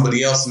asked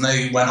somebody else and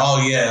they went, oh,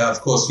 yeah, of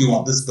course you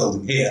want this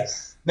building here.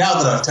 Now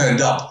that I've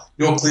turned up,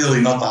 you're clearly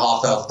not the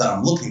half-elf that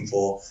I'm looking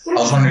for. I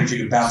was wondering if you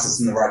could bounce us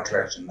in the right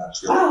direction,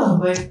 that's really.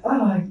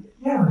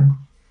 No.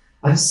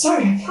 I'm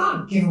sorry, I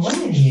can't give away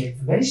any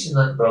information.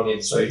 Roll me a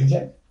persuasion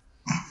check.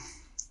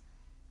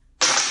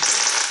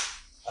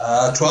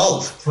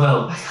 12.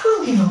 12. I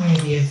can't give away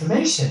any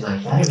information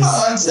like that. Is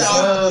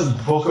the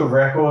book of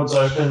records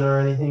open or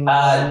anything?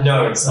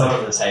 No, it's not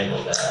on the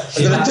table there.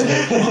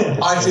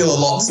 I feel a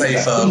lot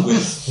safer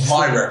with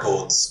my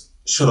records.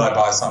 Should I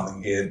buy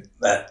something here,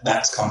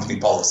 that's company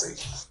policy.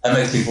 That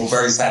makes me feel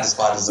very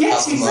satisfied as a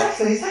customer.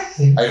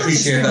 Exactly. I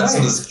appreciate that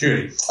sort of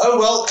security. Oh,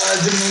 well, I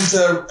didn't mean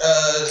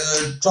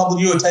to trouble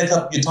you or take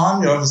up your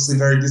time. You're obviously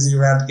very busy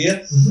around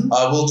here. Mm-hmm.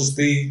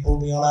 We'll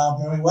be on our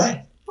merry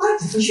way.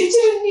 What? You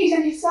didn't need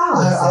any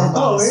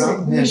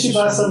flowers. We should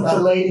buy some for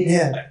Lady.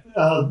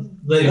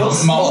 Lady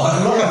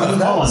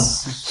Mullen.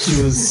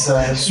 She was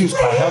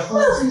quite helpful.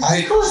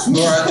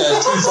 Laura,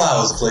 2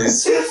 flowers,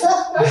 please.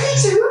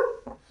 2?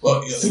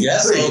 Well,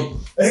 yes.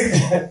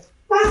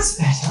 That's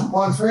better.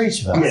 One for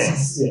each of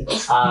us.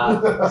 Yes.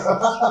 All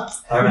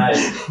right.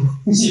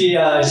 She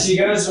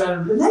goes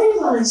around. Lady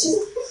Mullen, she's a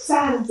big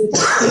fan of the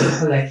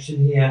collection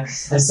here,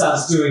 and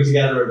starts doing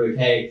together a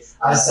bouquet.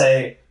 I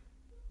say,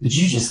 did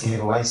you just give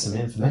away some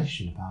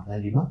information about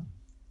Lady Mullen?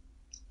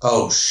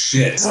 Oh,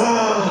 shit. Oh,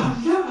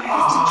 no, I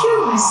have to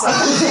kill myself.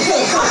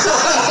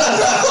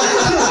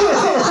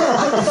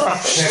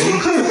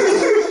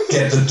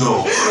 Get the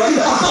door.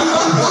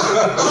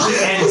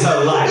 Enter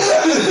life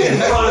in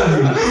front of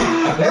me.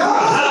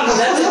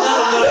 That's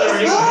another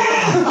murdering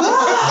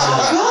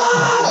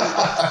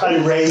I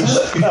rage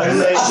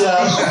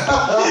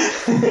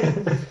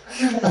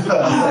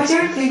I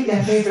don't think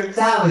their favorite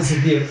flowers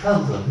would be a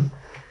problem.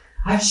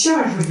 I'm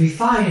sure it would be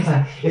fine if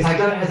I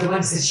got her the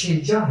ones that she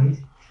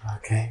enjoyed.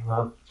 Okay,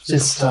 well,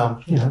 just,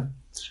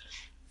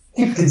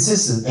 keep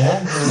consistent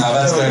there. No,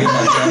 that's very much.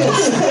 God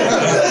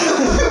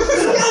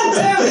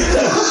damn it!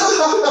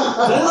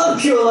 I love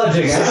pure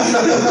logic.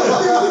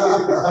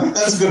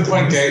 That's a good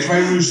point, Gage.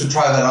 Maybe we should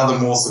try that other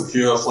more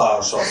secure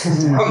flower shop down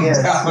the road.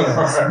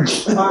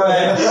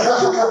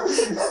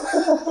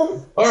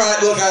 All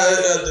right. Look,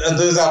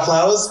 those are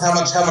flowers. How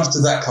much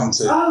does that come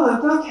to? Oh, a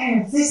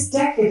bouquet of this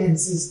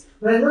decadence is.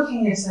 We're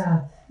looking at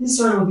this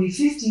one will be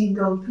 15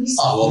 gold pieces.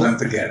 Oh well, then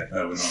forget it.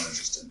 No, we're not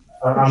interested.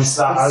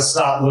 I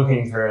start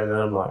looking for it, and then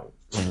I'm like,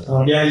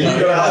 yeah, you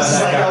don't have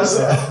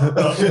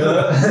that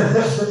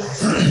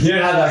you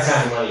don't have that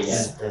kind of money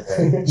yet.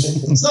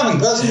 It's nothing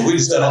personal. We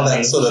just don't have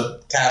that sort of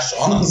cash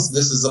on us.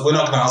 We're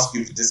not going to ask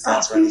you for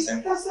discounts or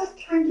anything. That's that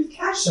kind of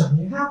cash on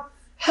you.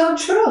 How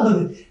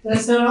true.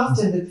 That's not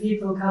often that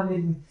people come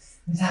in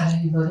without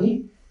any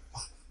money.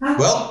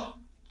 Well,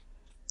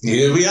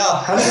 here we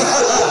are.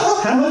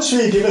 How much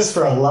will you give us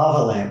for a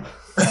lava lamp?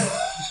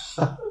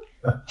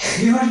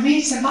 You want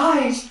me to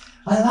buy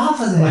a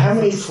lava lamp? Well, how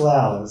many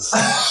flowers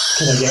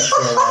can I get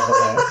for a lava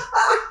lamp?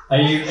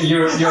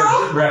 You're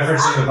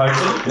referencing the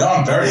potion? No,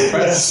 I'm very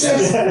impressed.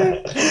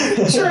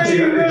 Yes.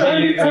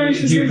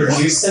 Do you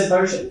produce said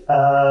potion?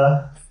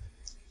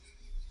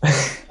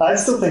 I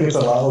still think it's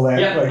a lava lamp.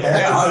 Yeah.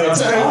 Okay. I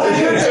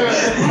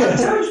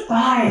don't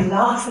buy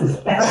lava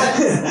lamps.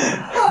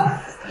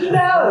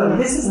 No,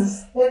 this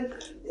is.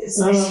 Is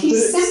he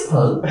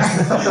simple?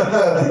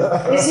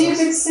 Is he a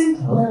bit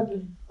simple?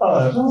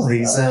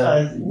 he's a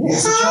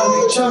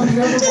charming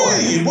young boy.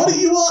 Hey, what are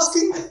you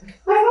asking?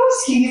 I'm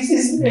asking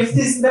if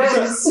this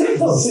man is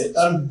simple.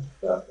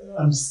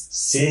 I'm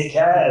sick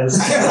as.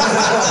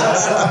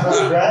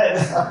 Right?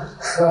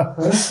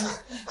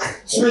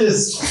 Should we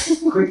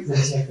just quickly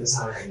check this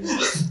out?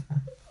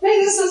 Hey,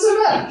 this is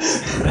so bad.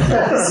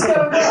 Let's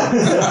go.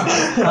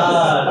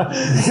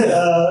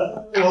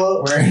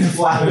 Well, We're in a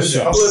flower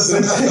shop.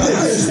 Listen,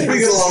 we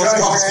get a lot of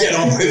cops get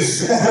on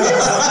this. We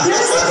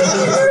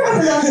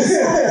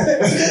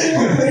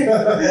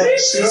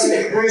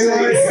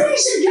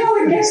should go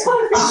and get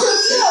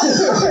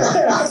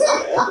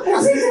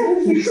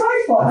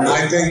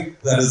I think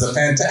that is a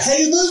fantastic.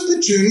 Hey, those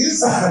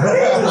petunias.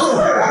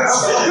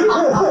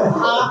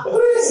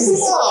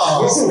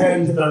 We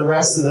spend the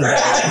rest of the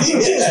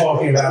day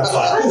talking about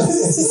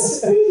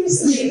flowers.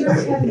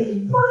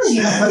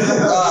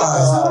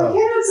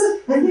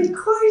 And they're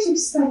quite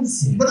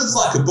expensive. But it's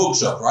like a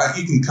bookshop, right?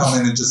 You can come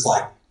in and just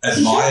like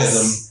admire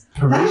them.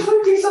 That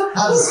would be fun.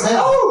 How does it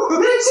smell? Oh,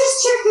 let's just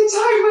check the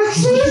time we're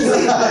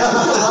closing.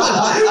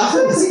 We're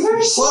closing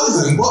very short.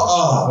 Closing? What?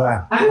 Oh.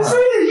 Wow. I'm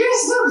afraid that,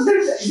 yes, look,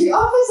 the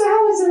office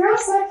hours are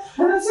outside.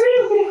 I'm afraid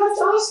I'm going to have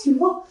to ask you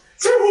what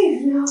to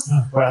leave now.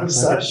 I'm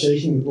start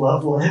shaking the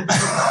love lamp.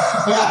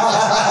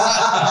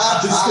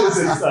 Just because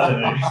it's, I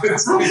don't know.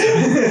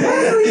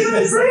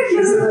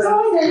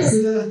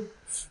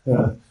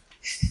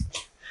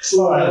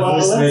 Well,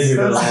 This may be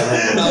the last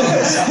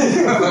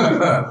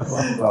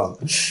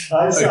I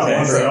start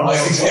wandering off. I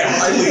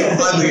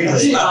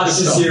leave. She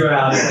ushers you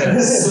out,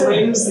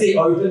 swings the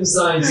open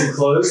sign to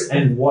close,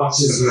 and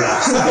watches you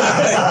out.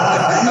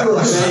 You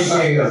are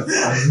making a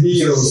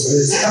meal's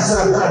business.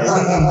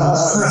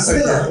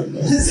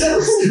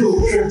 School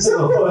trip to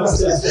the horse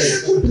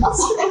district.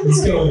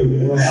 It's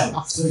going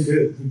well. So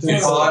good.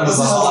 If I was This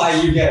is why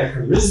you get a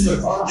charisma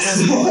class.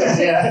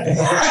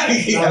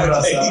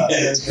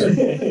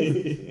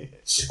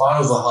 If I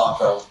was a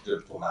half-elf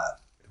diplomat,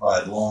 if I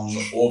had long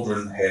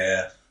auburn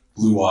hair,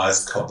 blue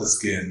eyes, copper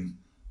skin,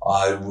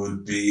 I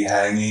would be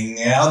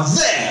hanging out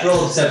there.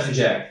 Roll a deception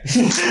check.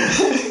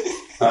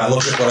 I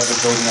look at whatever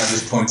building I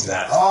just pointed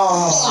at.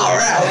 Oh, All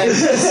right.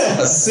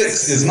 A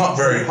 6 is not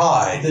very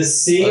high. The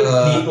sea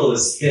of people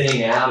is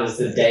thinning out as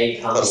the day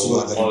comes to a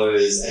Absolutely.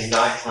 close and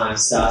nighttime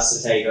starts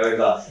to take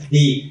over.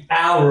 The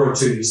hour or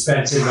two you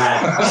spent in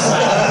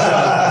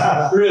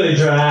that really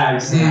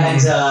drags.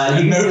 And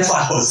No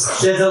flowers.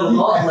 there's a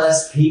lot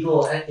less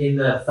people in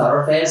the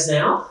thoroughfares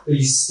now, but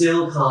you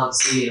still can't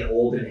see an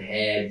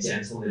auburn-haired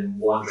gentleman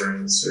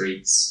wandering the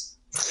streets.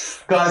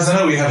 Guys, I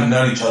know we haven't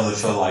known each other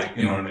for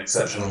an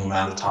exceptional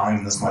amount of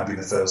time. This might be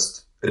the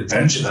first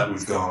adventure that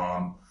we've gone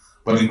on.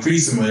 But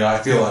increasingly, I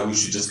feel like we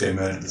should just go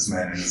murder this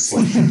man in his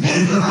sleep. We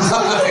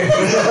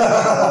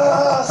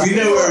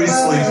know where he's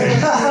sleeping.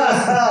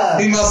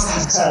 He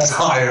must have to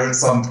tire at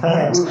some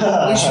point. we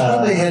should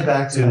probably head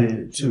back to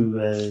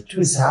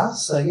his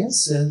house, I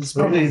guess. It's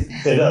probably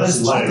the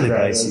most likely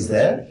place he's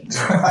there.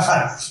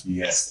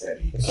 Yes,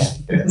 Teddy.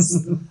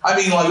 Yes. I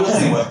mean, we'll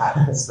see what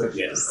happens, but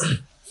yes.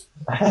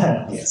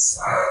 Yes.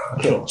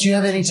 Cool. Do you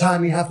have any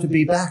time you have to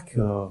be back?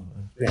 Or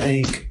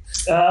any...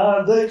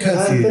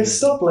 They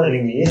stopped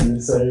letting me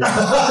in, so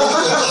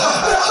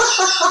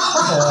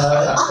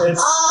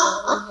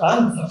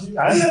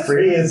I'm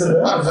free as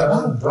a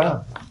Oh,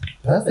 wow.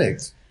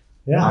 Perfect.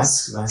 yeah. My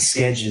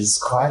schedule's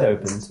quite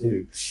open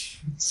too.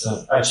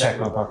 So I check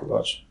my pocket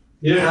watch.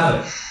 You don't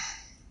have it.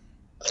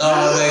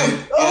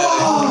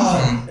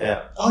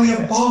 Yeah. Oh,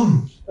 your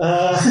bomb. No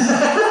one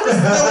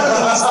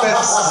spent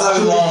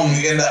so long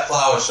in that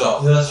flower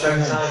shop. You lost track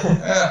of time?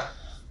 Yeah.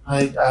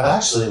 I've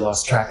actually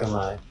lost track of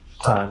my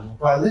time,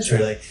 quite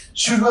literally.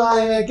 Should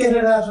I get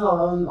it out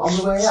on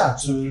the way out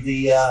to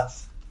the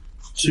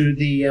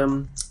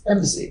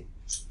embassy?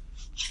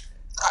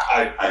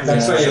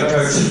 That's where your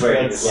coach is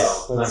waiting as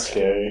well. That's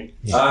scary.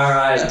 Yeah.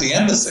 Alright. At the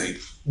embassy.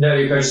 No,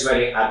 your coach is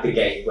waiting at the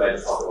gate where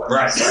the pocket watch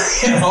Right.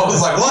 is. I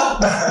was like,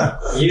 what?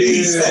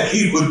 He said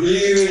he would.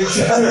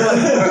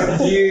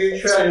 You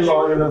trudge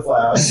long in the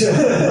flowers.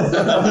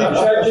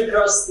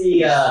 across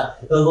the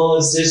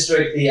Lord's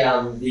district.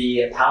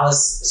 The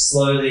palace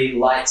slowly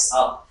lights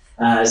up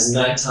as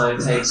nighttime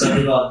takes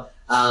over.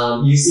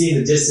 You see in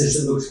the distance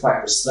it looks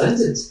quite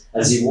resplendent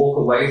as you walk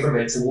away from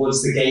it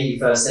towards the gate you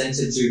first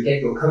entered to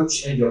get your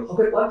coach and your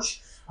pocket watch.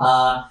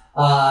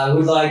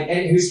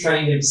 Who's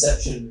trained in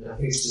perception? I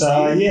think it's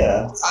just you.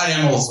 Yeah. I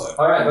am also.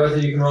 All right, both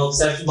of you can roll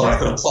perception. But I've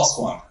check. got a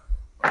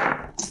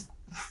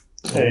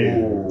 +1. Hey.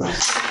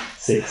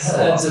 6.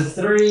 That's a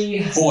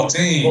 3.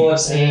 14.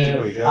 14.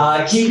 There we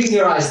go. Keeping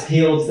your eyes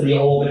peeled for the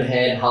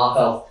auburn-haired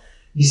half-elf,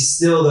 you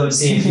still don't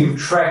see him. You've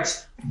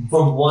trekked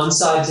from one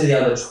side to the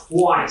other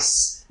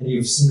twice, and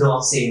you've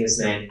not seen this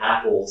man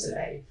at all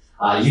today.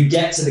 You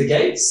get to the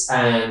gates,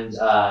 and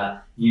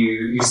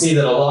you see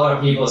that a lot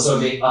of people are sort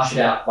of being ushered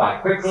out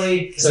quite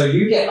quickly. So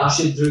you get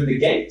ushered through the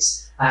gate,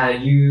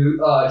 and you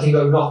can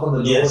go knock on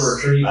the door Yes, to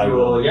retrieve I your...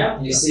 will. Yeah,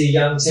 you see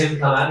young Tim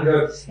come out and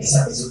go,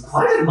 it's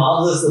quite a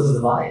marvelous little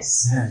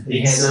device. He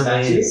hands it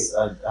back to you.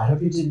 I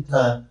hope you didn't.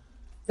 Oh,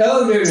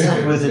 no.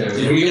 With it.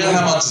 Do we know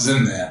how much is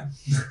in there?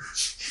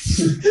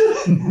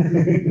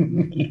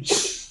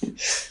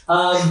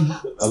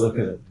 I look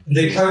at it.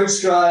 The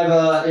coach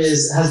driver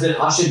has been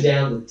ushered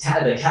down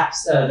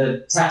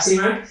the taxi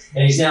rank,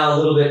 and he's now a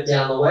little bit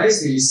down the way.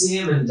 So you see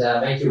him and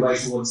make your way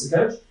towards the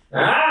coach.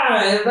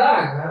 I'm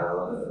back.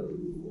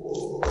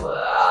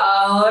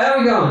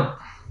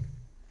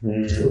 To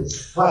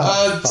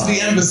the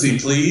embassy,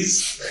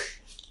 please.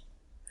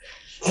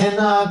 Can,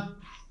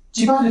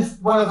 do you mind if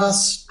one of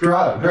us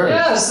drive?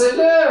 Yes, I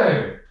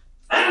do.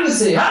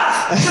 Embassy!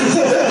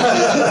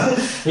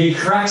 He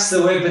cracks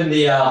the whip and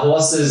the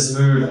horses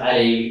move at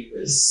a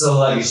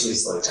sluggishly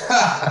slow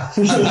pace.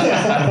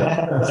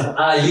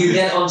 You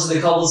get onto the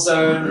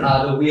cobblestone,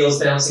 the wheels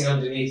bouncing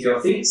underneath your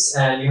feet,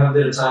 and you have a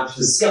bit of time to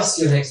discuss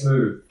your next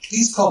move.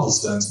 These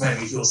cobblestones make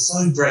me feel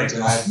so great,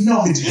 and I have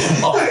no idea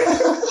why.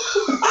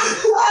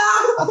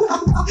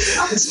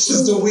 It's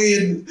just a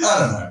weird. I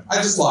don't know. I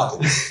just like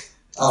it.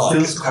 I like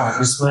Feels it. quite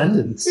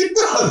resplendent. It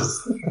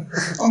does.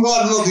 I'm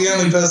glad I'm not the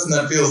only person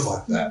that feels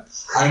like that.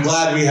 I'm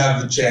glad we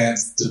have the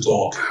chance to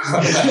talk.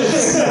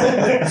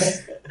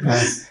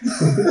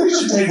 We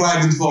should take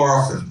wagons more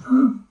often.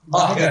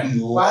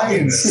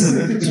 Wagons.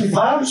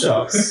 Flower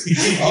shops.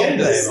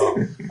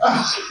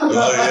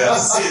 Oh,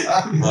 yes.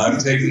 I'm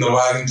taking the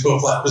wagon to a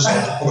flower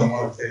shop on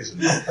one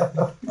occasion.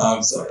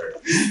 I'm sorry.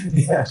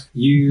 If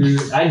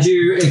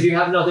you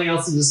have nothing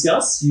else to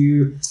discuss,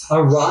 you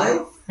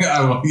arrive.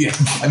 Yeah.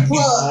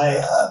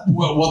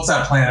 What's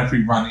our plan if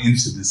we run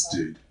into this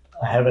dude?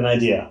 I have an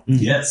idea.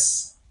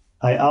 Yes.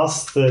 I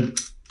asked the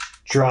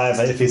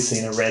driver if he's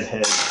seen a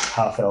redhead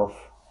half-elf.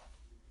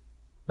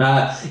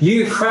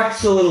 You crack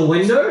the little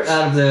window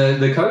out of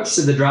the coach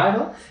to the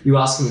driver. You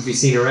ask him if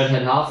he's seen a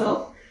redhead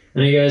half-elf.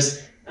 And he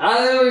goes, I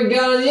don't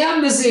go to the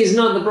embassies,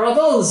 not the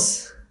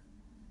brothels.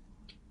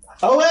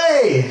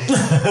 Away!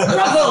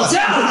 Brothels,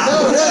 yeah!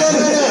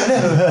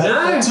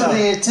 No?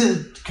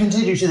 To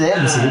continue to the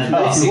embassy.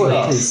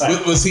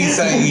 Basically. Was he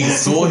saying he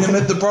saw him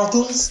at the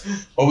brothels?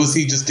 Or was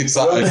he just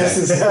excited? Okay.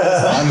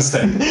 I'm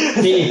mistaken.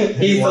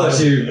 He thought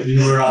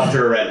you were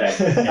after a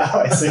redhead. Oh,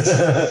 I see.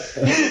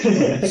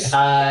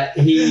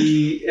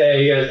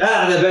 He goes,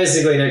 they're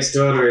basically next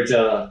door to each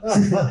other.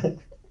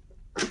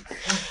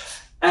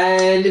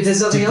 And if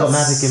there's nothing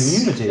Diplomatic else...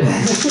 immunity.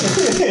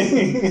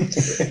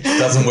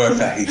 Doesn't work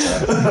that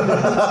either.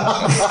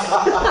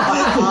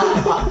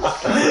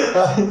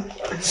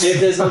 If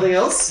there's nothing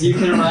else, you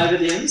can arrive at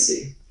the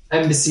embassy.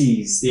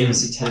 Embassies, the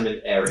embassy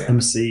tenement area.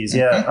 MCs.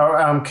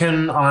 Yeah.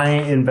 Can I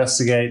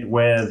investigate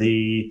where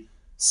the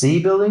C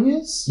building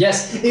is?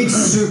 Yes, it's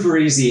super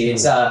easy.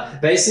 It's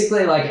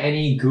basically like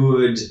any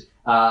good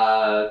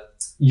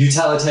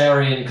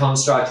utilitarian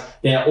construct.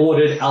 They're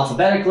ordered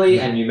alphabetically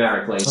and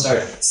numerically. So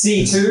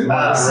C2,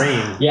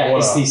 Green. yeah, Order.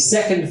 it's the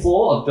second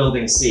floor of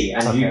building C,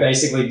 and you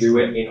basically do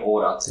it in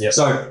order. Yep.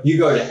 So you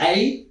go to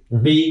A,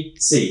 B,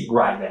 C,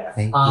 right there.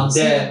 A, B,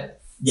 C.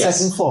 Yes.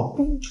 Second floor.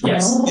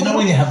 Yes. You know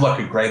when you have like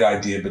a great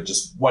idea but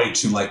just way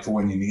too late for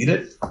when you need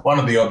it? One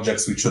of the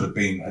objects we should have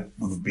been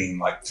would have been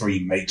like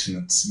 3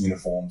 maintenance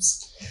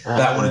uniforms.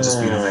 That would have just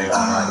been amazing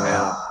right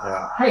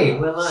now. Hey,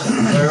 we're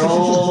learning. We're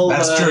all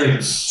That's learning.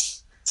 true.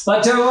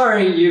 But don't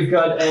worry, you've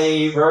got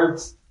a rope.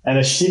 And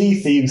a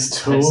shitty thieves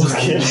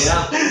toolkit. It's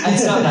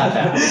not that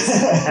bad.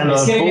 And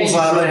It's a gonna get you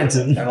bullseye through.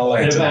 lantern. And a And a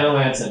lantern. banner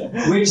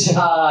lantern, which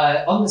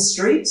on the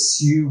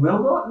streets you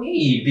will not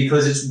need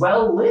because it's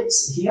well lit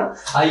here.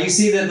 You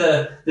see that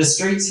the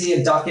streets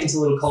here duck into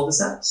little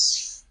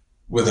cul-de-sacs.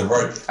 With a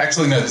rope.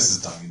 Actually, no, this is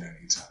dumb. You don't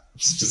need to.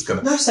 It's just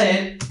gonna. No, say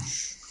it.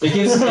 It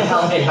gives me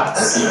how it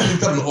happens. You've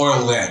got an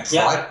oil lamp,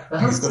 Yeah. right?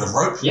 Uh-huh. You've got a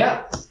rope.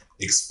 Yeah,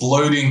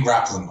 Exploding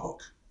grappling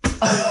hook.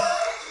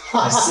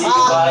 I see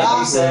why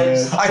you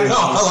said. I know.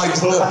 I like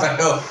to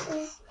fail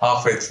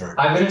halfway through.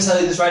 I'm going to tell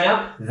you this right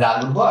now.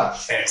 That would work.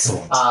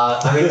 Excellent.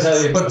 I'm going to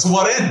tell you. But to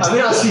what end? I'm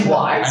going to ask you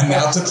why. And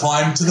now to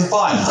climb to the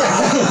fire.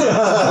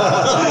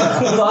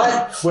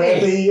 But Where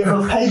the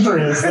paper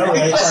is, that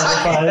way I'm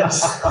trying to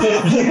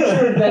find.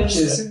 future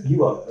adventures,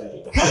 you are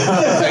ready.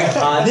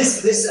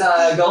 This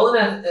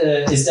Golem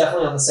is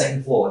definitely on the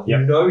second floor. You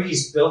know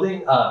he's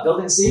building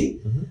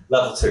C,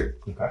 level 2.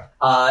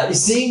 Okay.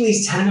 Seeing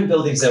these tenement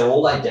buildings, they're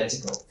all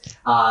identical.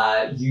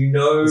 You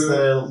know. Is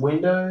there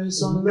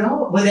windows on them?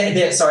 No, well,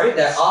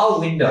 there are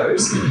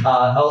windows.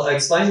 I'll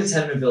explain the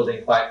tenement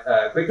building quite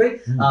quickly.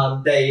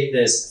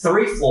 There's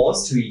 3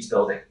 floors to each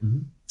building.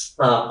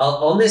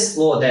 On this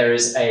floor, there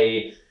is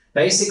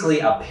basically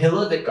a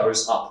pillar that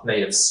goes up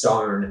made of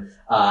stone,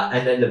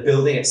 and then the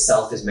building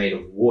itself is made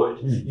of wood.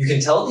 You can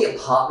tell the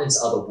apartments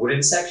are the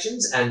wooden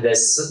sections, and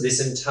there's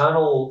this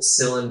internal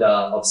cylinder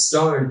of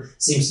stone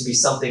seems to be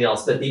something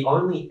else, but the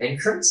only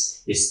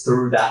entrance is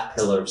through that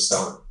pillar of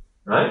stone.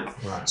 Right?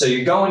 So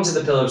you go into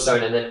the pillar of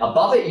stone, and then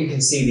above it you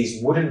can see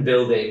these wooden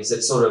buildings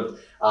that sort of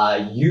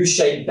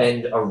U-shaped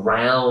bend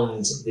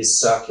around this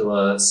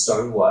circular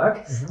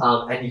stonework,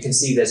 and you can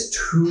see there's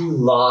 2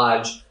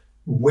 large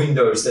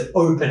windows that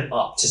open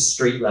up to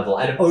street level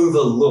and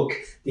overlook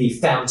the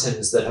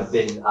fountains that have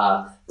been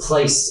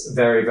placed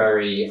very,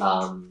 very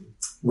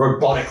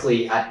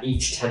robotically at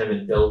each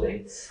tenement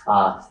building.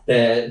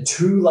 There are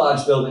 2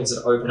 large buildings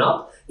that open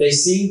up. They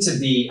seem to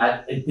be,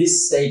 at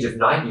this stage of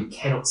night, you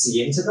cannot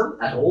see into them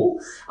at all,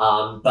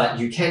 but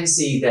you can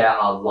see there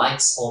are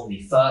lights on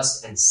the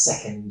first and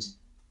second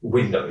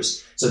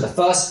windows. So the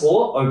first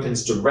floor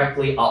opens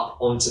directly up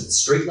onto the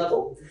street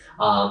level,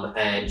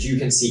 and you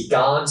can see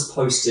guards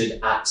posted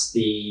at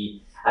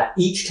the At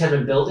each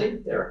tenement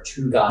building, there are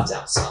 2 guards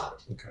outside.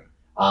 Okay.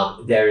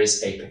 There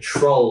is a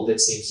patrol that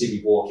seems to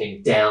be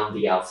walking down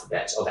the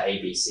alphabet of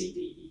A, B, C, D,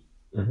 E.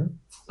 Mm-hmm.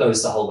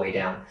 Goes the whole way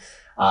down.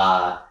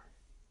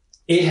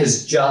 It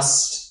has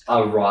just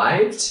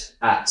arrived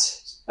at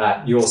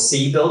your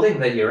C building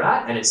that you're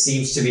at, and it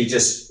seems to be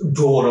just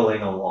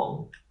dawdling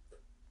along.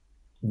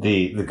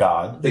 The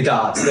guard. The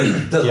guards.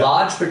 The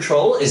large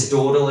patrol is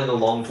dawdling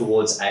along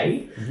towards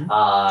A.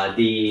 Mm-hmm.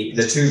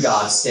 The 2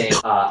 guards stand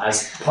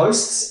as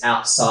posts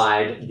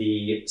outside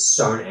the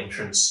stone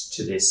entrance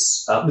to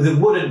this, with a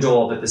wooden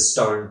door, but the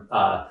stone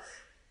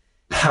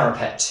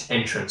parapet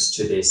entrance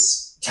to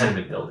this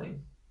tenement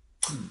building.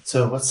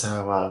 So what's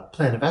our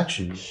plan of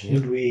action?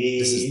 Should we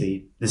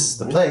This is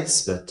the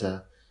place, but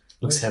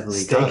looks heavily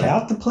stake guarded.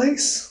 out the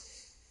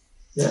place?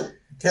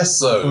 Guess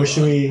so. Or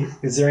should we?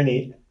 Is there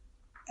any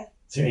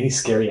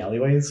scary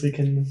alleyways we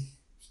can?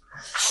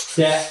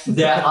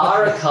 There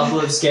are a couple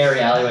of scary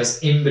alleyways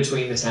in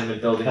between the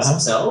tenement buildings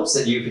themselves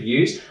that you could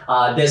use.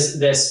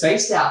 They're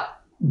spaced out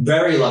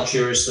very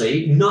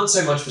luxuriously, not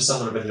so much for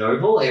someone of a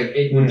noble.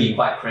 It would be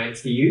quite cramped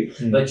for you,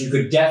 but you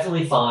could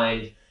definitely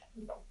find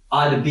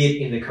either be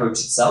it in the coach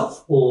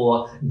itself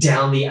or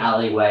down the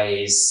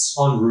alleyways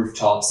on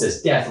rooftops.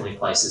 There's definitely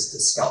places to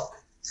skulk.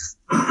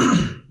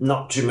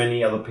 Not too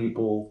many other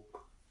people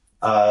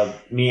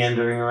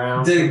meandering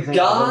around. The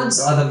guards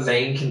are the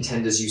main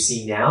contenders you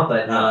see now,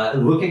 but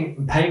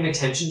paying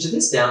attention to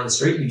this down the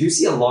street, you do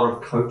see a lot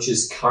of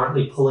coaches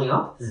currently pulling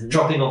up,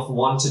 dropping off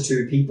 1 to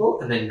 2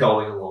 people, and then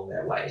going along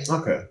their way.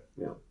 Okay.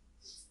 Yeah.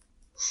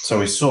 So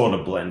we sort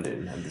of blend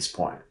in at this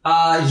point.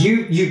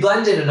 You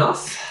blend in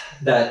enough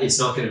that it's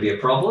not going to be a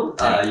problem.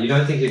 You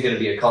don't think you're going to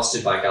be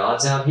accosted by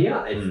guards out here,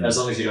 as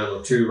long as you don't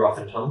look too rough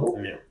and tumble,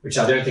 which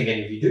I don't think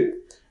any of you do.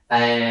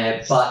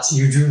 But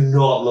you do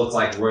not look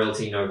like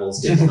royalty,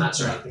 nobles,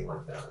 diplomats, or anything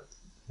like that.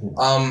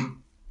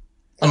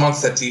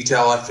 Amongst that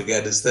detail, I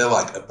forget, is there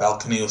like a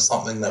balcony or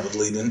something that would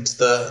lead into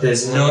the...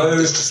 There's no...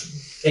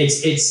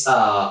 It's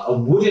a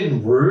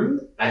wooden room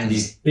and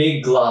these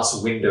big glass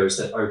windows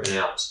that open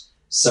out.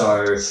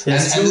 So... And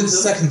it's the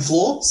second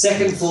floor?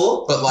 Second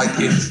floor. But like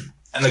if...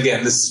 And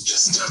again, this is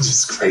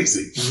just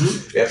crazy.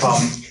 If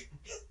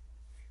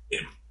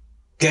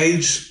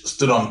Gage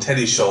stood on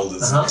Teddy's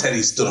shoulders and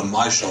Teddy stood on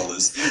my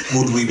shoulders,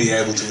 would we be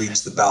able to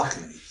reach the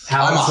balcony?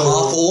 I'm a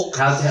half-orc,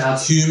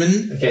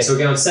 human. Okay, so we're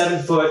going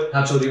 7 foot.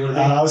 How tall do you want to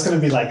be? I was going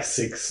to be like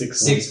 6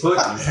 foot.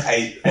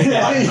 8.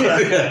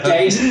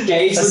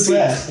 Gage would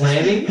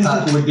be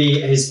clamming. Would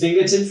be his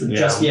fingertips would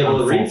just be able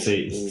to reach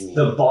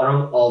the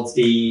bottom of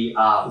the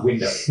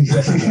window.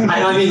 And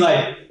I mean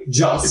like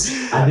just.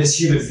 And this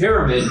human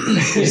pyramid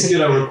is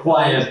going to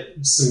require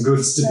some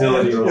good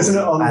stability. Isn't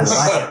it on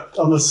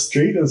the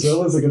street as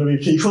well? Is there going to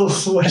be people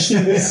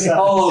watching this?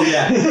 Oh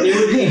yeah, it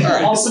would be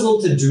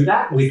impossible to do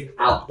that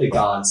without the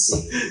guards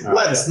seeing.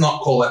 Let's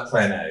not call that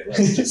plan A.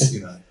 Let's just,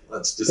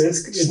 let's just...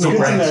 It's good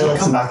to know. We'll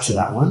come back to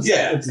that one.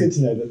 Yeah. It's good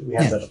to know that we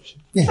have that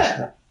option.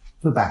 Yeah.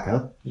 For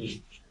backup.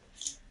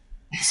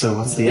 So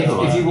what's the other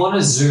one? If you want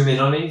to zoom in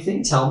on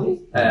anything, tell me.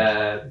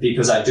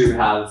 Because I do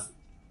have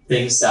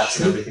things, stats,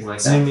 and everything like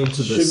that. Zoom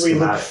into the Should we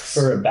look schematics.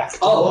 for a back?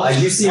 Oh,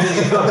 you see it?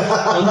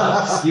 Oh,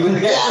 no. You in the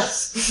game?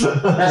 Yes!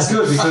 That's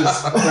good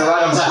because we're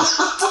right on that.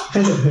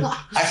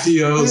 After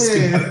yours.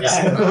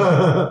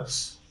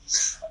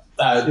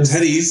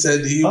 Teddy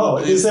said he... Oh,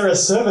 is there a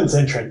servant's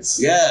entrance?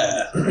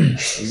 Yeah.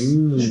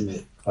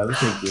 Clever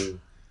thinking.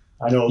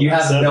 I know. You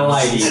have no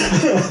idea.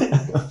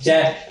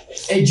 Yeah.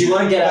 Hey, do you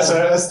want to get out?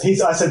 I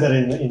said that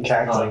in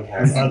character. Oh, in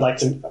character. I'd like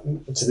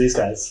to these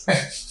guys.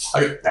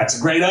 That's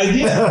a great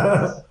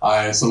idea.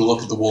 I sort of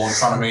look at the wall in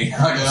front of me.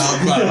 Are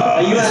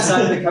you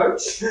outside of the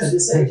coach at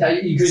this stage?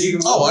 Because you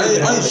can. Oh, I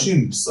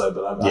assumed so,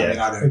 but I mean,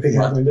 I don't. Pick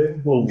out window.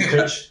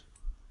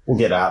 We'll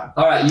get out.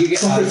 All right, you get.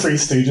 Three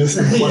Stooges.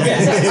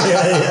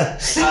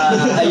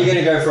 Are you going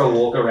to go for a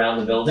walk around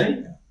the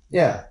building?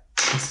 Yeah.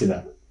 Let's do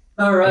that.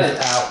 All right.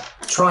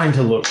 Trying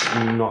to look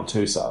not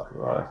too soft,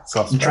 right?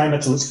 I'm trying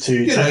not to look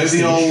too...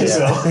 the old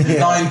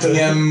 9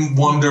 p.m.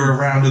 wander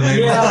around the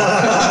neighborhood.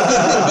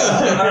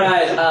 Yeah. All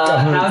right.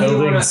 How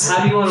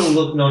do you want to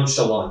look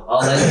nonchalant?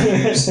 I'll let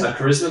you use a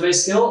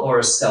charisma-based skill or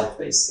a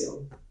stealth-based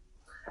skill.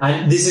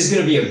 And this is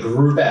going to be a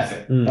group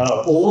effort.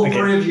 All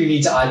three of you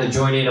need to either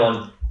join in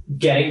on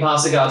getting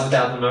past the guards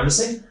without them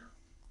noticing,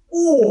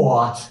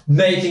 or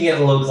making it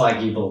look like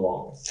you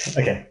belong.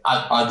 Okay.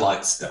 I'd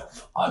like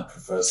stealth. I'd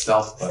prefer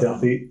stealth. But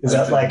Stealthy. Is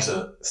that like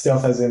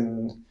stealth as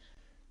in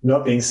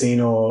not being seen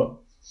or...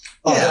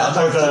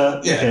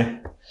 Okay.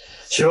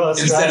 Sure,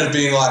 let's instead try. of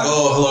being like,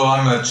 oh, hello,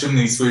 I'm a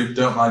chimney sweep,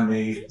 don't mind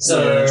me.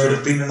 So- It would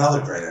have been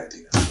another great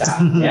idea.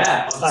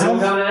 Yeah. It's all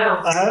coming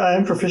out. I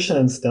am proficient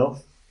in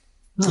stealth.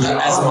 As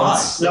am I.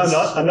 No,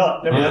 I'm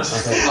not. Never mind. Alright,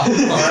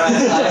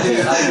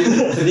 I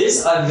do. For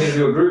this, I'm going to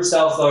do a group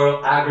stealth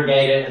roll,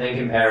 aggregate it, and then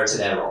compare it to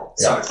their roll.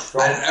 So,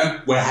 roll.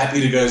 And we're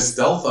happy to go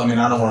stealth. I mean,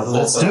 I don't want to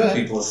force do other it.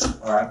 people.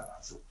 All right.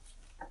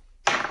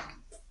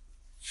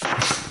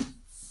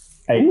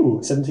 Ooh,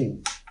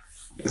 17.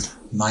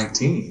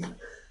 19.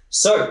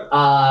 So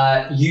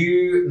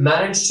you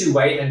manage to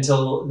wait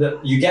until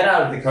you get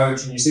out of the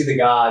coach and you see the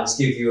guards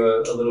give you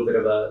a little bit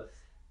of a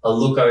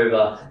look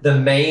over. The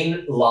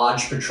main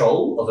large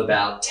patrol of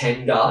about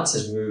 10 guards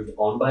has moved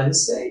on by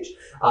this stage.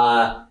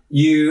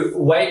 You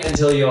wait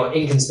until you're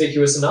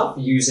inconspicuous enough,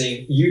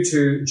 using you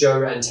two,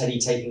 Joe and Teddy,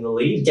 taking the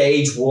lead.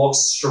 Gage walks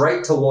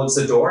straight towards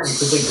the door and you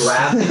quickly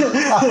grab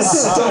him,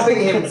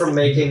 stopping him from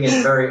making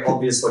it very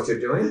obvious what you're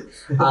doing.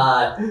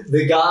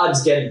 The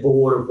guards get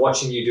bored of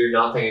watching you do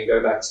nothing and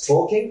go back to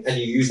talking, and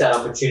you use that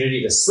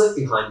opportunity to slip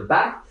behind the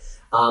back.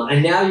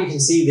 And now you can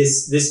see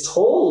this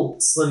tall,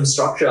 slim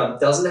structure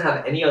doesn't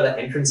have any other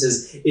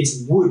entrances.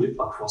 It's wood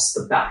across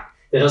the back.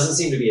 There doesn't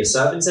seem to be a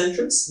servant's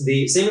entrance.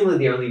 Seemingly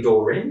the only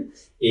door in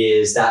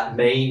is that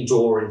main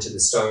door into the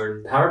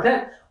stone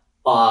parapet.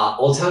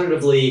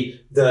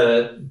 Alternatively,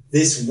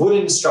 this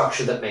wooden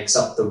structure that makes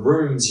up the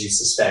rooms, you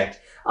suspect,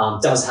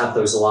 does have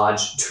those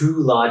two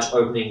large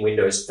opening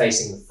windows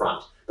facing the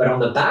front. But on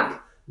the back,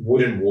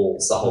 wooden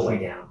walls the whole way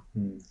down.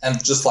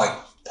 And just like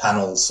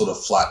panels sort of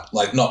flat,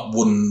 like not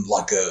wooden,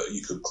 like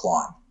you could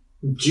climb.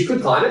 You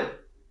could climb it.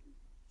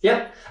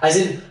 Yep. As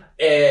in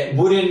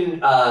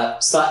wooden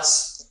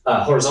slats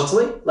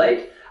horizontally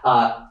laid.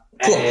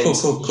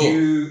 Cool.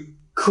 You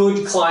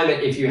could climb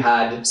it if you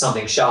had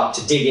something sharp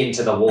to dig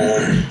into the wall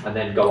and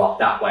then go up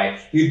that way.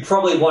 You'd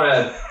probably want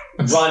to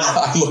run.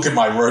 I look at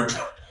my rope.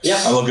 Yep.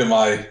 I look at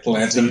my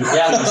lantern.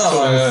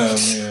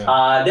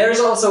 Yeah. There is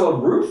also a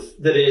roof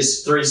that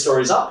is 3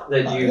 stories up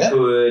that you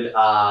could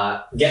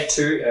get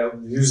to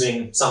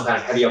using some kind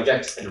of heavy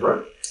object and a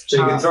rope. So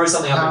you can throw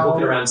something up and hook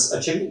it around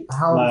a chimney.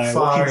 How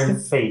far in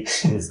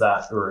feet is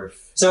that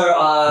roof?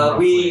 So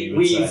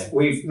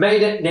we've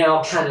made it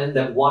now canon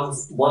that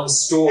one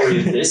story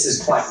of this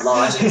is quite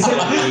large. It's going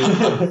to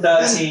be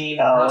 13.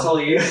 How tall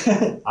are you?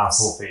 4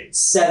 feet.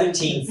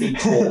 17 feet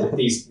tall.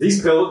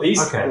 These pillars.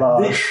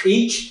 Okay.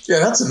 Each. Yeah,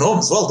 that's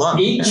enormous. Well done.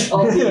 Each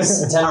of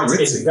these tenements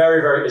is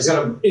very, very.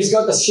 It's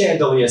got the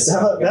chandelier. That's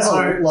a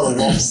lot of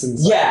lofts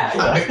inside.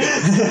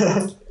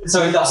 Yeah.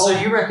 So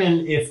you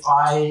reckon if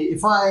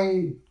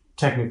I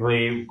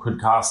technically could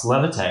cast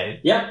Levitate,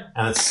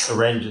 and it's a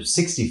range of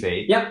 60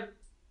 feet. Yep.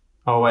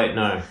 Oh wait,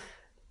 no,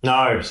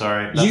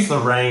 sorry. That's the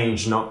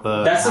range, not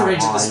the. That's the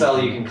range of the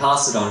spell you can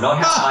cast it on, not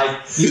how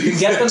high. You can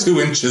get them 2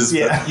 inches.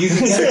 Yeah, you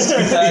can get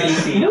them 30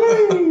 feet up,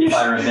 if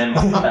I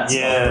remember. That's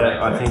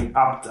I think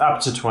up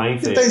to 20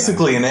 feet. It's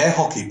basically an air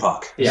hockey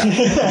puck. Yeah.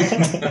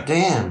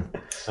 Damn.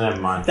 Never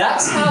mind.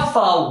 That's how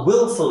far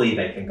willfully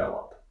they can go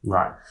up.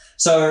 Right.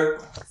 So,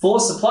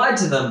 force applied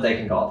to them, they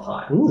can go up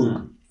higher.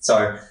 Ooh.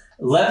 So,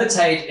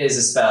 Levitate is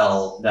a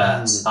spell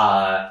that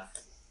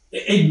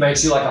it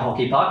makes you like a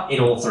hockey puck in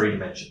all 3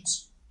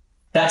 dimensions.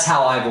 That's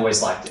how I've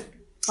always liked it.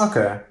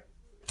 Okay.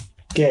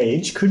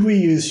 Gage, could we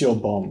use your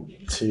bomb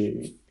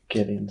to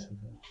get into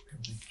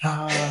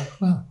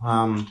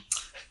the...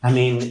 I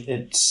mean,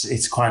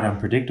 it's quite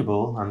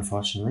unpredictable,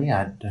 unfortunately.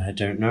 I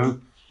don't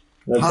know.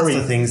 Probably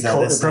the things that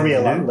this probably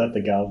thing a lot can do. that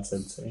the guards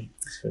said to me.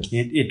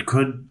 It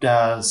could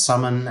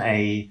summon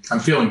a I'm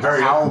feeling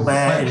very owl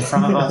bear in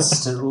front of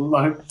us to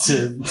lope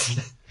to.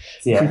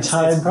 Yeah, We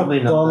tied it's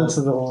probably not. bomb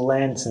to the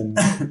lantern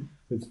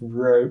with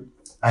rope.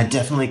 I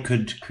definitely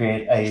could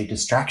create a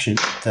distraction,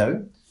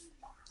 though,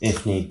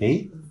 if need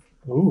be.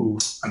 Ooh.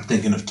 I'm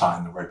thinking of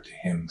tying the rope to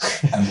him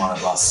and one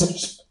of us.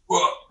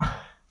 I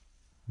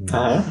If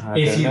don't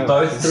you know.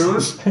 both threw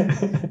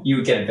it, you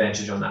would get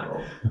advantage on that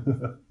roll.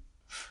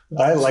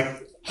 I want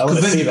to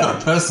Because then see you've got a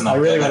that. person up I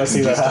really there want to that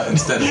see can that happen.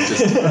 instead of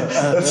just...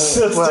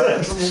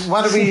 Let's do it.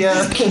 Why do we?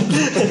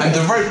 And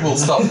the rope will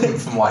stop him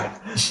from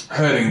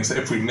hurting him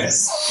if we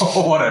miss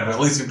or whatever. At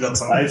least we've got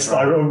something. I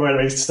remember when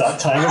we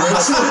start tying it.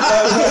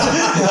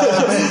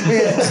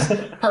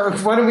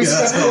 Why don't we?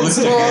 That's got to lift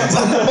your hands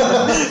up.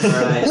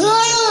 Right.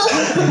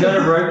 You've got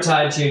a rope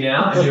tied to you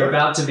now, and you're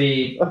about to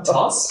be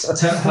tossed,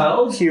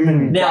 hurled.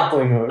 Human Now,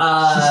 grappling hook.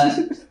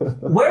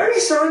 where are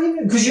you throwing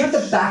him? Because you're at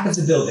the back of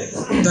the building.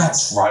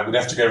 That's right. We'd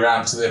have to go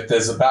around to if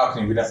there's a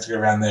balcony, we'd have to go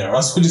around there. Or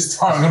else we're just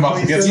throwing them up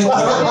against You're the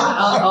throwing him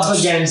wall. up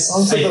against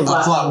Onto a the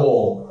flat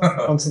wall.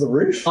 Onto the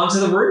roof? Onto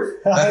the roof?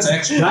 That's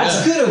extra.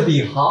 That's gonna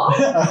be hard.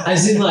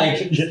 As in,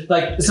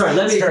 sorry,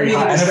 let me get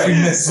And this if we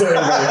straight. miss,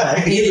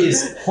 It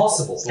is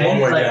possible. a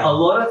long And way down. a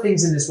lot of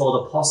things in this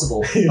world are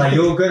possible.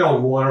 You're gonna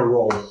want to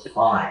roll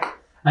high.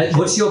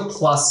 What's your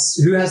plus?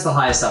 Who has the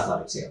highest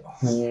athletics here?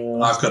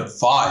 I've got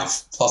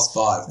 5 plus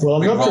 5. Well,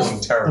 We're rolling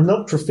terrible. I'm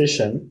not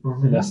proficient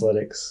in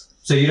athletics.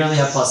 So you'd only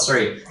have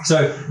 +3.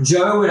 So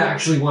Joe would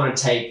actually want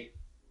to take.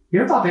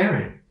 You're a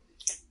barbarian.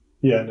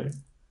 Yeah, no.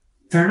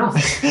 Fair enough.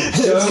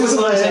 It's Joe 'cause would of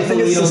want to I take the think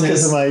it's lead just on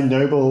because of this. my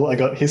noble. I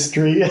got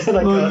history, and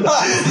I got.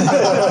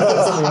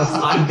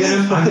 I'm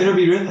gonna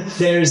be real.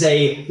 There's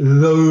a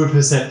low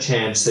 %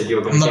 chance that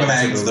you're I'm gonna not get going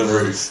to aim to for the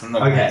roof. I'm not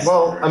gonna Okay. aim.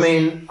 Well, I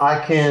mean, I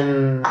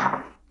can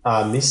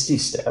Misty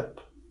Step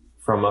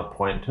from a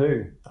point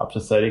 2 up to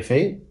 30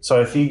 feet.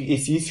 So if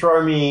you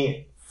throw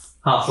me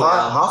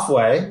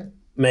halfway,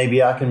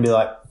 maybe I can be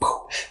like,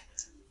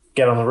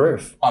 get on the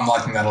roof. I'm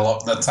liking that a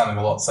lot. That's sounding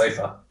a lot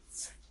safer.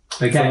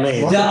 Okay. For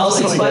me. Now, I'll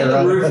That's explain what I the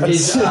go roof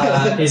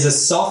around. is a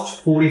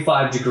soft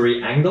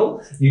 45-degree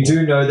angle. You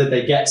do know that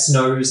they get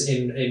snows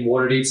in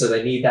Waterdeep, so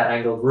they need that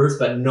angled roof,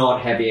 but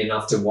not heavy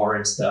enough to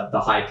warrant the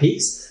high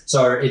peaks.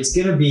 So it's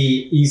going to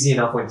be easy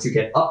enough once you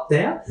get up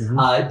there.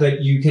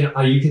 But you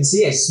can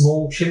see a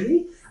small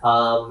chimney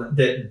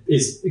that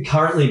is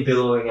currently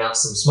billowing out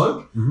some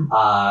smoke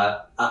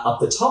up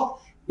the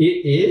top.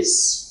 It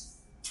is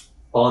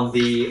on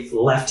the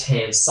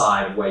left-hand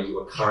side of where you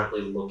are currently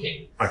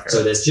looking. Okay.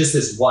 So there's just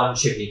this one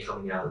chimney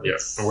coming out of it. Yeah,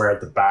 and we're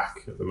at the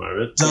back at the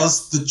moment.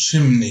 Does the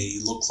chimney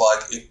look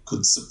like it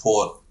could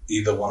support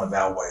either one of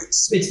our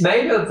weights? It's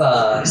made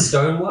of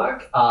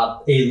stonework.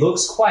 It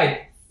looks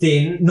quite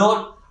thin.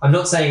 I'm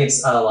not saying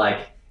it's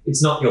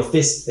it's not your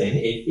fist thin.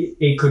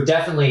 It could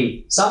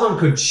definitely, someone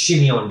could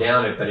shimmy on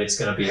down it, but it's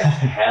going to be a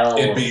hell.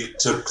 It'd be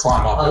to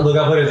climb up. Look,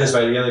 I'll put it this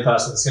way: the only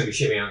person that's going to be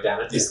shimmying on down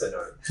it is the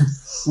gnome.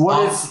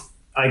 What if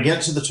I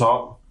get to the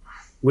top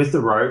with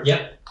the rope,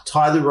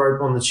 tie the rope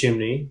on the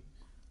chimney,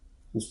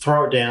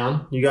 throw it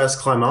down, you guys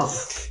climb up?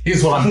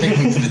 Here's what I'm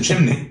thinking for the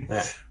chimney.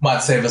 Yeah.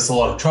 Might save us a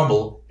lot of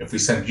trouble if we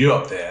send you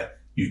up there,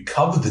 you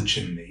cover the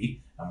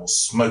chimney, and we'll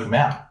smoke them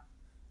out.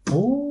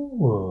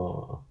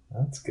 Ooh,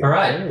 that's good. All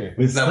right.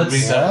 That would be,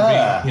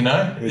 you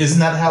know, isn't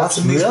that how That's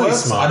chimneys really work?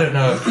 smart. I don't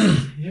know.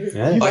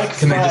 Yeah. Like,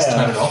 can they just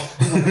turn it off?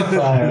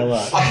 Fire a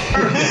lot.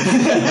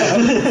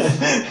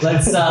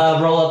 Let's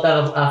roll up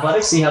that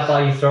athletics. See how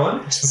far you've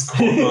thrown. Just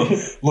call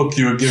the look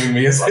you were giving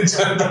me as I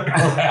turned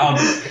around.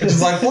 It's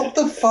just like, what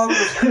the fuck?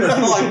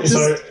 Like,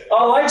 just,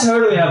 Oh, I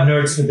totally have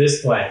notes for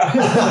this play.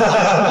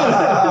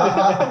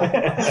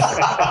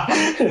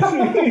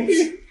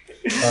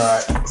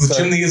 Alright. the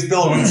chimney is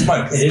billowing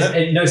smoke, isn't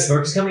it? No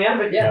smoke is coming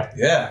out of it. Yeah.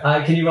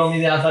 Yeah. Can you roll me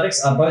the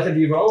athletics? Both of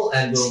you roll,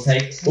 and we'll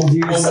take. We'll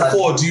use. Well,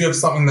 before, do you have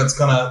something that's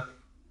gonna?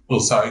 Oh,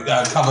 sorry.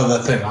 Cover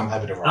the thing. I'm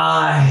happy to roll.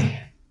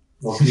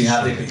 Well, can you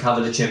have it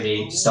cover the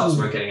chimney to stop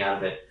smoke getting out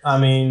of it? I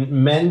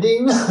mean,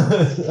 mending?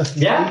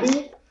 Yeah.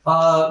 Maybe?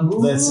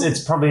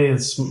 It's probably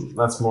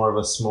that's more of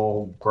a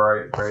small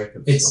break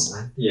of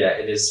something. Yeah,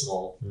 it is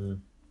small.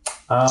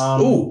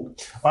 Ooh.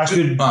 I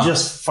could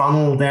just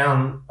funnel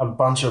down a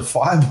bunch of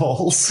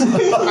fireballs. Just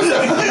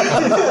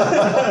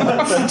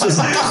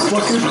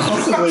what could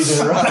possibly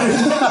go wrong?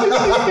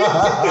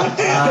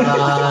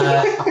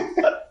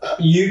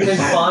 You can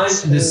find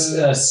this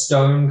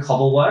stone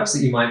cobbleworks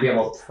that you might be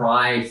able to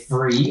pry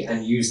free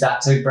and use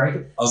that to break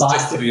it.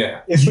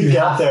 If we get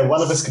up there,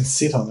 one of us could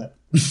sit on it.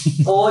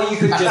 Or you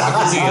could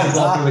just physically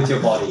block it with your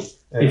body.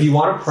 Yeah. If you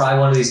want to pry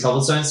one of these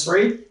cobblestones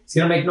free, it's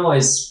going to make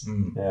noise.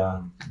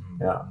 Yeah.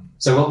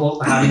 So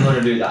how do you want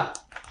to do that?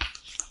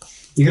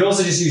 You could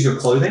also just use your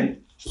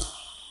clothing.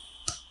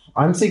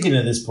 I'm thinking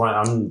at this point,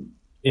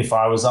 if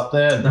I was up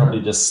there, I'd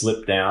probably just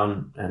slip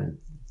down and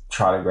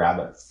try to grab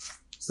it.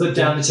 Slip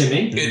down the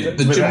chimney.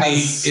 The chimney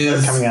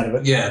is coming out of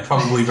it. Yeah,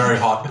 probably very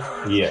hot.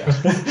 Yeah.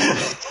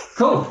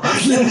 Cool. All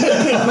right,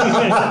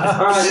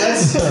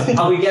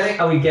 are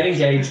we getting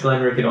Gage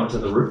Glen Rickett onto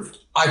the roof?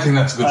 I think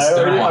that's a good I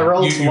start.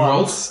 rolled You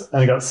once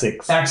and I got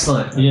 6.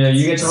 Excellent. Yeah,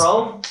 you get to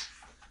roll.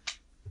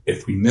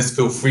 If we miss,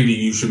 feel free to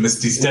use your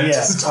Misty Step.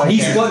 Yeah.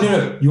 He's got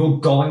no. You're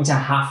going to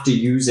have to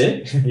use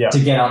it to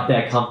get up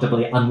there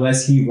comfortably,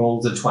 unless he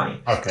rolls a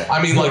 20. Okay.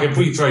 I mean, like if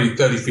we throw you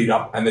 30 feet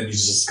up and then you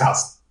just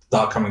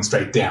start coming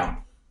straight down,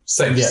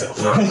 save yourself.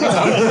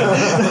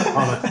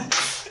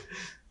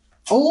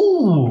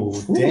 Oh,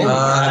 damn.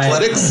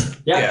 Athletics?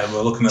 Yeah. Yeah,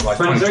 we're looking at like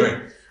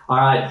 23. All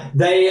right.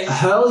 They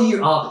hurl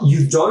you up.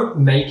 You don't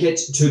make it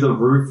to the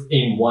roof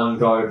in one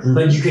go,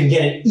 but you can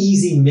get an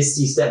easy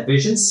Misty Step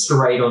vision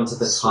straight onto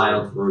the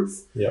tiled roof.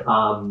 Yeah.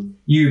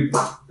 You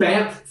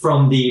bamf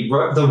from the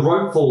rope. The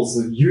rope falls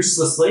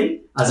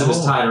uselessly as it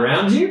was tied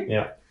around you.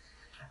 Yeah.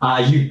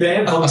 You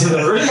bamf onto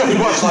the roof.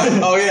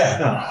 Oh,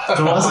 yeah.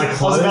 I was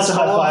about to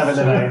high five and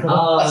then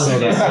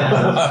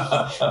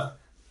I...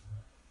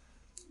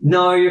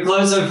 No, your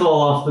clothes don't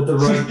fall off, but the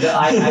rope,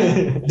 because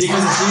it's used.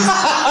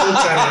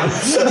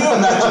 Can you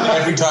imagine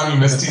every time you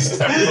Misty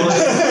Step?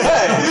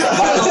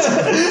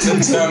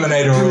 It's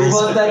Terminator Do we rules.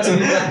 want that to be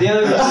the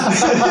other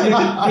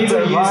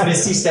people use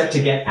Misty Step to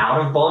get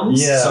out of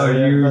bonds, so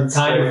you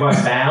kind of are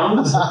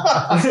bound.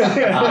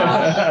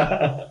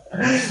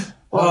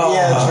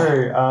 Yeah,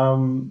 true.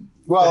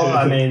 Well,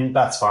 I mean,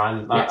 that's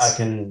fine. Yes. I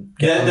can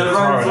get The them to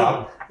throw it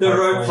up. The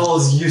rope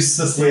falls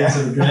uselessly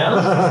to the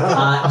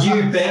ground.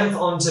 You bamf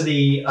onto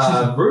the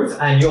roof,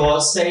 and you're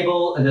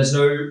stable, and there's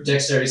no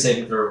dexterity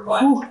saving throw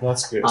required.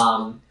 That's good.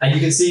 And you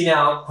can see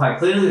now quite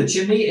clearly the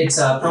chimney. It's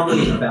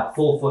probably about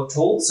 4 foot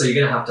tall, so you're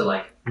going to have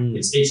to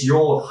it's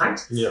your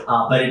height. Yeah.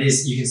 But it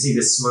is. You can see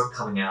the smoke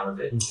coming out of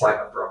it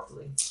quite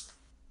abruptly.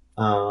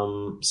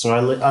 So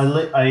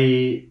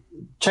I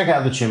check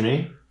out the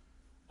chimney,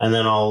 and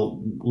then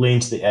I'll lean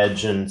to the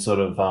edge and sort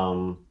of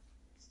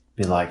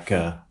be like.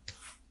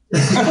 You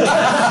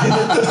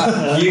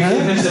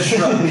give it a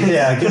shrug.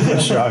 Yeah, give it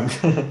a shrug.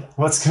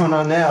 What's going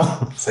on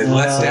now? Say,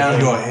 let down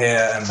your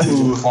hair and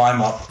we'll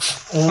climb up.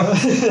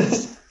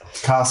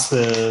 Cast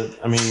the.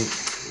 I mean,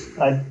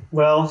 I'm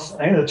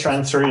going to try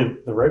and throw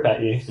the rope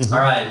at you. All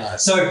right.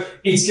 So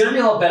it's going to be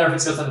a lot better if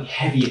it's got something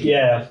heavy.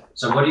 Yeah.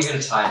 So what are you going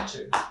to tie it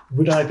to?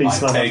 Would I be I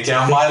smart enough take to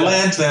out pick my that?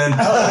 Lantern,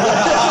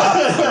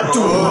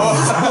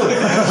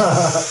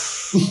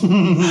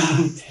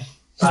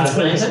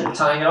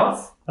 tying it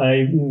off?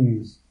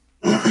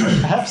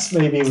 Perhaps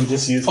maybe we'll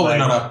just use Probably my...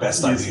 not our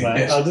best use idea. my-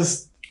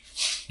 Yes.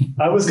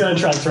 I was going to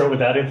try and throw it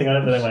without anything on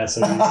it, but then when I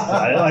saw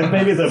you,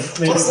 maybe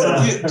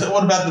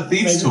What about the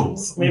thieves'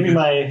 tools? maybe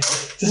my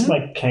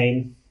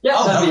cane. Yeah,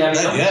 Oh, that'd be no, heavy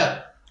enough.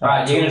 yeah. All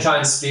right, you're going to try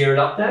and spear it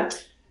up there?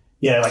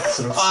 Yeah, like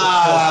sort of.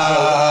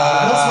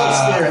 Ah. Not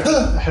spear it,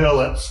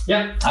 hurl it.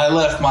 Yep. I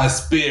left my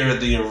spear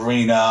at the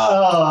arena.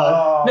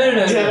 Oh. No. You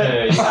have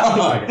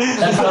it.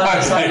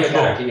 That's not your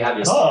character. You have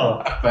your spear.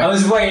 Oh. I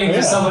was waiting for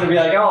Yeah. someone to be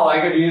like, "Oh, I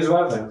could use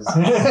weapons."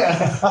 I'd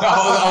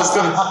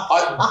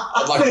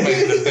like to make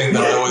it a thing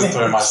that I always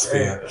throw my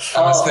spear.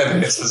 And I never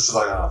hits, it's just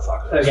like, oh,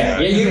 fuck.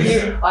 Okay.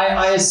 Yeah.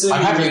 I assume.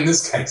 I'm happy in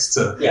this case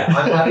to. Yeah,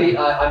 I'm happy.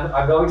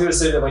 I'm going to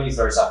assume that when you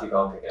throw stuff, you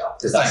go and pick it up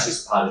because that's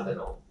just part of the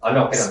norm. I'm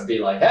not going to be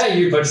like,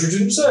 "Hey, but you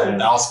didn't say."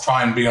 I'll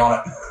try and be on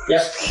it.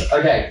 Yep.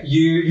 Okay.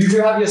 You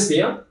do have your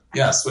spear,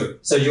 Yeah, sweet.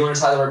 so do you want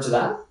to tie the rope to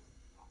that?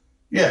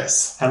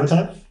 Yes. Hammer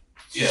time?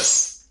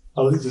 Yes.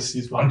 I'll just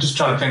use one. I'm just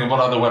trying to think of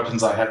what other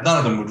weapons I have. None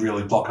of them would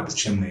really block up a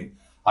chimney.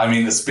 I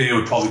mean, the spear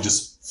would probably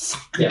just.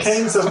 Yes.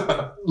 Cane's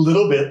a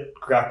little bit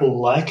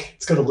grapple-like.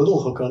 It's got a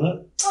little hook on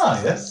it.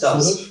 Oh, yes.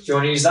 Does. Do you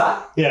want to use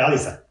that? Yeah, I'll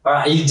use that. All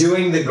right. Are you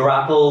doing the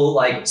grapple,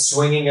 like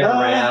swinging it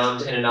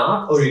around in an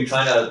arc, or are you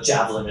trying to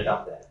javelin it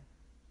up there?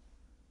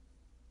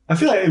 I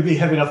feel like it would be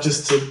heavy enough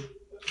just to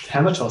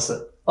hammer toss it.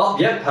 Oh,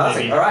 yeah, perfect.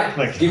 Maybe. All right.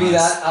 Like, Give me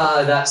nice.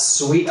 that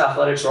sweet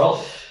athletics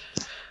roll.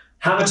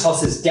 Hammer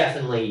toss is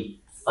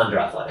definitely under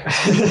athletics.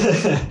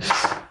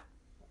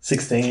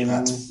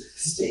 16.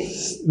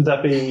 16. Would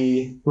that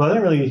be... Well, I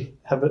don't really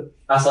have it...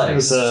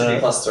 Athletics It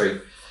was, should be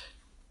 +3.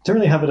 Don't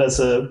really have it as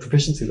a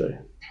proficiency, though.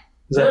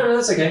 Is that... No,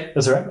 that's okay.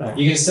 That's all right? No.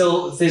 You can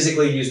still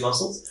physically use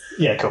muscles.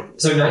 Yeah, cool.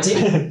 So 19?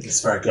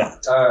 It's very good.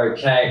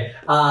 Okay.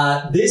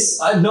 This,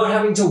 not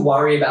having to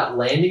worry about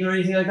landing or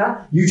anything like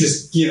that, you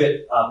just give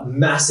it a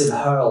massive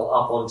hurl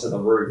up onto the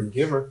roof.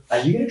 Give her. Are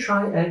you going to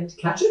try and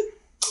catch it?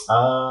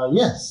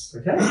 Yes.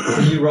 Okay.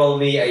 Can you roll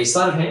me a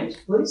sleight of hand,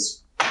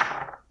 please?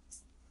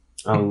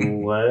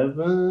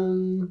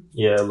 11.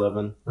 Yeah,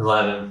 11.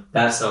 11.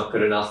 That's not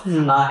good enough.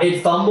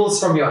 It fumbles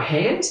from your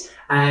hand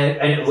and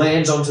it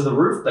lands onto the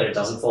roof, but it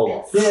doesn't fall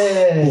off.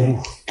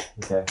 Yay!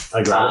 Okay.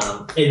 I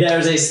grab it. There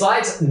is a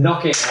slight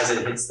knocking as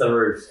it hits the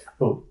roof.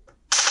 Oh.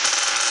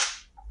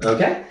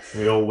 Okay.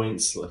 We all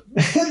wince. Like,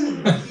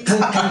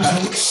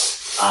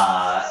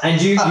 And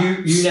you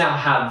now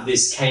have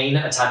this cane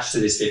attached to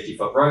this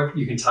 50-foot rope.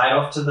 You can tie it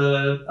off to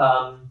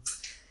the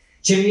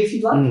chimney if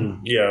you'd like.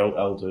 yeah,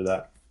 I'll do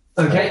that.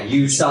 Okay,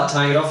 you start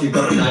tying it off. You've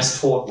got a nice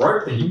taut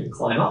rope that you can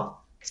climb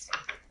up.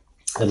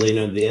 I lean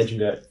over the edge and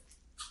go,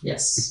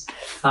 Yes.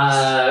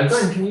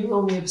 Glenn, can you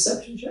roll me a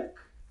perception check?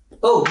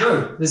 Oh,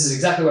 no. This is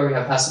exactly where we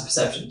have passive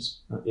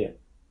perceptions. yeah.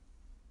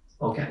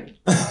 Okay.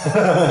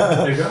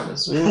 No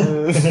dramas.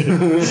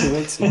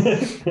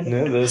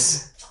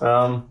 Nervous.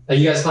 Are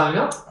you guys climbing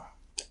up?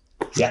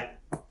 Yeah.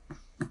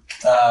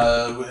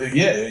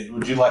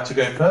 Would you like to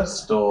go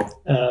first, or?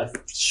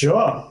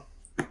 Sure.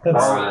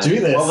 Let's Alright. do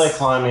this. While they're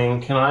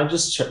climbing, can I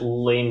just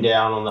lean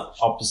down on the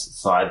opposite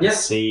side Yep. to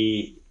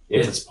see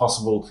if Yeah. it's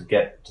possible to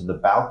get to the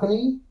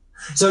balcony?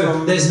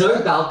 So there's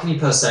no balcony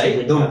per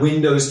se. The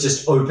windows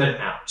just open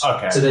out.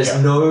 Okay, So there's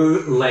yeah. no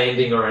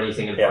landing or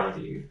anything in front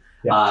of you.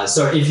 Yeah.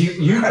 So if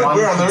you One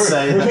We're on the could roof.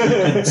 say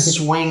that you could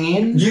swing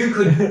in. you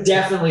could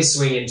definitely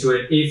swing into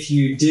it if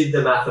you did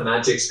the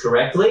mathematics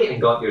correctly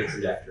and got your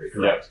trajectory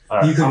correct. All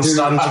right. You could I'm do-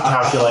 starting to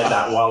calculate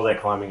that while they're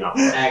climbing up.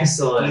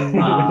 Excellent.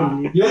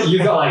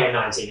 You've got like a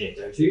 19 hit,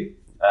 don't you?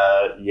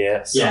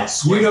 Yes.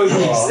 Yes. You know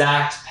the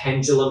exact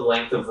pendulum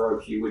length of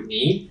rope you would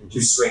need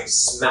to swing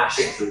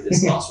smashing through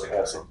this glass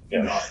window.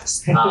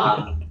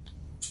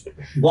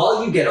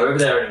 While you get over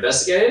there and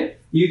investigate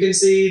it, you can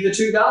see the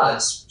two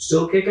guards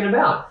still kicking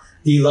about.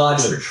 The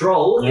large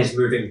patrol is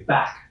moving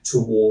back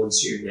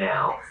towards you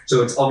now.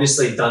 So it's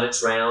obviously done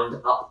its round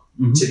up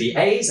to the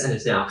A's and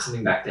it's now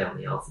coming back down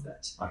the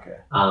alphabet. Okay.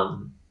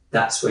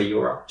 That's where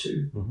you're up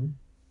to. Mhm.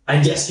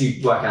 And yes,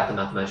 you work out the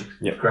mathematics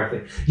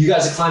correctly. You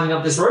guys are climbing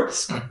up this rope?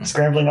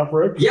 Scrambling up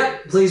rope.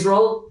 Yep, please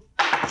roll.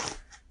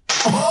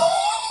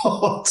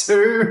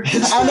 2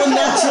 and a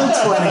natural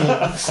 20.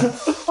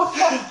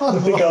 I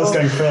think I was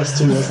going first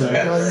too, wasn't I?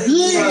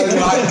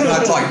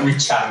 I'd like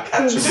reach out and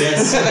catch him.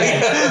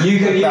 Yes. You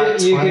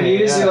can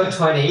use yeah. your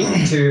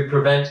 20 to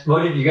prevent.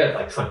 What did you get?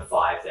 Like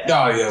 25 there.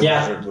 Oh, yeah.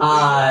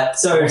 Yeah.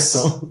 So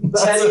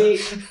Teddy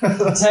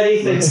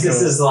thinks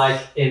this is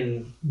like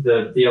in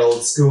the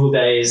old school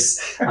days,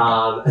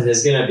 and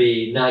there's going to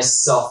be nice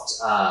soft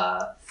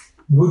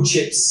wood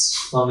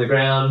chips on the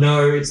ground.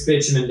 No, it's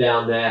bitumen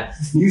down there.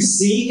 You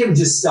see him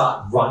just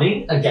start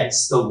running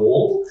against the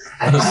wall,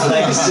 and his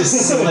legs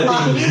just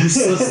slipping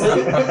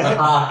uselessly.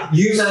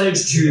 You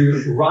manage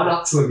to run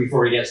up to him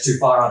before he gets too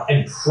far up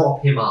and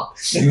prop him up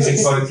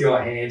using both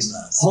your hands,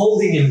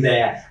 holding him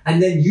there,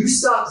 and then you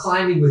start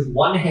climbing with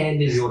one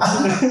hand in your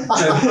teeth.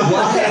 So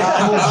one hand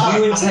pulls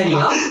you and Teddy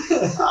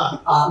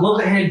up, one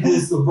hand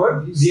pulls the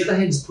rope, the other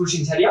hand is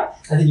pushing Teddy up,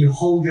 and then you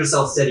hold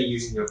yourself steady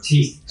using your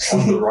teeth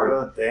on the rope.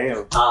 God damn.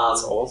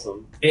 That's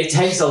awesome. It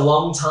takes a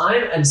long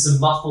time and some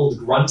muffled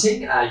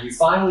grunting. You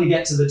finally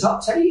get to the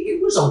top, Teddy.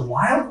 It was a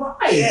wild ride.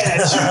 Yeah,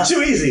 it's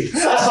too easy.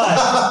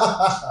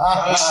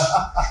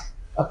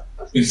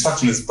 Been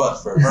touching his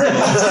butt for a very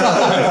long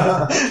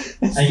time.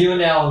 And you are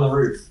now on the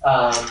roof,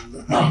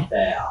 up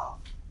there.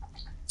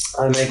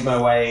 I make my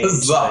way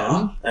Huzzah.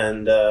 down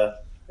and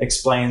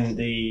explain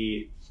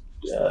the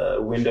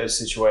window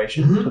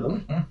situation to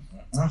them.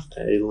 I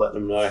let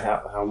them know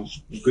how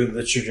good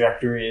the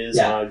trajectory is,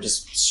 and I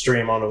just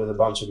stream on it with a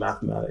bunch of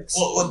mathematics.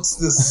 What's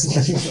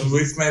this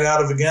roof made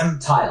out of again?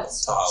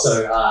 Tiles. Tiles.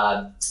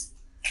 So,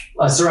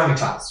 ceramic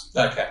tiles.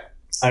 Okay.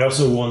 I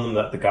also warn them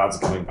that the guards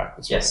are coming back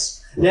this way. Yes.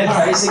 They're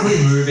basically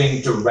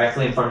moving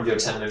directly in front of your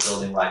tenement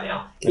building right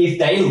now. If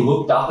they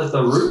looked up at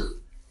the roof,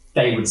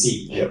 they would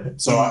see you.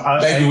 Yep. So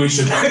Maybe we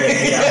should. I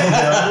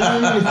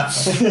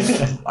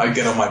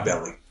get on my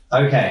belly.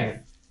 Okay.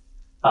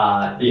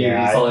 You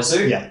follow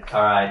suit? Yeah.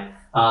 All right.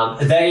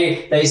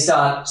 They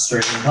start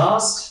streaming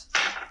past.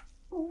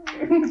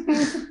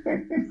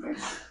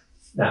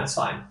 No, it's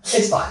fine.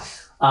 It's fine.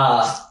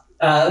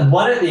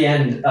 One at the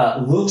end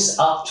looks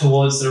up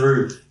towards the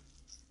roof,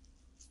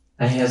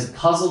 and he has a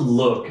puzzled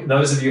look.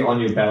 Those of you on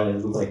your belly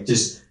look like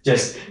just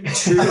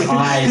two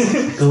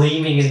eyes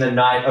gleaming in the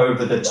night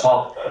over the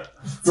top.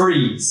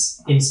 Freeze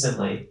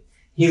instantly.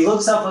 He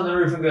looks up on the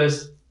roof and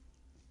goes,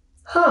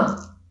 "Huh.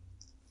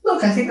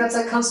 Look, I think that's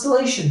that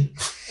constellation."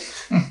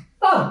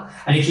 Oh,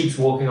 and he keeps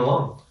walking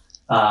along.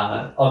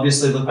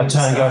 Obviously, looking I at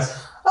turn and the go,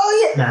 stars.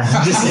 oh yeah.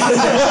 Nah, just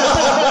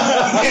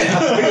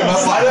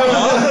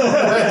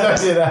don't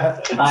do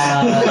that.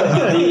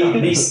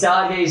 The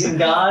stargazing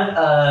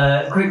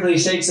guard quickly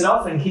shakes it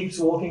off and keeps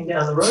walking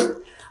down the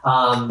road.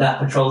 That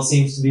patrol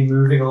seems to be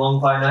moving along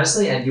quite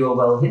nicely, and you are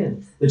well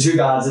hidden. The two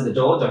guards at the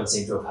door don't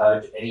seem to have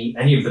heard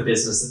any of the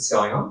business that's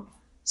going on,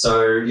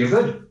 so you're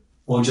good.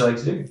 What would you like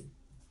to do?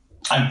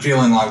 I'm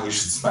feeling like we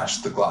should smash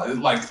the glass.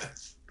 Like,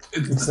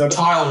 it's a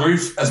tile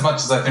roof, as much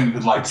as I think we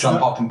could, like,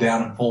 jump up and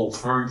down and fall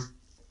through.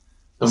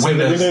 The The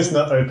windows... window's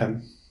not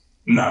open.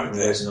 No,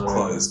 they're Windows not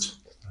closed.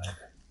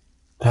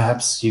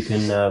 Perhaps you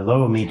can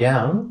lower me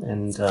down,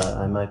 and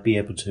I might be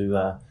able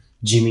to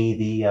jimmy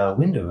the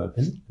window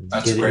open. And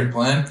That's get a great in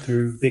plan.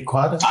 through a bit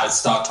quieter. I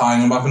start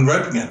tying them up in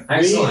rope again. We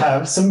Excellent.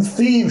 have some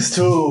thieves'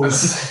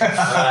 tools.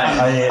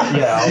 Right.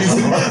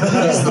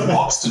 Use the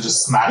box to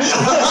just smash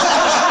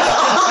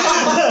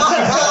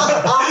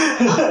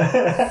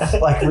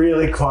Like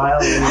really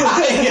quietly.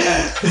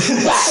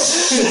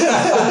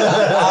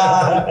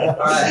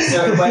 Alright,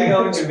 so we're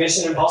going to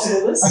Mission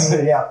Impossible this?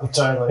 Yeah,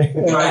 totally.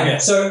 Okay.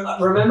 So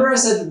remember I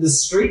said that the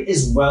street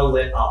is well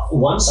lit up.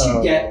 Once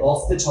you get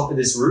off the top of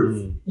this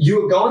roof,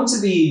 you are going to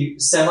be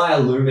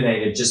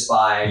semi-illuminated just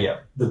by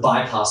the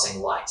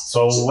bypassing light.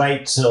 So I'll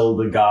wait till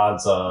the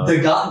guards are...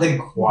 The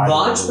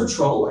large little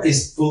patrol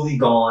is fully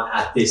gone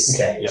at this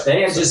stage. yeah.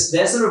 They are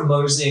they're sort of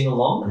moseying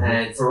along,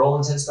 and for all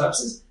intents and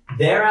purposes,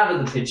 they're out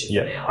of the picture for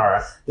now. All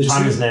right. The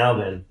Time two- is now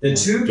then. The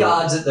two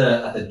guards at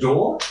the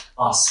door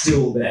are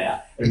still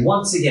there. And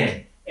once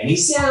again, any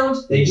sound,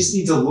 they just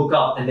need to look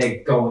up and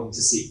they're going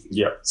to see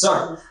you. Yep.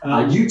 So,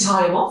 you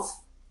tie them off.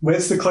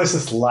 Where's the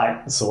closest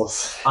light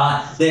source?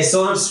 They're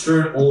sort of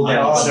strewn all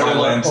down. Oh, they're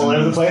lantern. all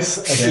over the place?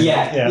 Okay.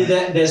 Yeah.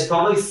 There's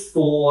probably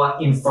 4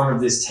 in front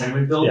of this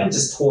tenement building, Yeah.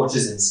 just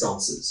torches and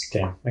sconces.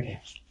 Okay.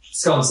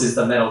 Sconce is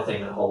the metal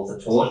thing that holds the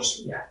torch.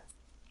 Yeah.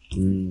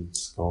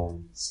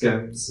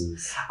 Scones.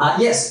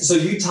 Yes, so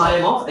you tie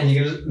him off and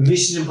you're going to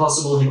Mission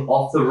Impossible him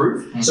off the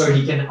roof so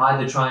he can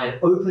either try and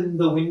open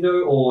the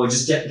window or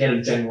just get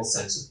a general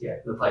sense of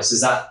the place.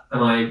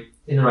 Am I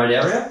in the right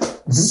area?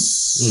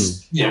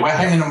 Yeah, we're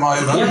hanging him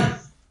over. Yeah.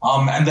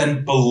 And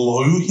then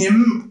below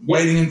him,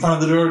 waiting in front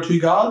of the door, are 2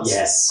 guards?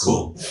 Yes.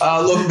 Cool.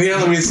 Look, the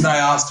only reason I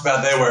asked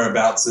about their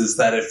whereabouts is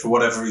that if for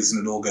whatever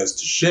reason it all goes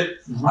to shit,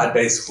 I'd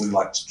basically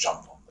like to jump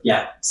on them.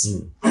 Yeah.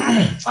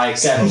 I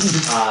accept.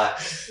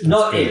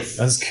 Not if.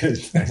 That's good.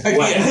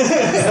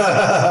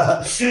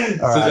 Yeah.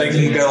 So they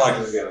can go like,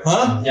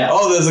 huh? Yeah.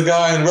 Oh, there's a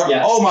guy in...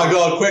 Yeah. Oh my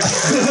god, quick.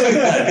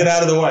 Get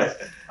out of the way.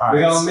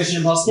 We're going Mission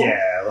Impossible? Yeah.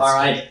 All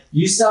right.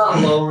 You start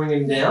lowering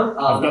him down.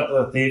 I've got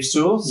the thieves'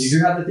 tools. You do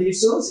have the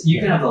thieves' tools.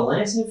 You can have the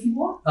lantern if you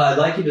want. I'd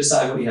like you to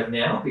decide what you have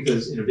now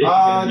because in a bit.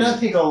 I don't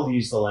think I'll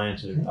use the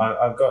lantern.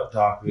 I've got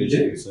dark You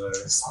vision, do? so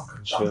It's not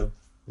gonna jump. sure.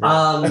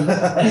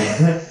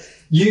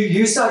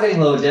 You start getting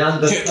lowered down.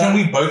 Can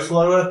we both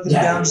lower him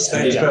down?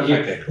 Stage?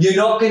 Okay. You're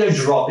not going to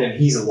drop him.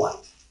 He's a light.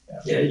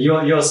 Yeah,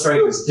 your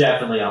strength is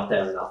definitely up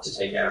there enough to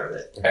take care of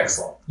it.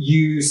 Excellent.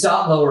 You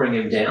start lowering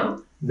him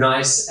down,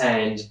 nice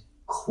and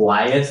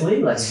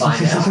quietly. Let's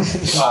find out.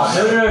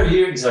 No.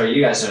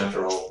 You guys don't have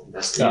to roll.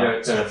 You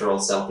don't have to roll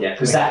stealth yet,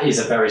 because that is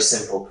a very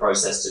simple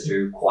process to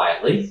do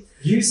quietly.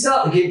 You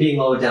start being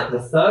lowered down.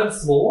 The third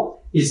floor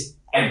is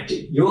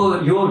empty.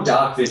 Your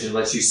dark vision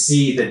lets you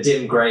see the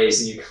dim greys,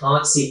 and you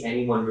can't see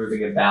anyone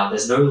moving about.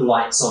 There's no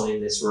lights on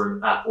in this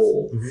room at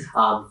all.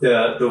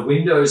 The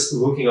windows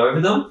looking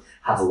over them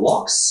have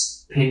locks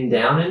pinned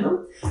down in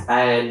them,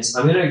 and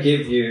I'm going to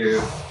give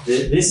you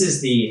this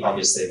is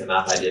obviously the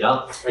map I did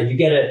up, and you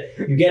get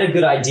a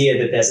good idea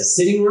that there's a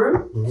sitting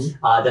room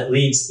that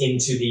leads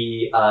into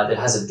that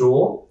has a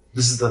door.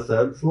 This is the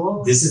third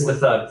floor? This is the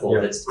third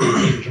floor that's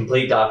in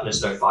complete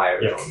darkness, no fire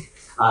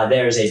on.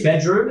 There is a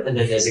bedroom, and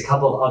then there's a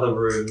couple of other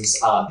rooms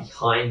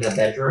behind the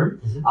bedroom,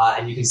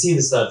 and you can see in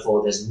this third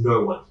floor there's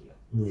no one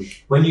here.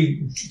 When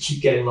you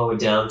keep getting lower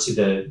down to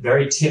the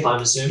very tip, I'm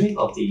assuming,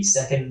 of the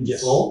second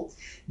floor,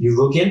 you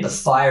look in, the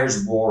fire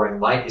is roaring,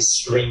 light is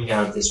streaming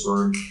out of this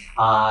room.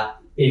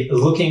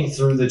 Looking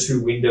through the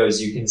two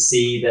windows, you can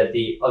see that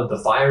the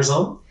fire's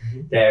on.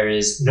 There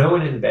is no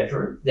one in the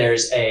bedroom. There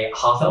is a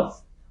half-elf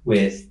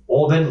with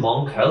auburn,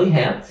 long, curly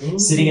hair,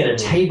 sitting at a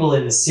table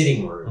in the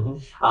sitting room.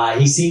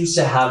 He seems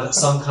to have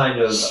some kind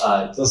of...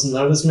 doesn't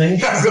notice me?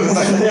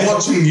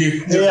 Watching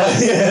you. He's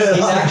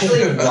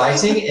actually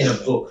writing in a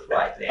book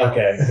right now.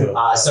 Okay,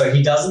 cool. So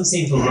he doesn't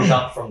seem to look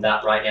up from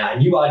that right now,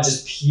 and you are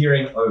just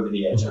peering over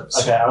the edge of it.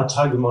 Okay, I'll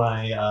tug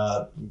my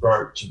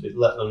rope to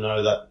let them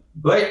know that...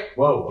 Wait,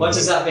 whoa. What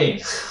does that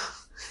mean?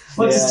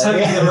 What does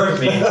tugging the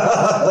rope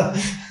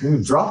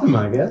mean? Drop him,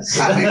 I guess.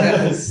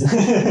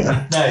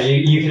 No,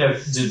 you can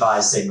have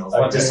devised signals.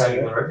 What does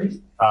tugging the rope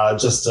mean?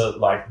 Just to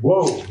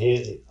whoa.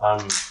 Here,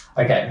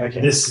 okay.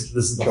 This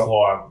is the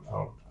floor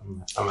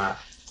I'm at.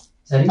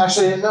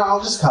 Actually, no,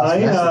 I'll just cast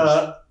message.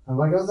 Have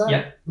I got that?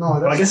 Yeah. No, I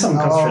don't. I guess I'm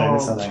concentrating on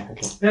something.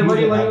 Okay. Yeah, what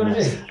do you want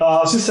to do? I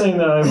was just saying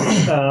that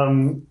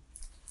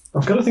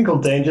I've got a thing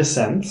called Danger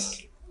Sense.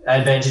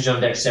 Advantage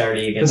on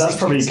dexterity against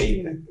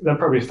that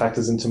probably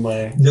factors into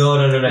my... No.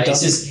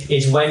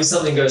 It's when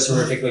something goes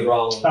horrifically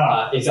wrong.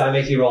 If I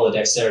make you roll a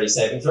dexterity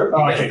saving throw,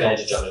 you get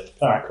advantage on it.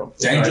 All right, cool.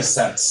 Danger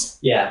sense.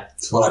 Yeah.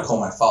 It's what I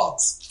call my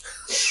farts.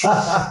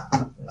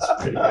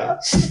 That's pretty good.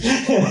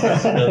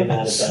 Really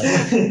mad at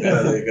that.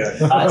 Yeah, there you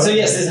go. So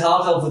yes, this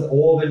half-elf with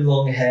auburn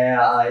long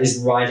hair is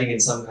writing in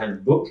some kind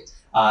of book.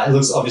 It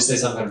looks obviously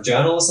some kind of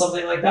journal or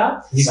something like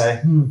that.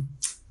 Say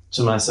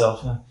to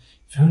myself...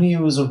 If only it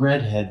was a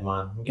redhead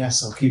one. I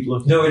guess I'll keep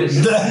looking. No, it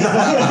isn't. You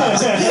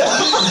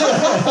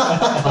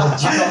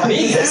got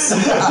me.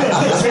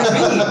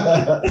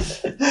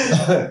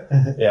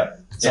 Yeah.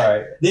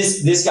 Sorry.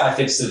 This guy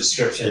fits the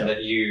description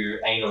that you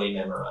anally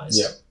memorized.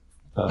 Yeah.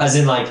 As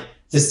in,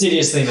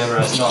 fastidiously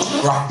memorized, not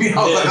Right.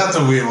 I was like, that's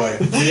a weird way.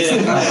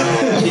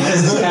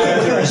 because his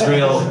character is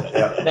real.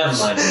 Never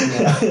mind.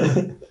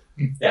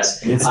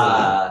 Yes.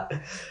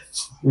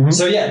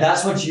 So yeah,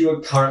 that's what you are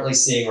currently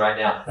seeing right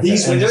now. Okay.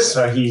 These windows.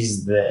 So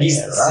he's there. He's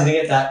right? sitting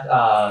at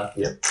that.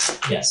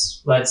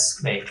 Yes.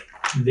 Let's make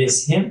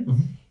this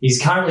him. He's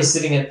currently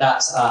sitting at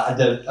that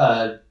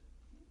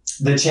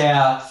the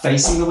chair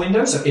facing the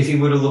window. So if he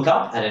were to look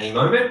up at any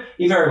moment,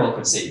 he very well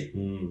could see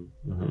you.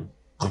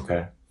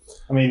 Okay.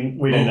 I mean,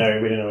 we don't know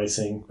what he's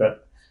seeing,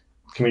 but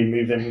can we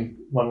move him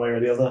one way or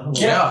the other?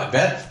 Yeah, I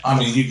bet. I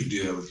mean, you could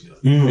do that with your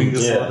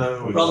fingers.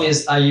 The problem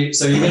is, so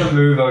you're going to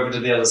move over to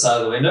the other side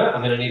of the window.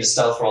 I'm going to need a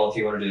stealth roll if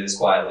you want to do this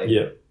quietly.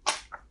 Yeah.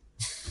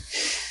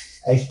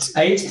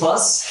 8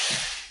 plus.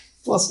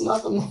 Plus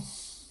nothing.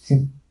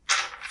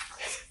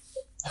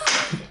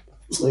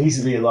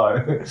 Please be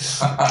low.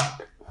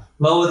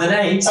 Lower than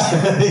 8.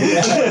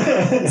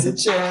 There's a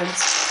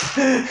chance.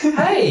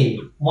 Hey,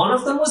 one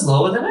of them was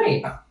lower than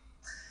 8.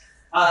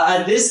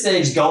 At this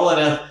stage,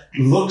 Golana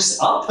looks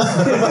up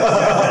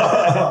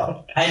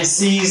and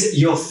sees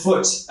your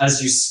foot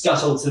as you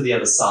scuttle to the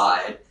other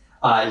side.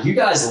 You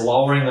guys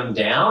lowering them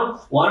down.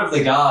 One of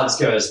the guards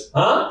goes,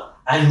 huh?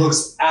 And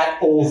looks at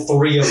all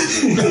three of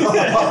you.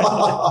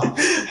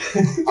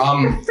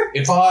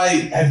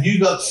 Have you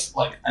got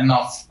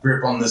enough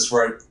grip on this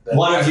rope?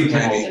 One of you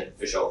can hold it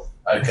for sure.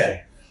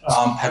 Okay.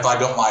 Have I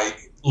got my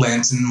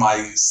lantern,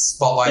 my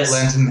spotlight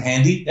lantern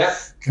handy? Yeah.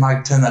 Can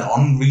I turn that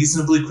on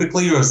reasonably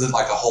quickly, or is it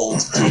like a hold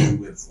to do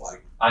with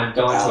I'm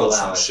going to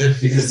allow it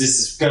because this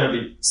is going to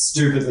be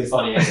stupidly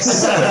funny. I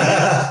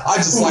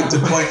just like to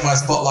point my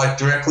spotlight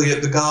directly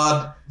at the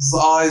guard's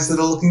eyes that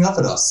are looking up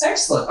at us.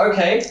 Excellent.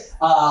 Okay.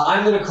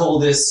 I'm going to call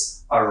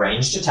this a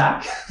ranged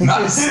attack.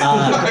 Nice.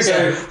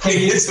 So can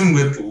you hit him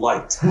with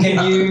light?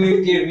 Can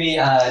you give me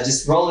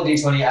just roll a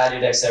d20, add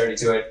your dexterity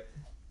to it?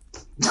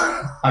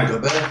 I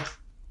got that.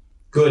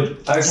 Good.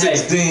 Okay.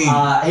 16.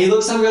 He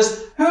looks up and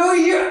goes, "Who are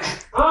you?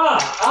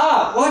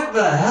 What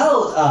the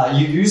hell?"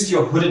 You used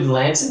your hooded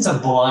lantern to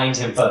blind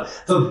him for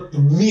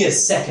mere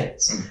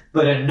seconds,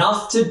 but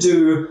enough to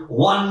do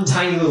one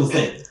tiny little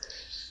thing.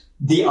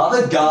 The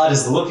other guard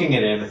is looking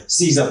at him,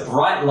 sees a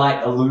bright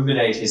light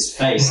illuminate his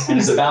face, and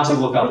is about to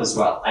look up as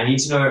well. I need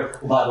to know,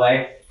 by the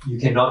way, You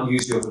cannot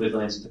use your hooded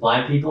lantern to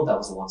blind people. That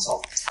was a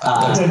once-off.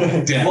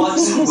 Yeah. What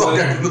would've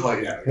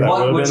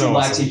would you been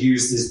like awesome. to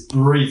use this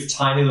brief,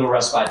 tiny little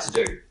respite to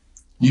do?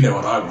 You know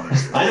what I want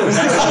to do. I know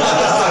exactly.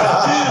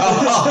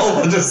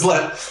 I'll just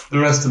let the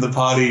rest of the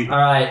party. All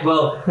right.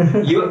 Well,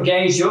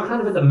 Gage, you're kind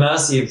of at the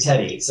mercy of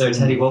Teddy. So,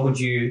 Teddy, what would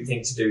you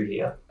think to do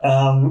here?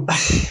 Well,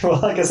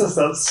 I guess I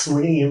start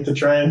swinging him to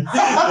try and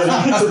get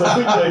him into the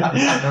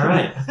window. All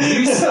right.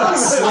 You start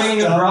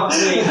swinging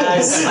abruptly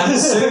as I'm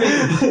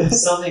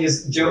assuming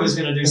Joe is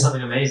going to do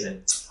something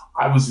amazing.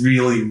 I was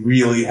really,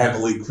 really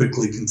heavily,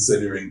 quickly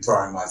considering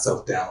throwing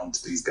myself down onto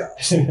these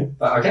guys.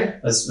 Okay,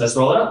 let's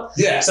roll it up.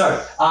 Yeah. So,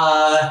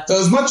 So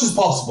as much as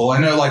possible, I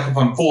know, like, if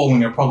I'm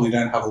falling, I probably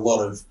don't have a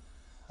lot of.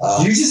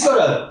 you just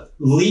got to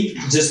leap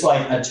just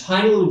like a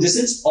tiny little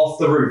distance off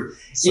the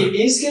roof. So- It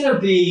is going to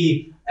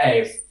be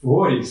a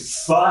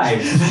 45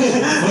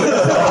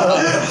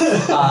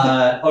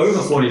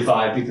 over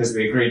 45 because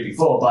we agreed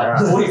before, but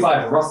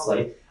 45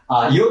 roughly.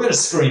 You're going to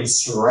scream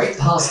straight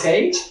past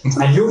Gage,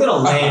 and you're going to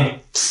land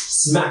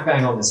smack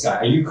bang on this guy.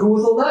 Are you cool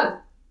with all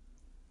that?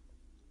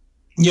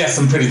 Yes,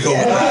 I'm pretty cool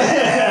with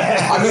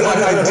that. I mean, like,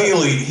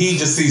 ideally, he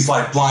just sees,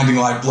 like, blinding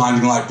light,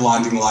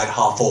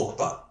 half orc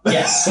butt.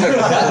 Yes,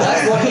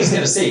 that's what he's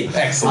going to see.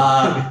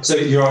 Excellent. So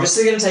you're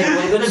obviously going to take a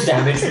little bit of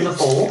damage from the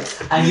fall,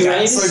 and your aim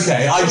That's is,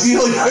 okay.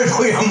 Ideally,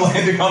 hopefully, I'm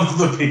landing onto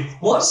the people.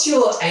 What's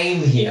your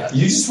aim here?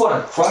 You just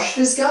want to crush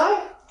this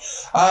guy?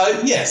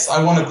 Yes,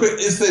 I want to quit.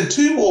 Is there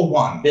 2 or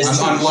 1? There's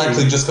two. I'm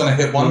likely just going to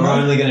hit one. You're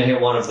Right? only going to hit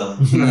one of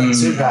them.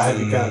 Too bad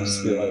you can't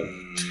just be like.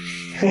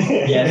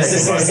 Yeah, this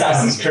is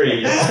Assassin's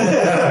Creed.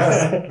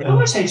 How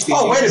much HP?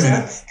 Oh, do you wait a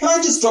have? minute. Can I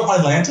just drop my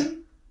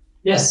lantern?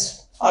 Yes.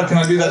 Oh, can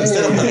I do that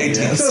instead of the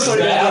 18?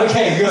 Yeah,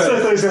 okay, good. So I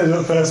thought he was going to do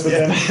it first, but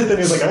then he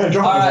was like, I'm going to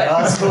drop All it. right.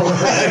 That's cool.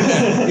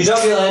 You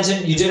dropped your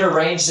lantern. You did a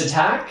ranged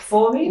attack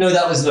for me. No,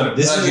 this is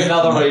Okay.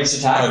 another ranged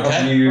attack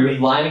Okay. of you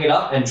lining it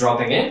up and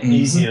dropping it.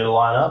 Easy to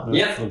line up with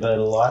Yep. a bit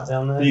of light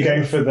down there. Are you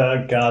going for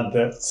the guard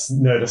that's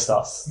noticed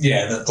us?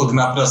 Yeah, that's looking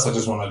up at us. I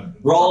just want to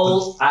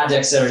Roll, add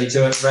dexterity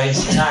to it.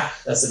 Ranged attack.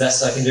 That's the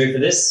best I can do for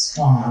this.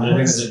 I don't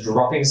think it's a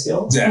dropping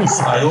skill. Yes,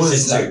 I always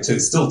Just say 2.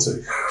 Still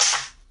 2.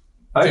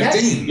 Okay.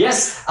 15.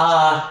 Yes.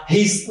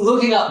 He's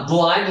looking up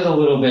blinded a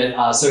little bit,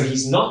 so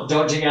he's not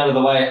dodging out of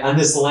the way, and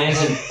this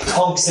lantern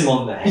conks him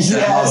on the head.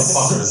 That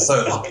motherfucker is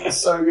so lucky.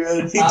 So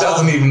good. He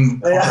doesn't even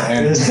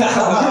comprehend.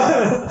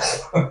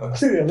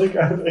 Look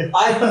at it.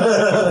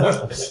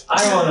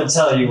 I want to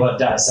tell you what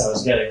dice I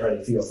was getting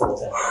ready for your full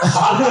damage.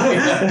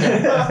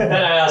 Then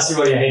I asked you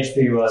what your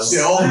HP was.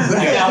 Yeah, all And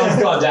now we've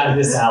gone down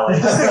this alley.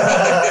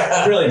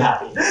 I'm really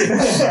happy.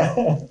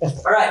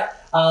 All right.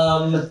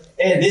 And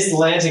this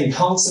lantern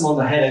conks him on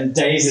the head and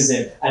dazes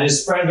him, and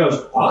his friend goes,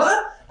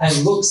 "What?" and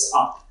looks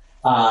up.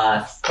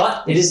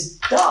 But it is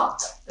dark.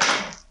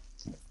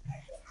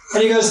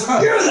 And he goes,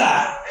 "You're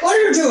that! What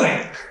are you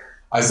doing?"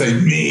 I say,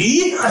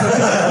 me?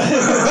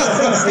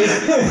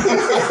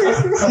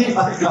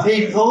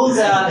 He pulls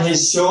out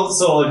his short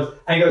sword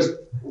and goes,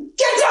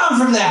 "Get down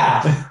from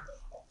there!"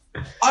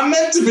 I'm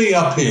meant to be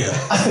up here.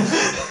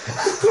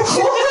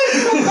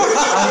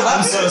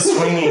 I'm sort of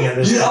swinging at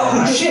this.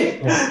 Oh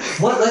shit!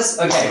 What?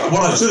 Okay.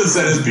 What I should have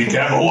said is, be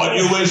careful what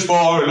you wish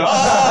for. And,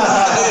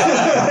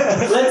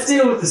 Let's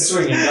deal with the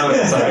swinging. No,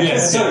 sorry.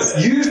 Yes, So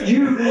yes.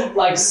 you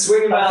like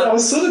swing I about.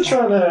 was sort of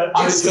trying to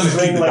I'm just gonna keep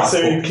swing the like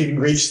so back he can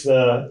reach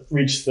the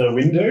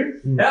window.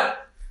 Yep.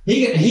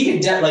 He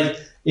can like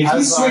if you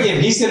As swing I-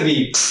 him, he's gonna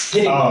be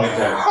hitting the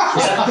window.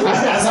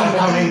 As I'm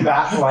coming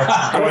back, like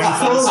going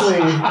Probably,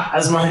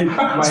 as my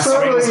it's swing's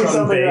probably gone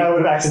something big, I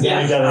would have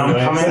accidentally Yeah, done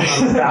anyway.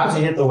 I'm about to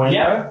hit the window.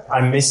 Yeah. I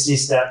misty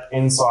step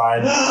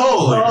inside.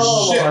 Holy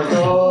Oh shit. my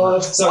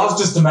god. So I was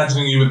just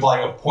imagining you with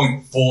like a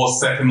 0.4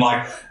 second,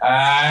 like,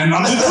 and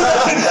I'm just.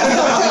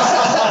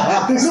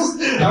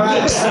 All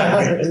right.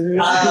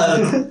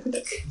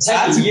 That's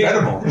Teddy,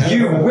 incredible. you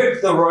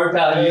whip the rope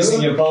out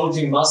using your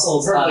bulging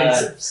muscles.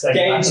 Gauge,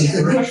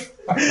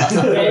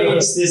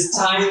 this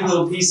tiny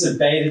little piece of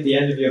bait at the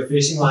end of your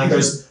fishing line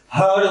goes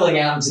hurtling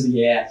out into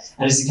the air,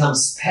 and as he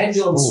comes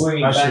pendulum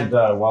swinging I back, should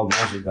wild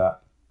magic that.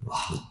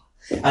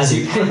 as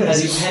you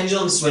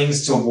pendulum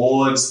swings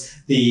towards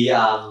the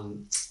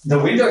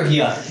window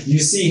here, you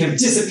see him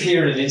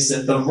disappear in an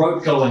instant, the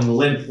rope going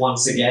limp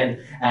once again,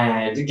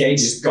 and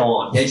Gage is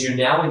gone. Gage, you're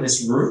now in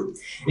this room.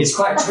 It's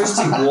quite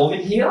toasty warm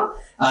in here.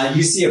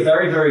 You see a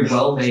very, very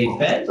well-made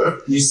bed.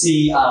 You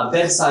see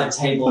bedside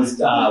tables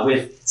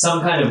with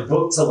some kind of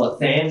book to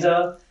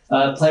Lathander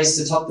placed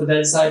atop the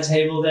bedside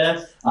table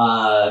there.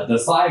 The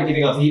fire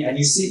giving off heat, and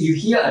you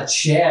hear a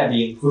chair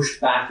being pushed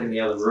back in the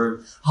other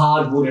room.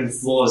 Hard wooden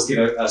floors give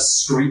a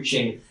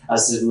screeching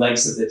as the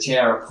legs of the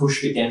chair are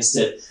pushed against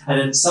it, and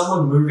then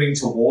someone moving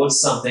towards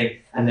something,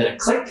 and then a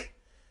click.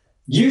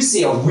 You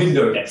see a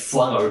window get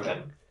flung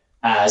open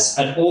as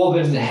an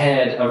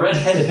a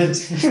red-headed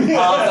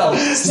fellow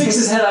sticks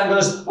his head out and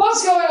goes,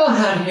 "What's going on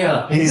out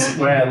here?" He's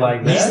where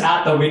like He's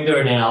that. at the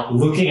window now,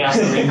 looking out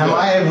the window. Am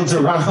I able to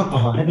run up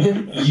behind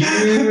him?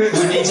 You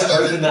would need to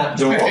open that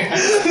door. Okay.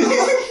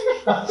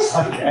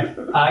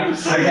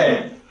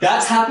 Okay.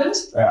 That's happened.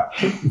 Yeah.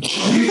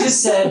 You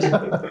just said.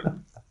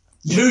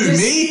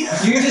 Me?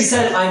 You just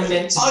said I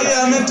meant to. Oh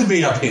yeah, I meant to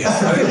be up here.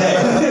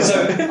 Okay,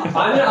 so I'm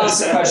going to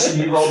ask a question.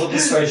 You roll the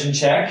persuasion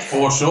check.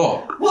 For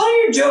sure. What are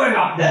you doing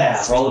up there?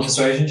 Roll the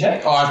persuasion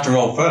check. Oh, I have to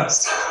roll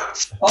first.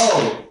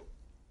 Oh.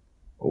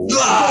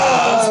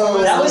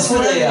 That was for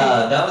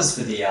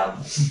the.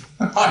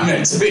 I'm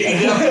meant to be.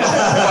 Like,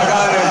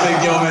 I don't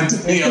think you're meant to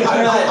be. All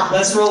right,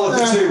 let's roll with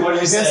the 2. What do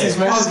you say?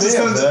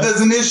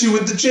 There's an issue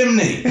with the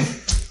chimney.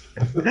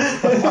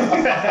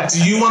 Do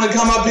you want to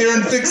come up here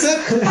and fix it?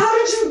 How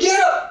did you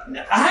get up?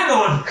 Hang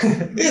on.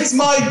 It's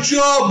my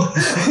job.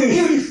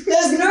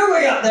 There's no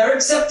way up there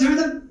except through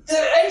the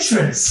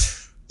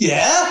entrance.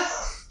 Yeah?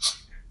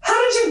 How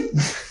did you...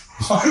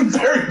 I'm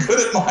very good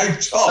at my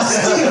job.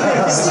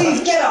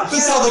 Steve, get up.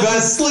 This other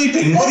guy's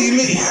sleeping. What do you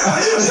mean?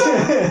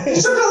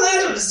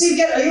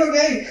 Steve, are you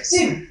okay?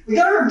 Steve, we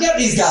gotta get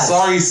these guys.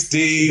 Sorry,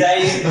 Steve.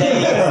 They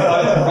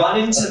run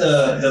into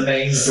the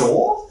main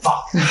door.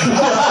 Fuck.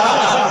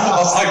 I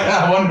was like,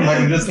 I wonder if I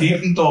can just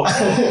keep them talking.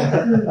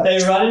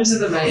 They run into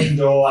the main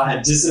door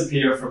and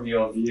disappear from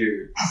your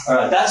view.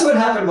 Alright, that's what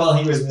happened while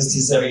he was Misty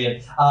stepping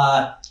in.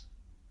 I'm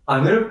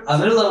gonna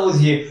level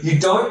with you. You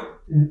don't.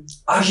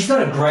 Oh, you've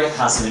got a great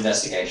passive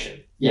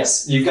investigation.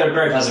 Yes, you've got a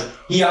great passive.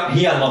 He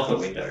unlocked the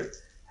window,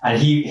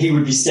 and he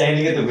would be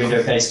standing at the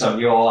window based on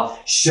your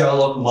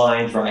Sherlock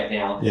mind right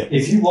now. Yeah.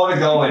 If you want to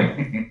go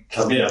and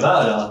commit a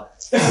murder,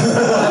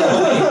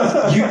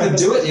 you could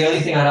do it. The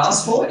only thing I'd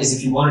ask for is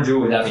if you want to do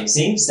it without being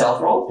seen,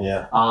 stealth roll.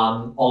 Yeah.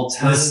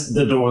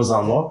 The door is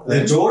unlocked.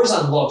 The door is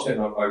unlocked but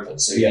not open,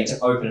 so you need to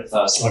open it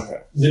first.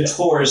 Okay.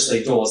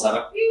 Notoriously, doors have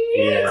a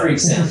creak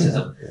sound to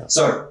them. Yeah.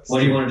 So,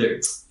 what do you want to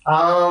do?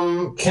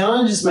 Can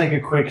I just make a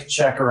quick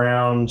check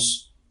around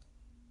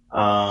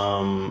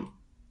my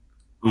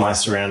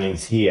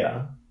surroundings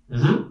here?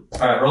 Mm-hmm.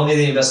 All right, roll me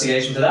the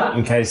investigation for that.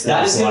 In case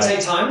that is going to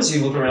take time as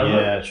you look around.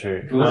 Yeah,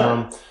 true.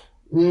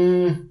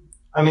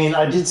 I mean,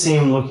 I did see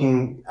him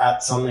looking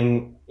at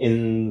something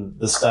in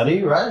the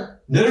study, right?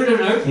 No.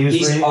 He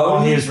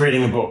was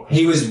reading a book.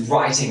 He was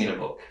writing in a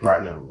book.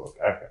 Writing in a book.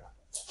 Okay.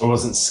 It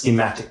wasn't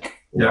schematic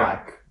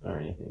or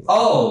anything.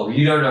 Oh,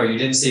 you don't know. You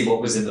didn't see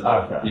what was in the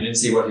book. Okay. You didn't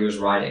see what he was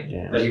writing.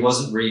 Yeah. But he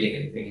wasn't reading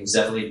anything. He was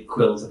definitely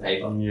quill to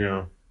paper.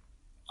 Yeah.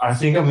 I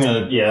think I'm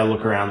going to,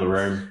 look around the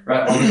room.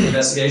 Right, roll the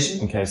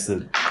investigation. In case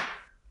that...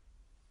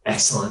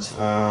 Excellent.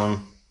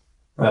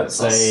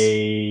 That's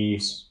a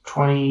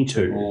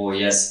 22. Oh,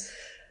 yes.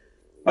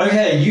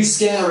 Okay, you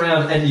scan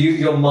around and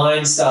your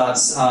mind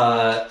starts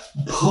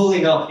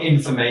pulling up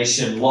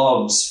information,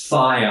 logs,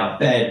 fire,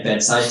 bed,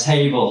 bedside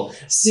table,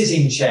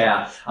 sitting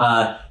chair.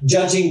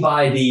 Judging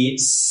by the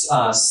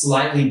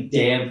slightly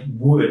damp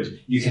wood,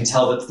 you can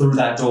tell that through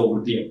that door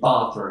would be a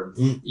bathroom.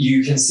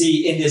 You can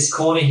see in this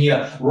corner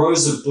here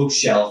rows of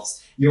bookshelves.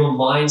 Your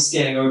mind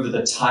scanning over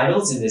the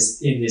titles in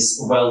this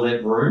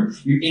well-lit room,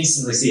 you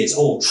instantly see it's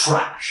all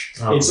trash.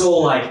 Oh, it's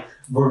all like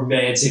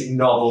romantic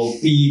novel,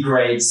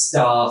 B-grade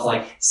stuff,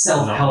 like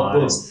self-help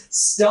books,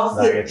 stuff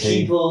that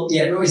people,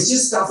 it's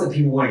just stuff that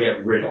people want to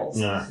get rid of.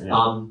 Yeah.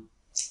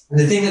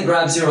 The thing that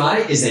grabs your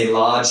eye is a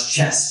large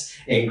chest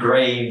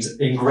engraved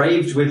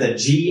with a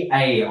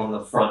GA on the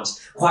front.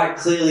 Quite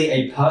clearly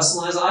a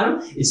personalized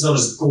item. It's not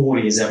as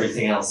gaudy as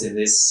everything else in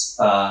this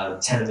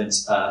tenement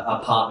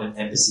apartment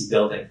embassy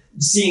building.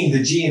 Seeing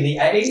the G and the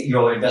A,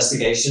 your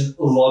investigation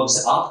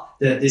logs up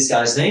that this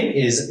guy's name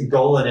is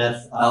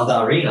Golaneth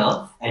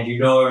Aldarina, and you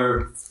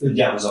know,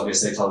 that was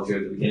obviously told you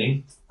at the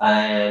beginning,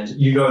 and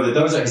you know that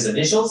those are his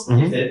initials.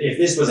 Mm-hmm. If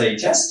this was a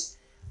chest,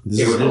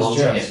 it would belong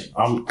to him.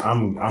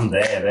 I'm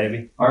there,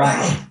 baby. All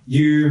right,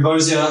 you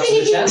mosey up to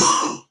the chest.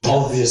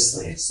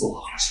 Obviously, it's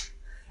locked,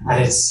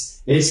 and it's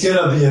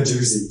gonna be a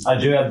doozy. I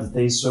do have the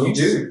thieves' tools. You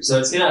do, so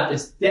it's going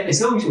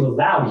to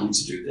allow you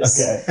to do this.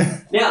 Okay.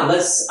 Now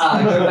let's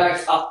go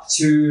back up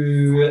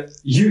to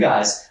you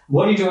guys.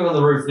 What are you doing on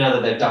the roof now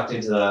that they've ducked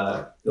into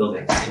the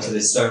building, into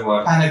this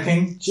stonework?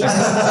 Panicking.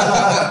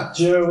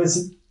 Joe, is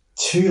it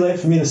too late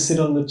for me to sit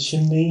on the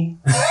chimney?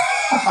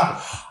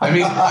 I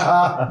mean,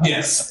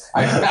 yes.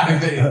 I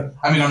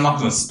mean, I'm not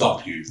going to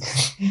stop you.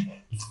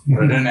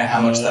 But I don't know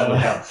how much that would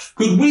help.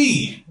 Could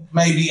we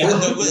maybe...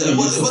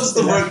 what's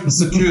the rope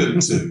secured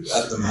to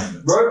at the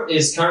moment? Rope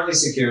is currently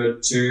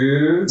secured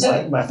to...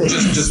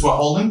 Just we're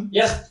holding?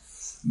 Yep.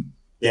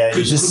 Yeah,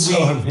 Could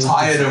we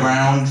tie it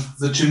around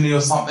the chimney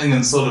or something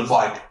and sort of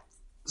like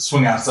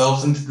swing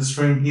ourselves into this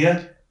room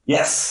here?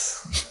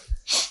 Yes.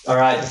 All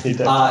right. You're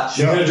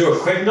going to do a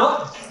quick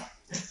knot?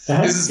 Is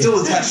it still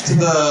attached to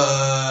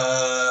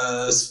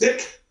the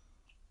stick?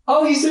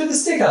 Oh, you threw the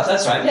stick up.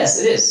 That's right. Yes,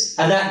 it is.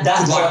 And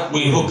that's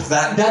we hooked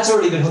that. That's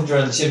already been hooked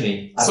around the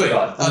chimney. I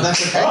forgot. Oh,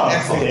 that's okay.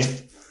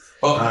 Excellent.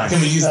 Well, nice. Can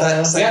we use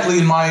that safely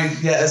in my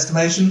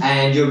estimation?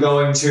 And you're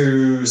going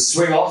to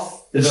swing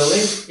off the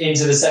building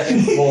into the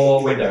second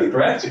floor window,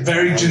 correct?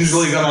 Very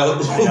gingerly gonna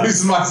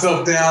loosen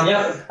myself down.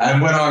 Yep.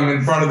 And when I'm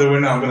in front of the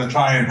window, I'm gonna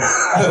try and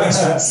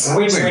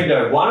Which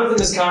window? One of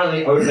them is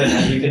currently open,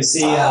 and you can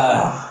see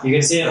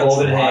an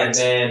Orban-haired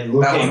man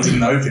looking. that one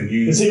didn't open.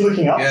 Is he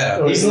looking up? Yeah.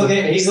 Or He's is he-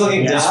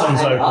 looking Yeah, this down one's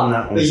and open, up,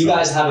 that but one's you not.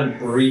 guys haven't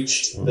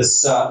breached the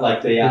It's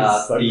like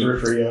the.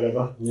 periphery or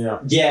whatever. Yeah.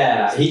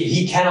 Yeah,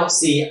 he cannot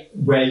see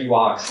where you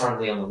are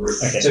currently on the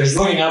roof. Okay. So he's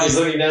looking up, he's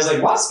looking down, he's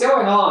like, what's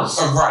going on?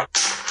 Oh, right.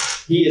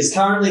 He is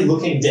currently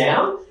looking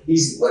down.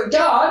 He's,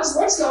 guards,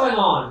 what's going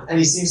on? And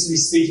he seems to be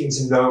speaking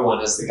to no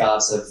one as the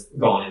guards have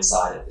gone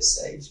inside at this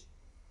stage.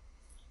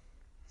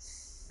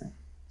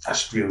 I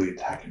should really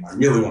attack him. I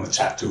really want to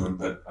chat to him,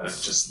 but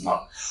it's just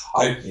not.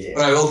 When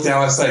I look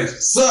down, I say,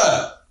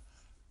 "Sir,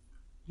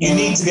 you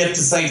need to get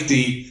to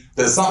safety.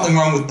 There's something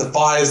wrong with the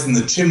fires in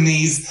the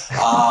chimneys.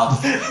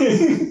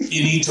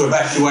 You need to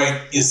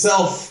evacuate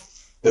yourself,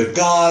 the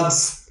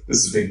guards.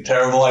 This has been a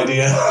terrible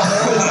idea.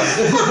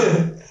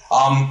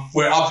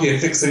 We're up here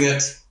fixing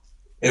it.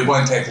 It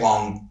won't take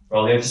long."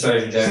 Roll the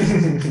persuasion check.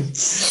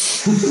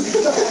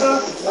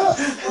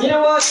 You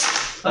know what?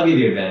 I'll give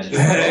you advantage.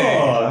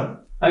 Oh,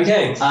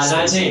 Okay,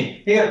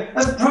 19. Here,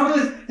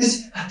 probably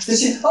this.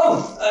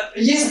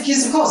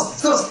 Yes, of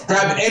course.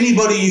 Grab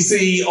anybody you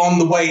see on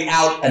the way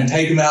out and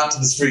take them out to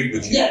the street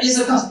with you. Yeah, yes,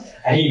 of course.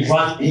 And he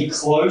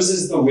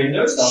closes the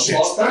windows, does Shit.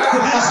 lock them.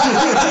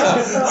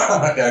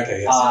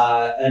 Okay,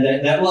 yes. And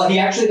well, he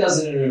actually does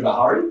it in a bit of a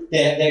hurry.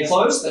 They're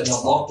closed, they're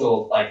not locked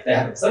or like they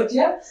haven't clicked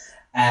yet.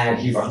 And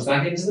he runs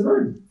back into the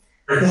room.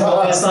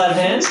 Roll a sleight of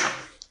hand.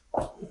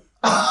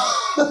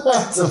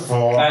 That's a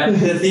 4.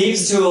 The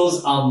thieves'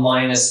 tools are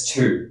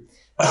 -2.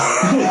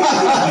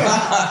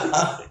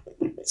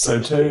 So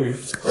 2.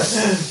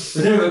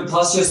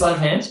 Plus your sleight of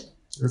hand.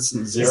 That's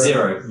 0.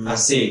 0. I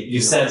see.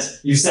 You said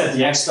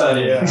the expert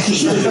in.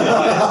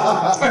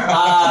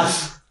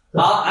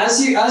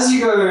 As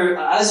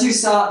you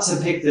start to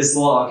pick this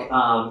lock,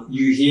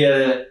 you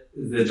hear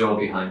the door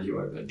behind you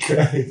open.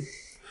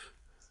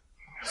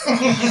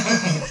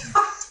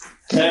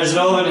 There's an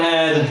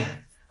Orban-haired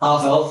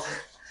half-elf,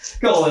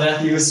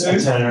 Golden you assume,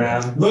 Turn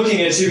around.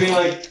 looking at you, being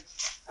like,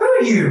 "Who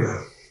are you?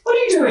 What are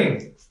you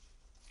doing?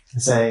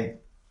 Say,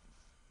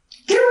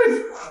 Get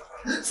away!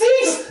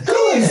 Thief!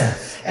 Good!"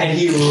 And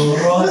he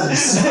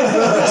runs to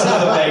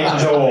the main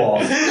door.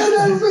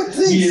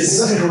 He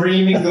is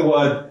screaming the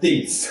word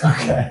thief.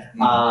 okay.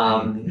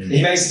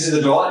 He makes it to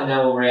the door, and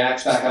now we'll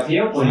react back up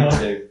here. What do you want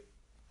to do?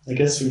 I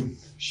guess we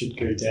should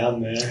go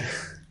down there.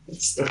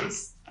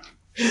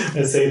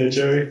 I say to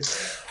Joe.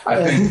 I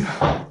think,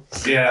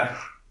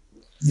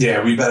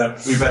 yeah, we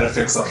better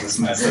fix up this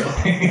mess. Can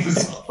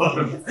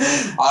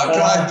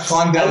I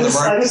climb down the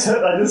rope? I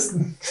just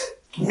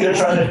gonna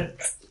try to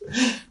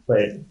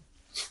wait.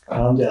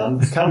 Calm down.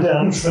 It's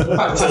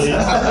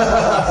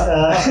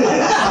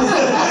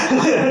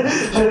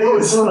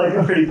like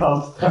I'm pretty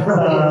pumped.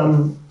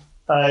 I'm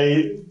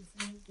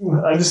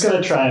just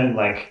gonna try and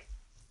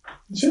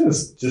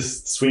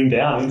just swing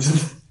down into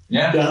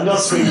down, not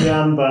swing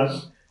down,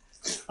 but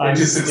If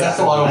you're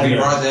successful, I will be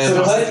right there.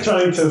 So I'm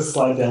trying to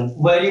slide down.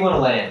 Where do you want to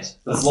land?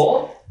 The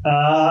floor?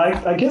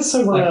 I guess I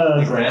Like the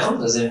want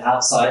ground, as in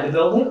outside the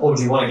building? Or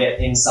do you want to get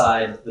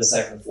inside the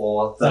second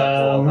floor,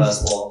 third floor,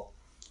 first floor?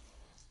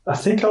 I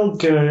think I'll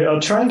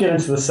try and get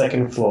into the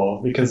second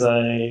floor because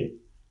I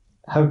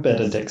have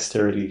better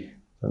dexterity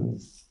than.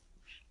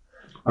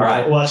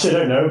 Alright. Well, actually, I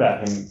don't know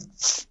about him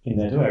in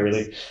there, do I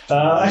really?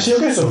 Actually, I'll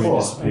go to the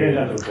floor. I'll go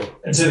down to the floor.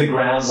 To the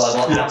ground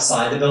level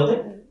outside the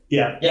building?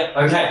 Yeah. Yeah,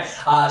 okay.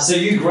 So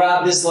you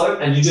grab this slope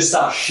and you just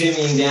start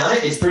shimmying down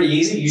it. It's pretty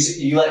easy.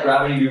 You let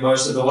gravity do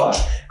most of the work.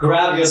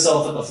 Grab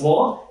yourself at the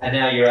floor, and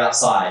now you're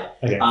outside.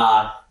 Okay.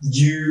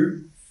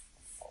 You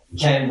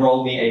can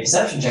roll me a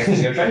perception check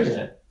because you're trained in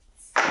it.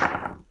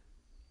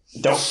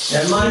 Don't.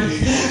 Never mind.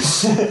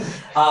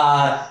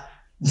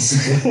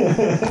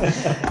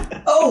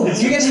 Oh,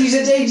 you get to use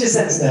a danger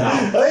sense now.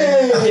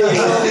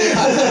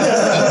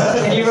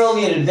 Can you roll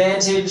me an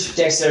advantage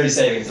dexterity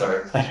saving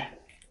throw?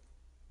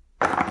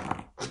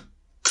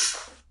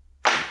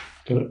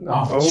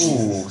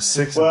 Oh,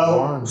 6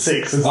 Well, and 1.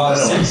 6 is Oh,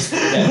 6.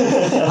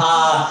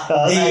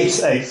 Okay. 8,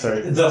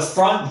 sorry. The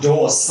front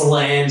door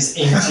slams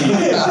into you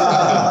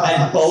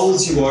and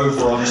bowls you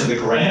over onto the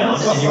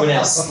ground, and you are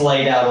now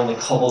splayed out on the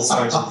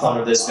cobblestones in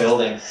front of this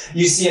building.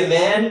 You see a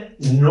man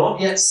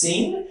not yet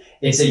seen.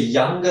 It's a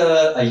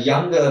younger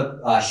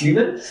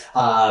human,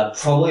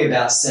 probably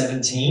about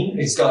 17.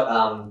 He's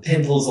got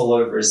pimples all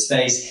over his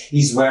face.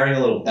 He's wearing a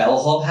little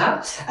bellhop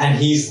hat, and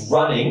he's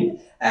running.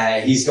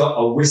 He's got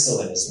a whistle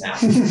in his mouth.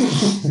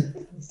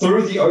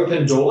 Through the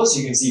open doors,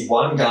 you can see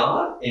one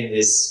guard in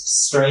this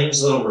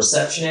strange little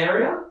reception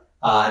area,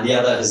 and the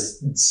other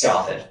is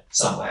scarfed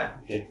somewhere.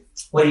 Okay.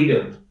 What are you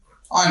doing?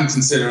 I'm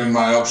considering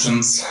my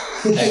options.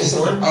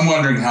 Excellent. I'm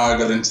wondering how I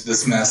got into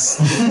this mess.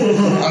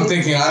 I'm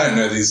thinking I don't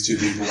know these two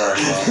people very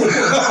well.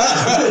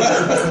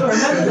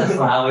 Remember the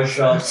flower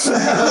shop?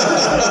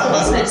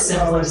 Wasn't it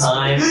simpler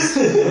times?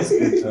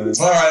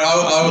 All right,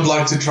 I would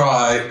like to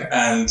try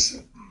and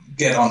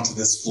get onto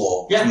this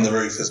floor from the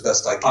roof as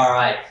best I can. All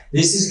right.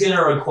 This is going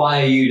to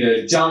require you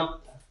to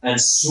jump and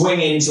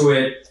swing into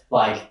it.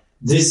 Like,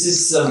 this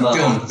is some... I'm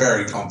feeling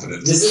very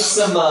confident. This is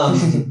some...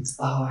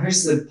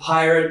 who's the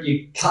pirate?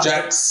 You cut...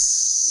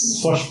 Jack's...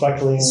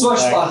 Swashbuckling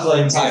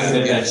type of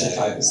adventure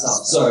type of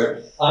stuff. So,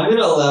 I'm going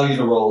to allow you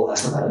to roll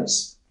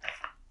acrobatics.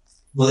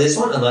 Well, this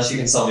one, unless you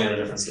can sell me on a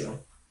different skill.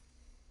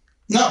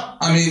 No,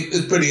 I mean,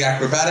 it's pretty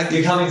acrobatic.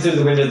 You're coming through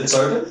the window that's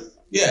open?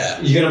 Yeah.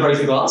 You're going to break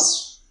the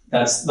glass?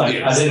 That's like,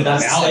 as in,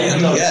 that's the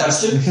statement, not a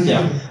question.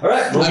 Yeah. All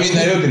right. I mean,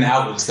 they open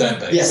outwards, don't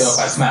they? Yes. So if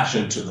I smash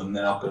into them,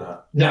 they're not going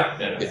to... No.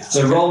 Yeah.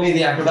 So roll me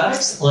the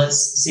acrobatics. Let's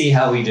see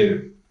how we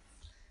do.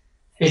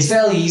 It's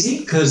fairly easy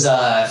because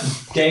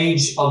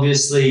Gage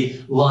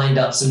obviously lined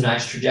up some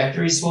nice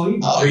trajectories for you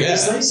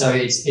previously. Yeah. So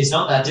it's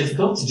not that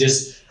difficult to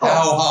just...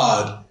 How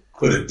hard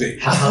could it be?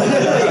 How hard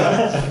could it be?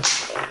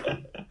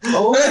 I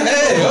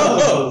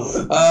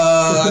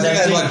think I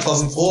had like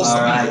 +4.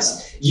 All right.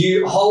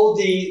 You hold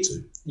the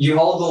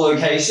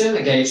location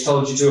that Gage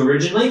told you to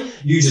originally.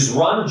 You just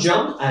run,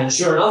 jump, and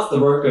sure enough, the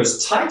rope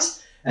goes tight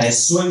and it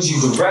swings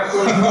you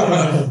directly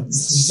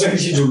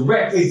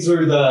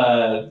through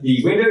the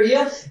window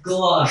here.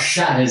 Glass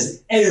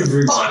shatters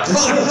everywhere.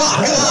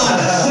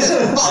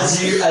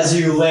 as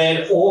you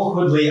land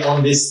awkwardly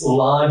on this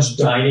large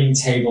dining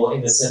table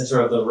in the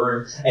center of the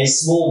room, a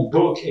small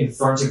book in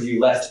front of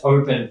you left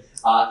open.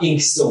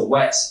 Ink still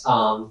wet.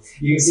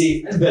 You can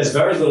see there's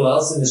very little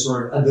else in this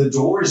room. And the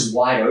door is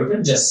wide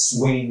open, just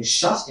swinging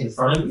shut in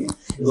front of you.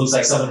 It looks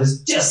like someone has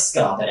just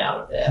scarfed it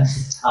out of there.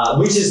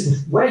 Which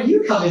is where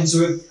you come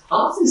into it.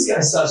 After this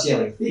guy starts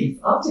yelling thief,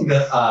 after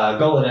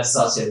Golaness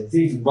starts yelling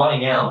thief and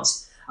running out,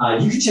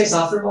 you can chase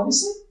after him,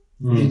 obviously,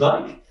 if you'd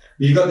like.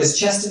 You've got this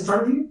chest in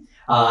front of you,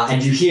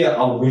 and you hear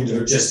a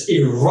window just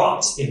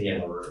erupt in the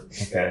other room.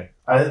 Okay.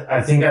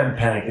 I think I'd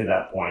panic at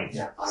that point.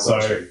 Yeah,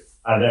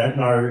 I don't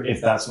know if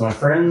that's my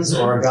friends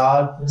or a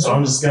guard, so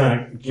I'm just going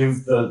to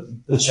give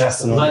the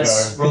chest another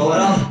Let's go. roll it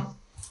up.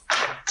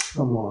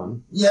 Come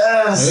on.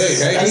 Yes!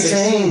 Okay.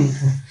 18.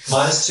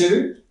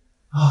 -2.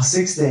 Oh,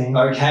 16.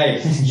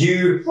 Okay,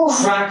 you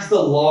crack the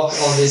lock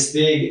on this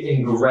big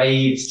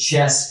engraved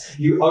chest.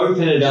 You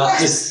open it up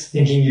just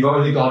thinking you've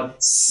only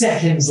got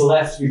seconds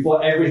left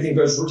before everything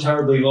goes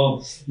terribly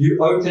long.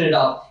 You open it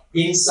up.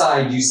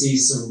 Inside, you see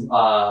some,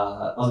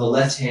 on the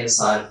left-hand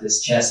side of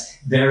this chest,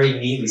 very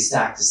neatly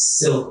stacked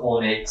silk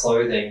ornate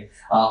clothing.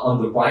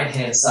 On the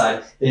right-hand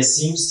side, there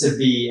seems to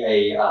be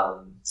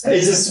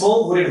it's a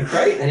small wooden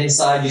crate, and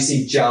inside you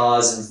see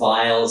jars and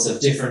vials of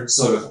different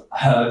sort of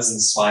herbs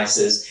and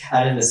spices.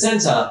 And in the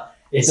center,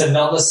 it's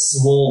another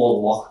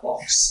smaller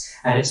lockbox.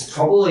 And it's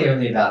probably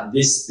only about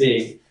this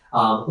big.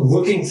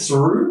 Looking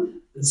through,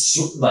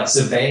 like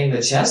surveying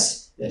the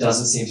chest, there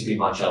doesn't seem to be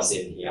much else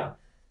in here.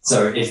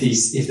 So if the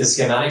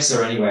schematics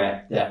are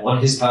anywhere, they're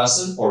on his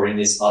person or in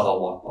this other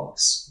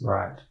lockbox.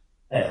 Right.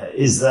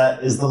 Is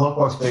the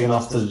lockbox big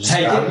enough to just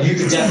take grab it? You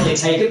could definitely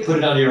take it, put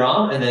it under your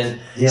arm, and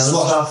then the other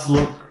stuff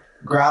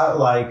grab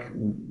like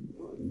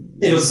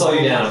it'll slow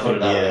you down and put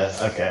it up.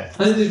 Yeah. Okay.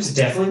 And it's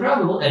definitely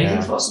grabbable.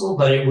 Anything's possible,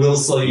 but it will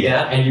slow you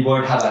down, and you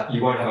won't have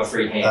a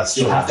free hand. That's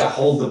You'll true. have to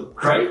hold the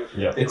crate,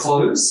 the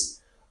clothes.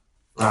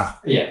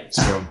 Yeah.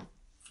 True.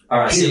 All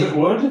right. Pubit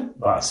wood?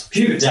 Nice.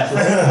 Pubit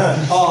definitely.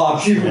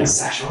 Pubit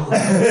satchel.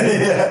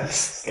 Yeah.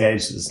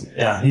 Gage is,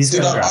 he's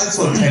Did going to I grab.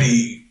 saw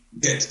Teddy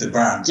get to the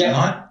ground, didn't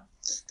I?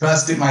 Can I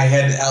stick my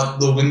head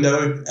out the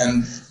window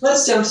and...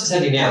 Let's jump to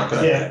Teddy now.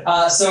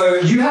 Yeah. So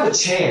you have a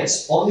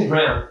chance on the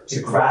ground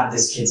to grab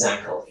this kid's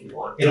ankle if you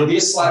want. It'll be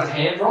a sleight of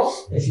hand roll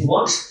if you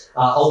want.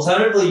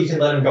 Alternatively, you can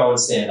let him go and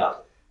stand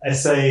up. I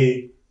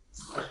say,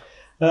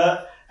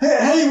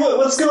 hey,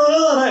 what's going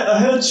on? I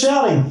heard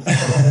shouting.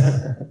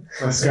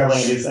 I'm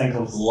scrabbling at his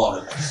ankles.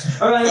 Love it.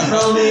 All right,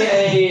 roll me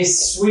a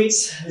sweet.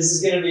 This is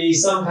going to be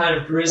some kind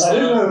of charisma. I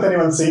don't know if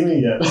anyone's seen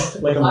me yet.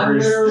 Like I'm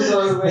going to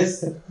go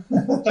with...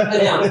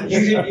 Now,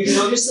 you can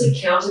obviously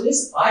counter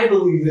this. I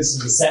believe it's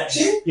a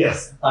deception.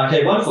 Yes.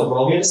 Okay, wonderful.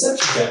 Roll me a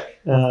deception check.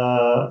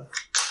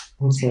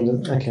 What's my...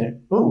 Okay.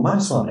 Oh,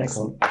 -1.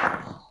 Excellent.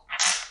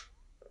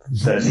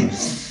 30.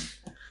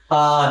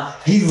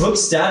 He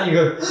looks down and you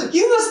go,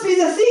 you must be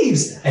the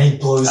thieves! And he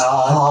blows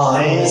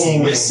hard on his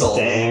whistle.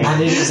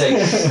 And it is a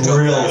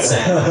shrill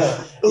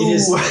sound.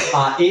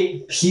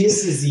 It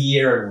pierces the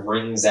ear and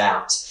rings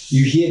out.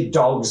 You hear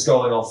dogs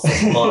going off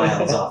for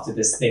miles after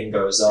this thing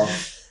goes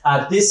off.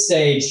 At this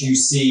stage, you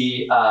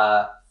see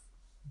the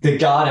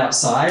guard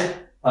outside,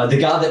 the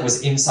guard that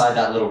was inside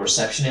that little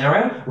reception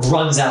area,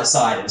 runs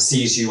outside and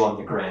sees you on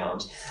the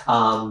ground.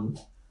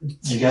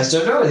 You guys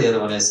don't know where the other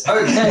one is.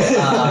 Okay.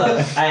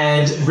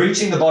 And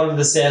reaching the bottom of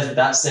the stairs at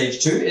that stage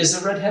too is a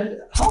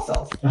red-headed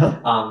half-elf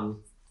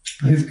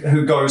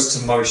who goes to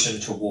motion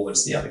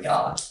towards the other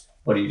guard.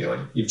 What are you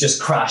doing? You've just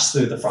crashed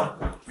through the front.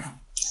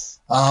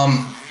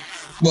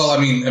 Well, I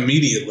mean,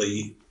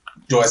 immediately,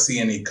 do I see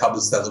any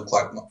cupboards that look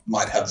like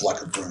might have like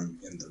a broom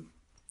in them?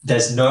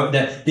 There's no...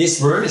 This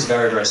room is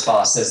very, very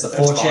sparse. There's the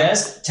four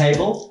chairs,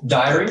 table,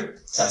 diary.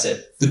 That's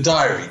it. The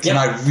diary. Can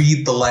I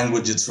read the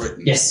language it's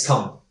written? Yes,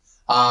 come.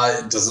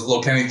 Does it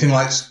look anything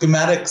like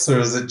schematics, or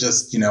is it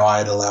just, I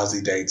had a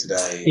lousy day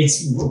today?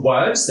 It's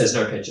words. There's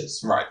no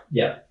pictures. Right.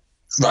 Yeah.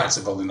 Right,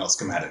 so probably not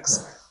schematics,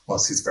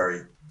 whilst he's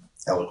very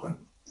eloquent.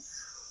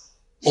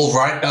 All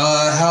right,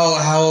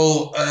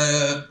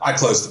 I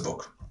closed the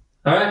book.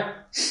 All right.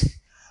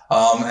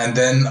 And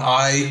then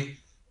I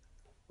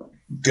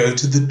go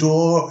to the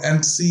door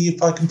and see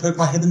if I can poke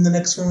my head in the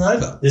next room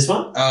over. This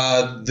one?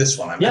 This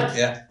one, I mean.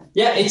 Yeah.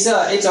 Yeah, it's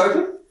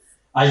open.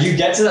 You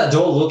get to that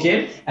door, look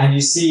in, and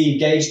you see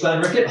Gage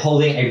Glenrickett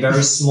holding a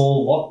very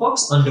small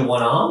lockbox under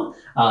one arm,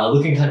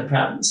 looking kind of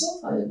proud of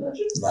himself, I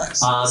imagine.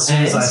 Nice. As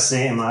soon as I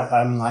see him,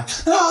 I'm like,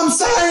 Oh, I'm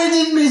sorry, I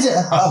didn't mean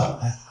to. Oh,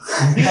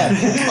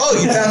 Oh,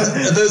 you found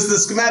those the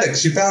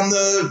schematics. You found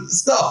the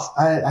stuff.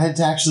 I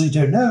actually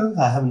don't know.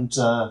 I haven't.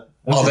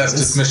 Oh, that's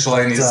just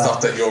miscellaneous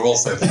stuff that you're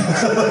also thinking.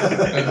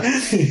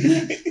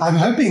 I'm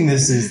hoping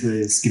this is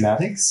the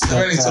schematics. Is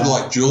there any sort of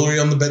like jewelry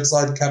on the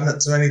bedside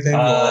cabinets or anything?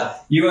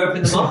 You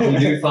open them up, you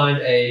do find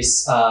a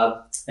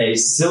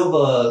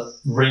silver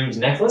ringed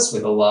necklace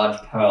with a large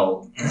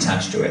pearl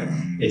attached to it.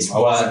 I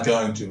wasn't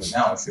going to, but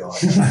now I feel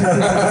like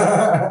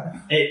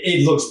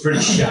it looks pretty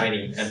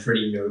shiny and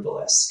pretty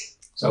noble-esque.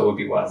 So it would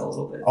be worth a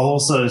little bit. I'll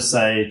also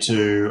say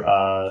to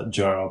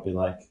Joe, I'll be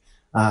like,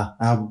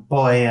 our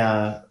boy,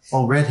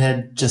 old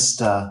redhead, just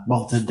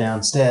bolted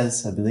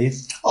downstairs, I believe.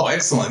 Oh,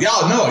 excellent. Yeah,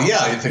 no, yeah,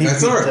 I think I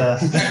saw it.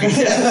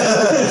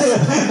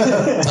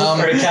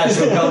 Very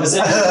casual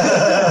conversation.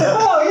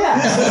 Oh,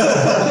 yeah.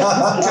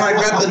 Can I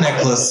grab the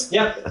necklace?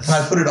 Yep. Can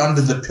I put it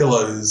under the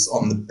pillows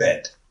on the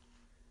bed?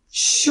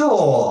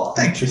 Sure.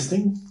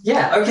 interesting.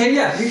 Yeah, okay,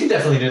 yeah, you can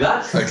definitely do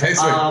that. Okay,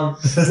 sweet.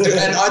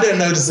 And I don't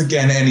notice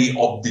again any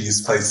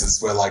obvious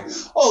places where like,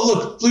 oh,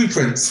 look,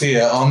 blueprints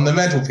here on the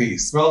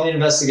mantelpiece. Roll the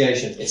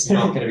investigation. It's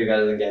not going to be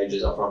better than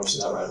Gage's, I'll promise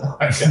you that right now.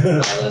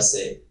 Okay. Let's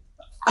see.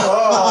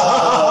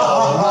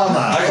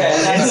 oh, Okay,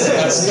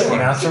 That's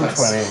natural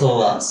 20.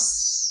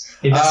 plus.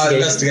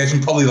 Investigation,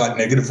 probably like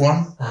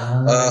 -1.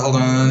 Hold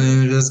on,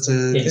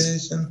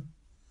 investigation.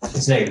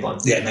 It's -1.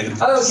 Yeah,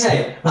 -1.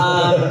 Okay.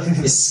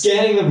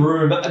 Scanning the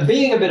room,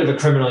 being a bit of a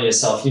criminal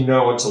yourself, you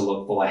know what to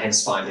look for,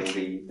 hence finding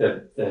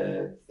the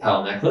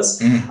pearl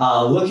necklace.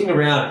 Looking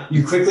around,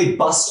 you quickly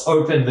bust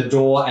open the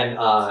door and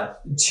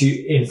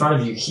in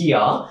front of you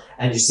here,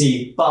 and you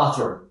see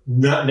bathroom.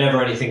 No,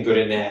 never anything good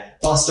in there.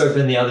 Bust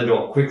open the other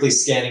door, quickly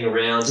scanning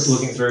around,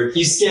 looking through.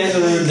 You scan the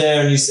room there,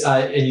 and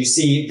you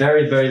see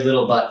very, very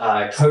little but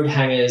coat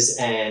hangers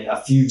and a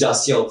few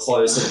dusty old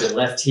clothes that have been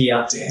left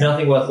here. Damn.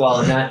 Nothing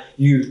worthwhile in that.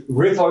 You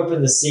rip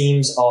open the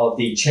seams of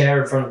the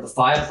chair in front of the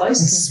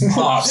fireplace.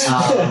 Smart.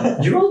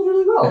 You rolled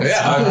really well.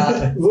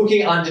 Yeah.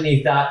 Looking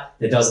underneath that,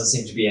 there doesn't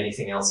seem to be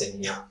anything else in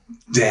here.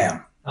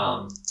 Damn.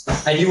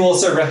 And you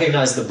also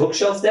recognize the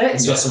bookshelf there.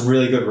 It's got some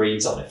really good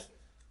reads on it.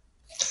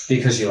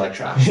 Because you like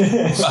trash. Oh,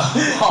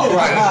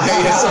 right.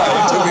 Okay, yeah, sorry.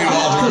 It took me a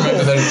while to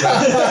remember that.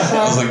 I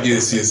was like,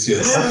 yes.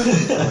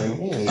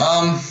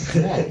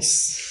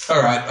 Nice.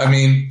 All right. I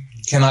mean,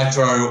 can I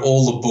throw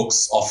all the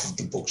books off of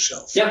the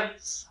bookshelf? Yep.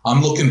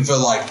 I'm looking for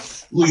like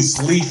loose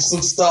leaves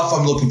of stuff.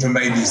 I'm looking for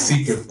maybe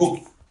secret book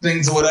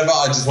things or whatever.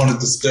 I just want to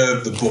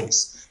disturb the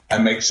books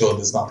and make sure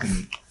there's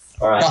nothing.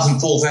 All right. Nothing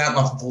falls out,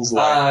 nothing falls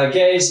away.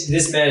 Gage,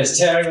 this man is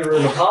tearing the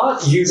room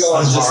apart. You go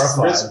and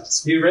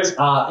just rip.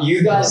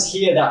 You guys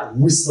hear that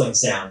whistling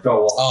sound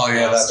go off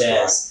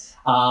downstairs.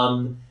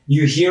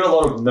 You hear a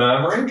lot of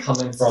murmuring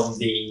coming from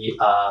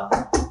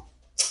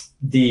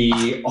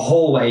the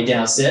hallway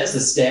downstairs, the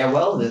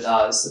stairwell that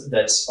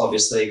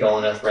obviously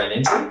Goldeneth ran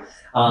into.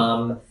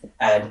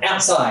 And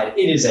outside,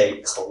 it is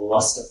a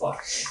clusterfuck.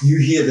 You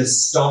hear the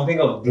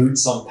stomping of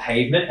boots on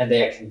pavement, and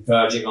they are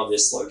converging on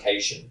this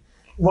location.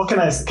 What can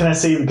I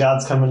see the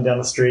guards coming down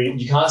the street?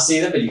 You can't see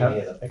them, but you can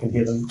hear them. I can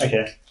hear them.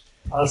 Okay.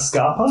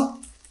 Scarpa?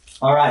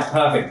 All right,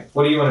 perfect.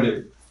 What do you want to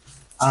do?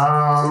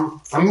 I'm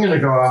gonna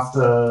go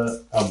after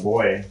a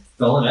boy.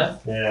 Goldeneth?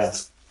 Yeah.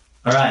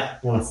 All right.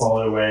 I'm gonna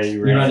follow where you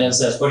You ran. run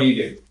downstairs. What do you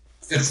do?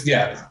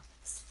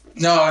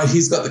 No,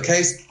 he's got the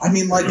case. I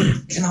mean, like,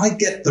 can I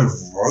get the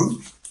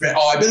rope?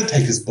 Oh, I better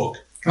take his book.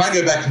 Can I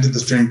go back into the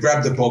stream,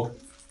 grab the book,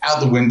 out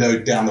the window,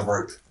 down the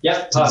rope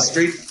Yep, to the perfect.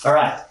 street? All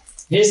right.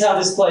 Here's how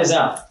this plays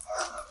out.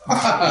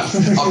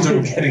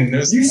 After getting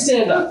nervous. You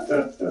stand up.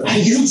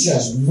 You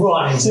just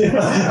run.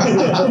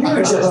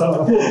 You're just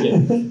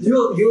booking.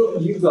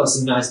 You've got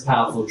some nice,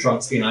 powerful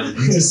trunks behind you.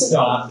 You just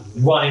start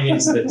running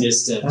into the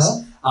distance.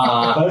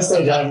 First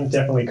stage, I'm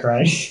definitely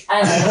crying.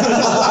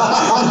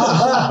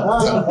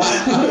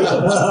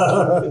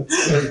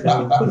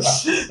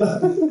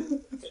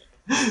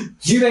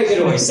 You make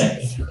it away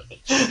safe.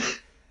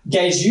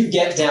 Gage, you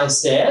get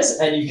downstairs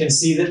and you can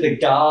see that the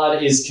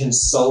guard is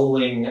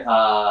consoling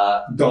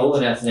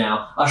Goldeneth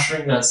now,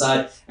 ushering him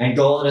outside, and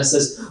Goldeneth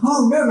says,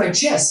 "Oh no, my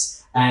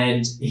chest!"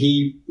 And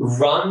he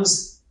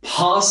runs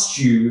past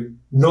you,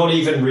 not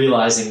even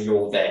realizing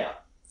you're there.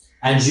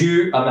 And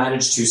you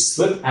manage to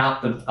slip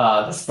out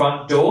the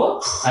front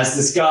door as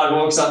this guard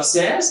walks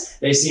upstairs.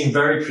 They seem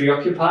very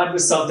preoccupied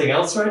with something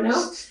else right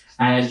now.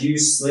 and you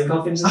slink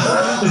off into the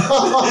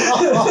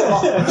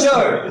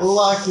Joe.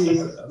 Lucky.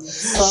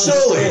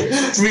 Surely,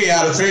 3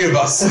 out of 3 of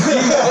us.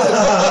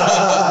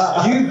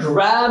 You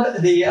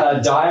grab the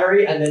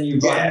diary and then you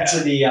run to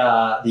the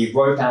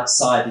rope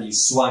outside that you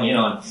swung in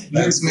on.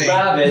 You That's me.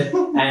 grab it,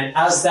 and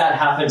as that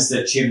happens,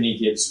 the chimney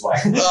gives way.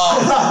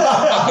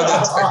 Oh,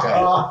 that's okay.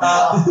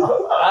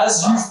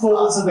 As you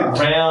fall to the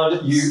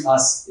ground,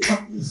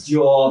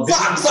 your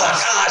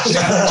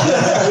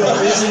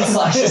vision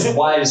flashes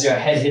white as your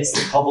head hits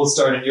the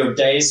cobblestone, and you're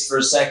dazed for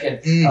a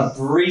second. A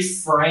brief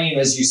frame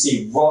as you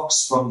see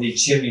rocks from the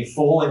chimney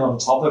falling on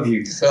top of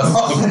you.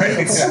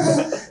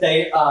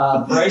 They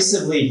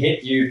abrasively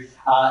hit you.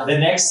 The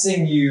next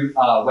thing you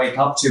wake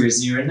up to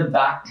is you're in the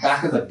back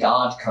of a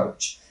guard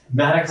coach.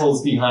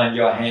 Manacles behind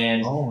your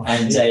hand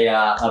and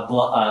not a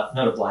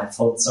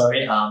blindfold,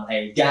 sorry,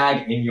 a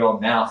gag in your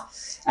mouth.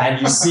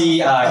 And you see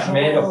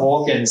Commander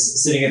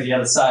Hawkins sitting at the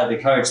other side of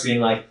the coach being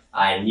like,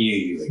 I knew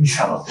you were in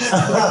trouble.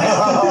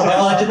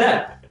 Well, I did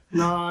that.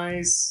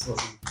 Nice.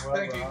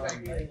 Thank you.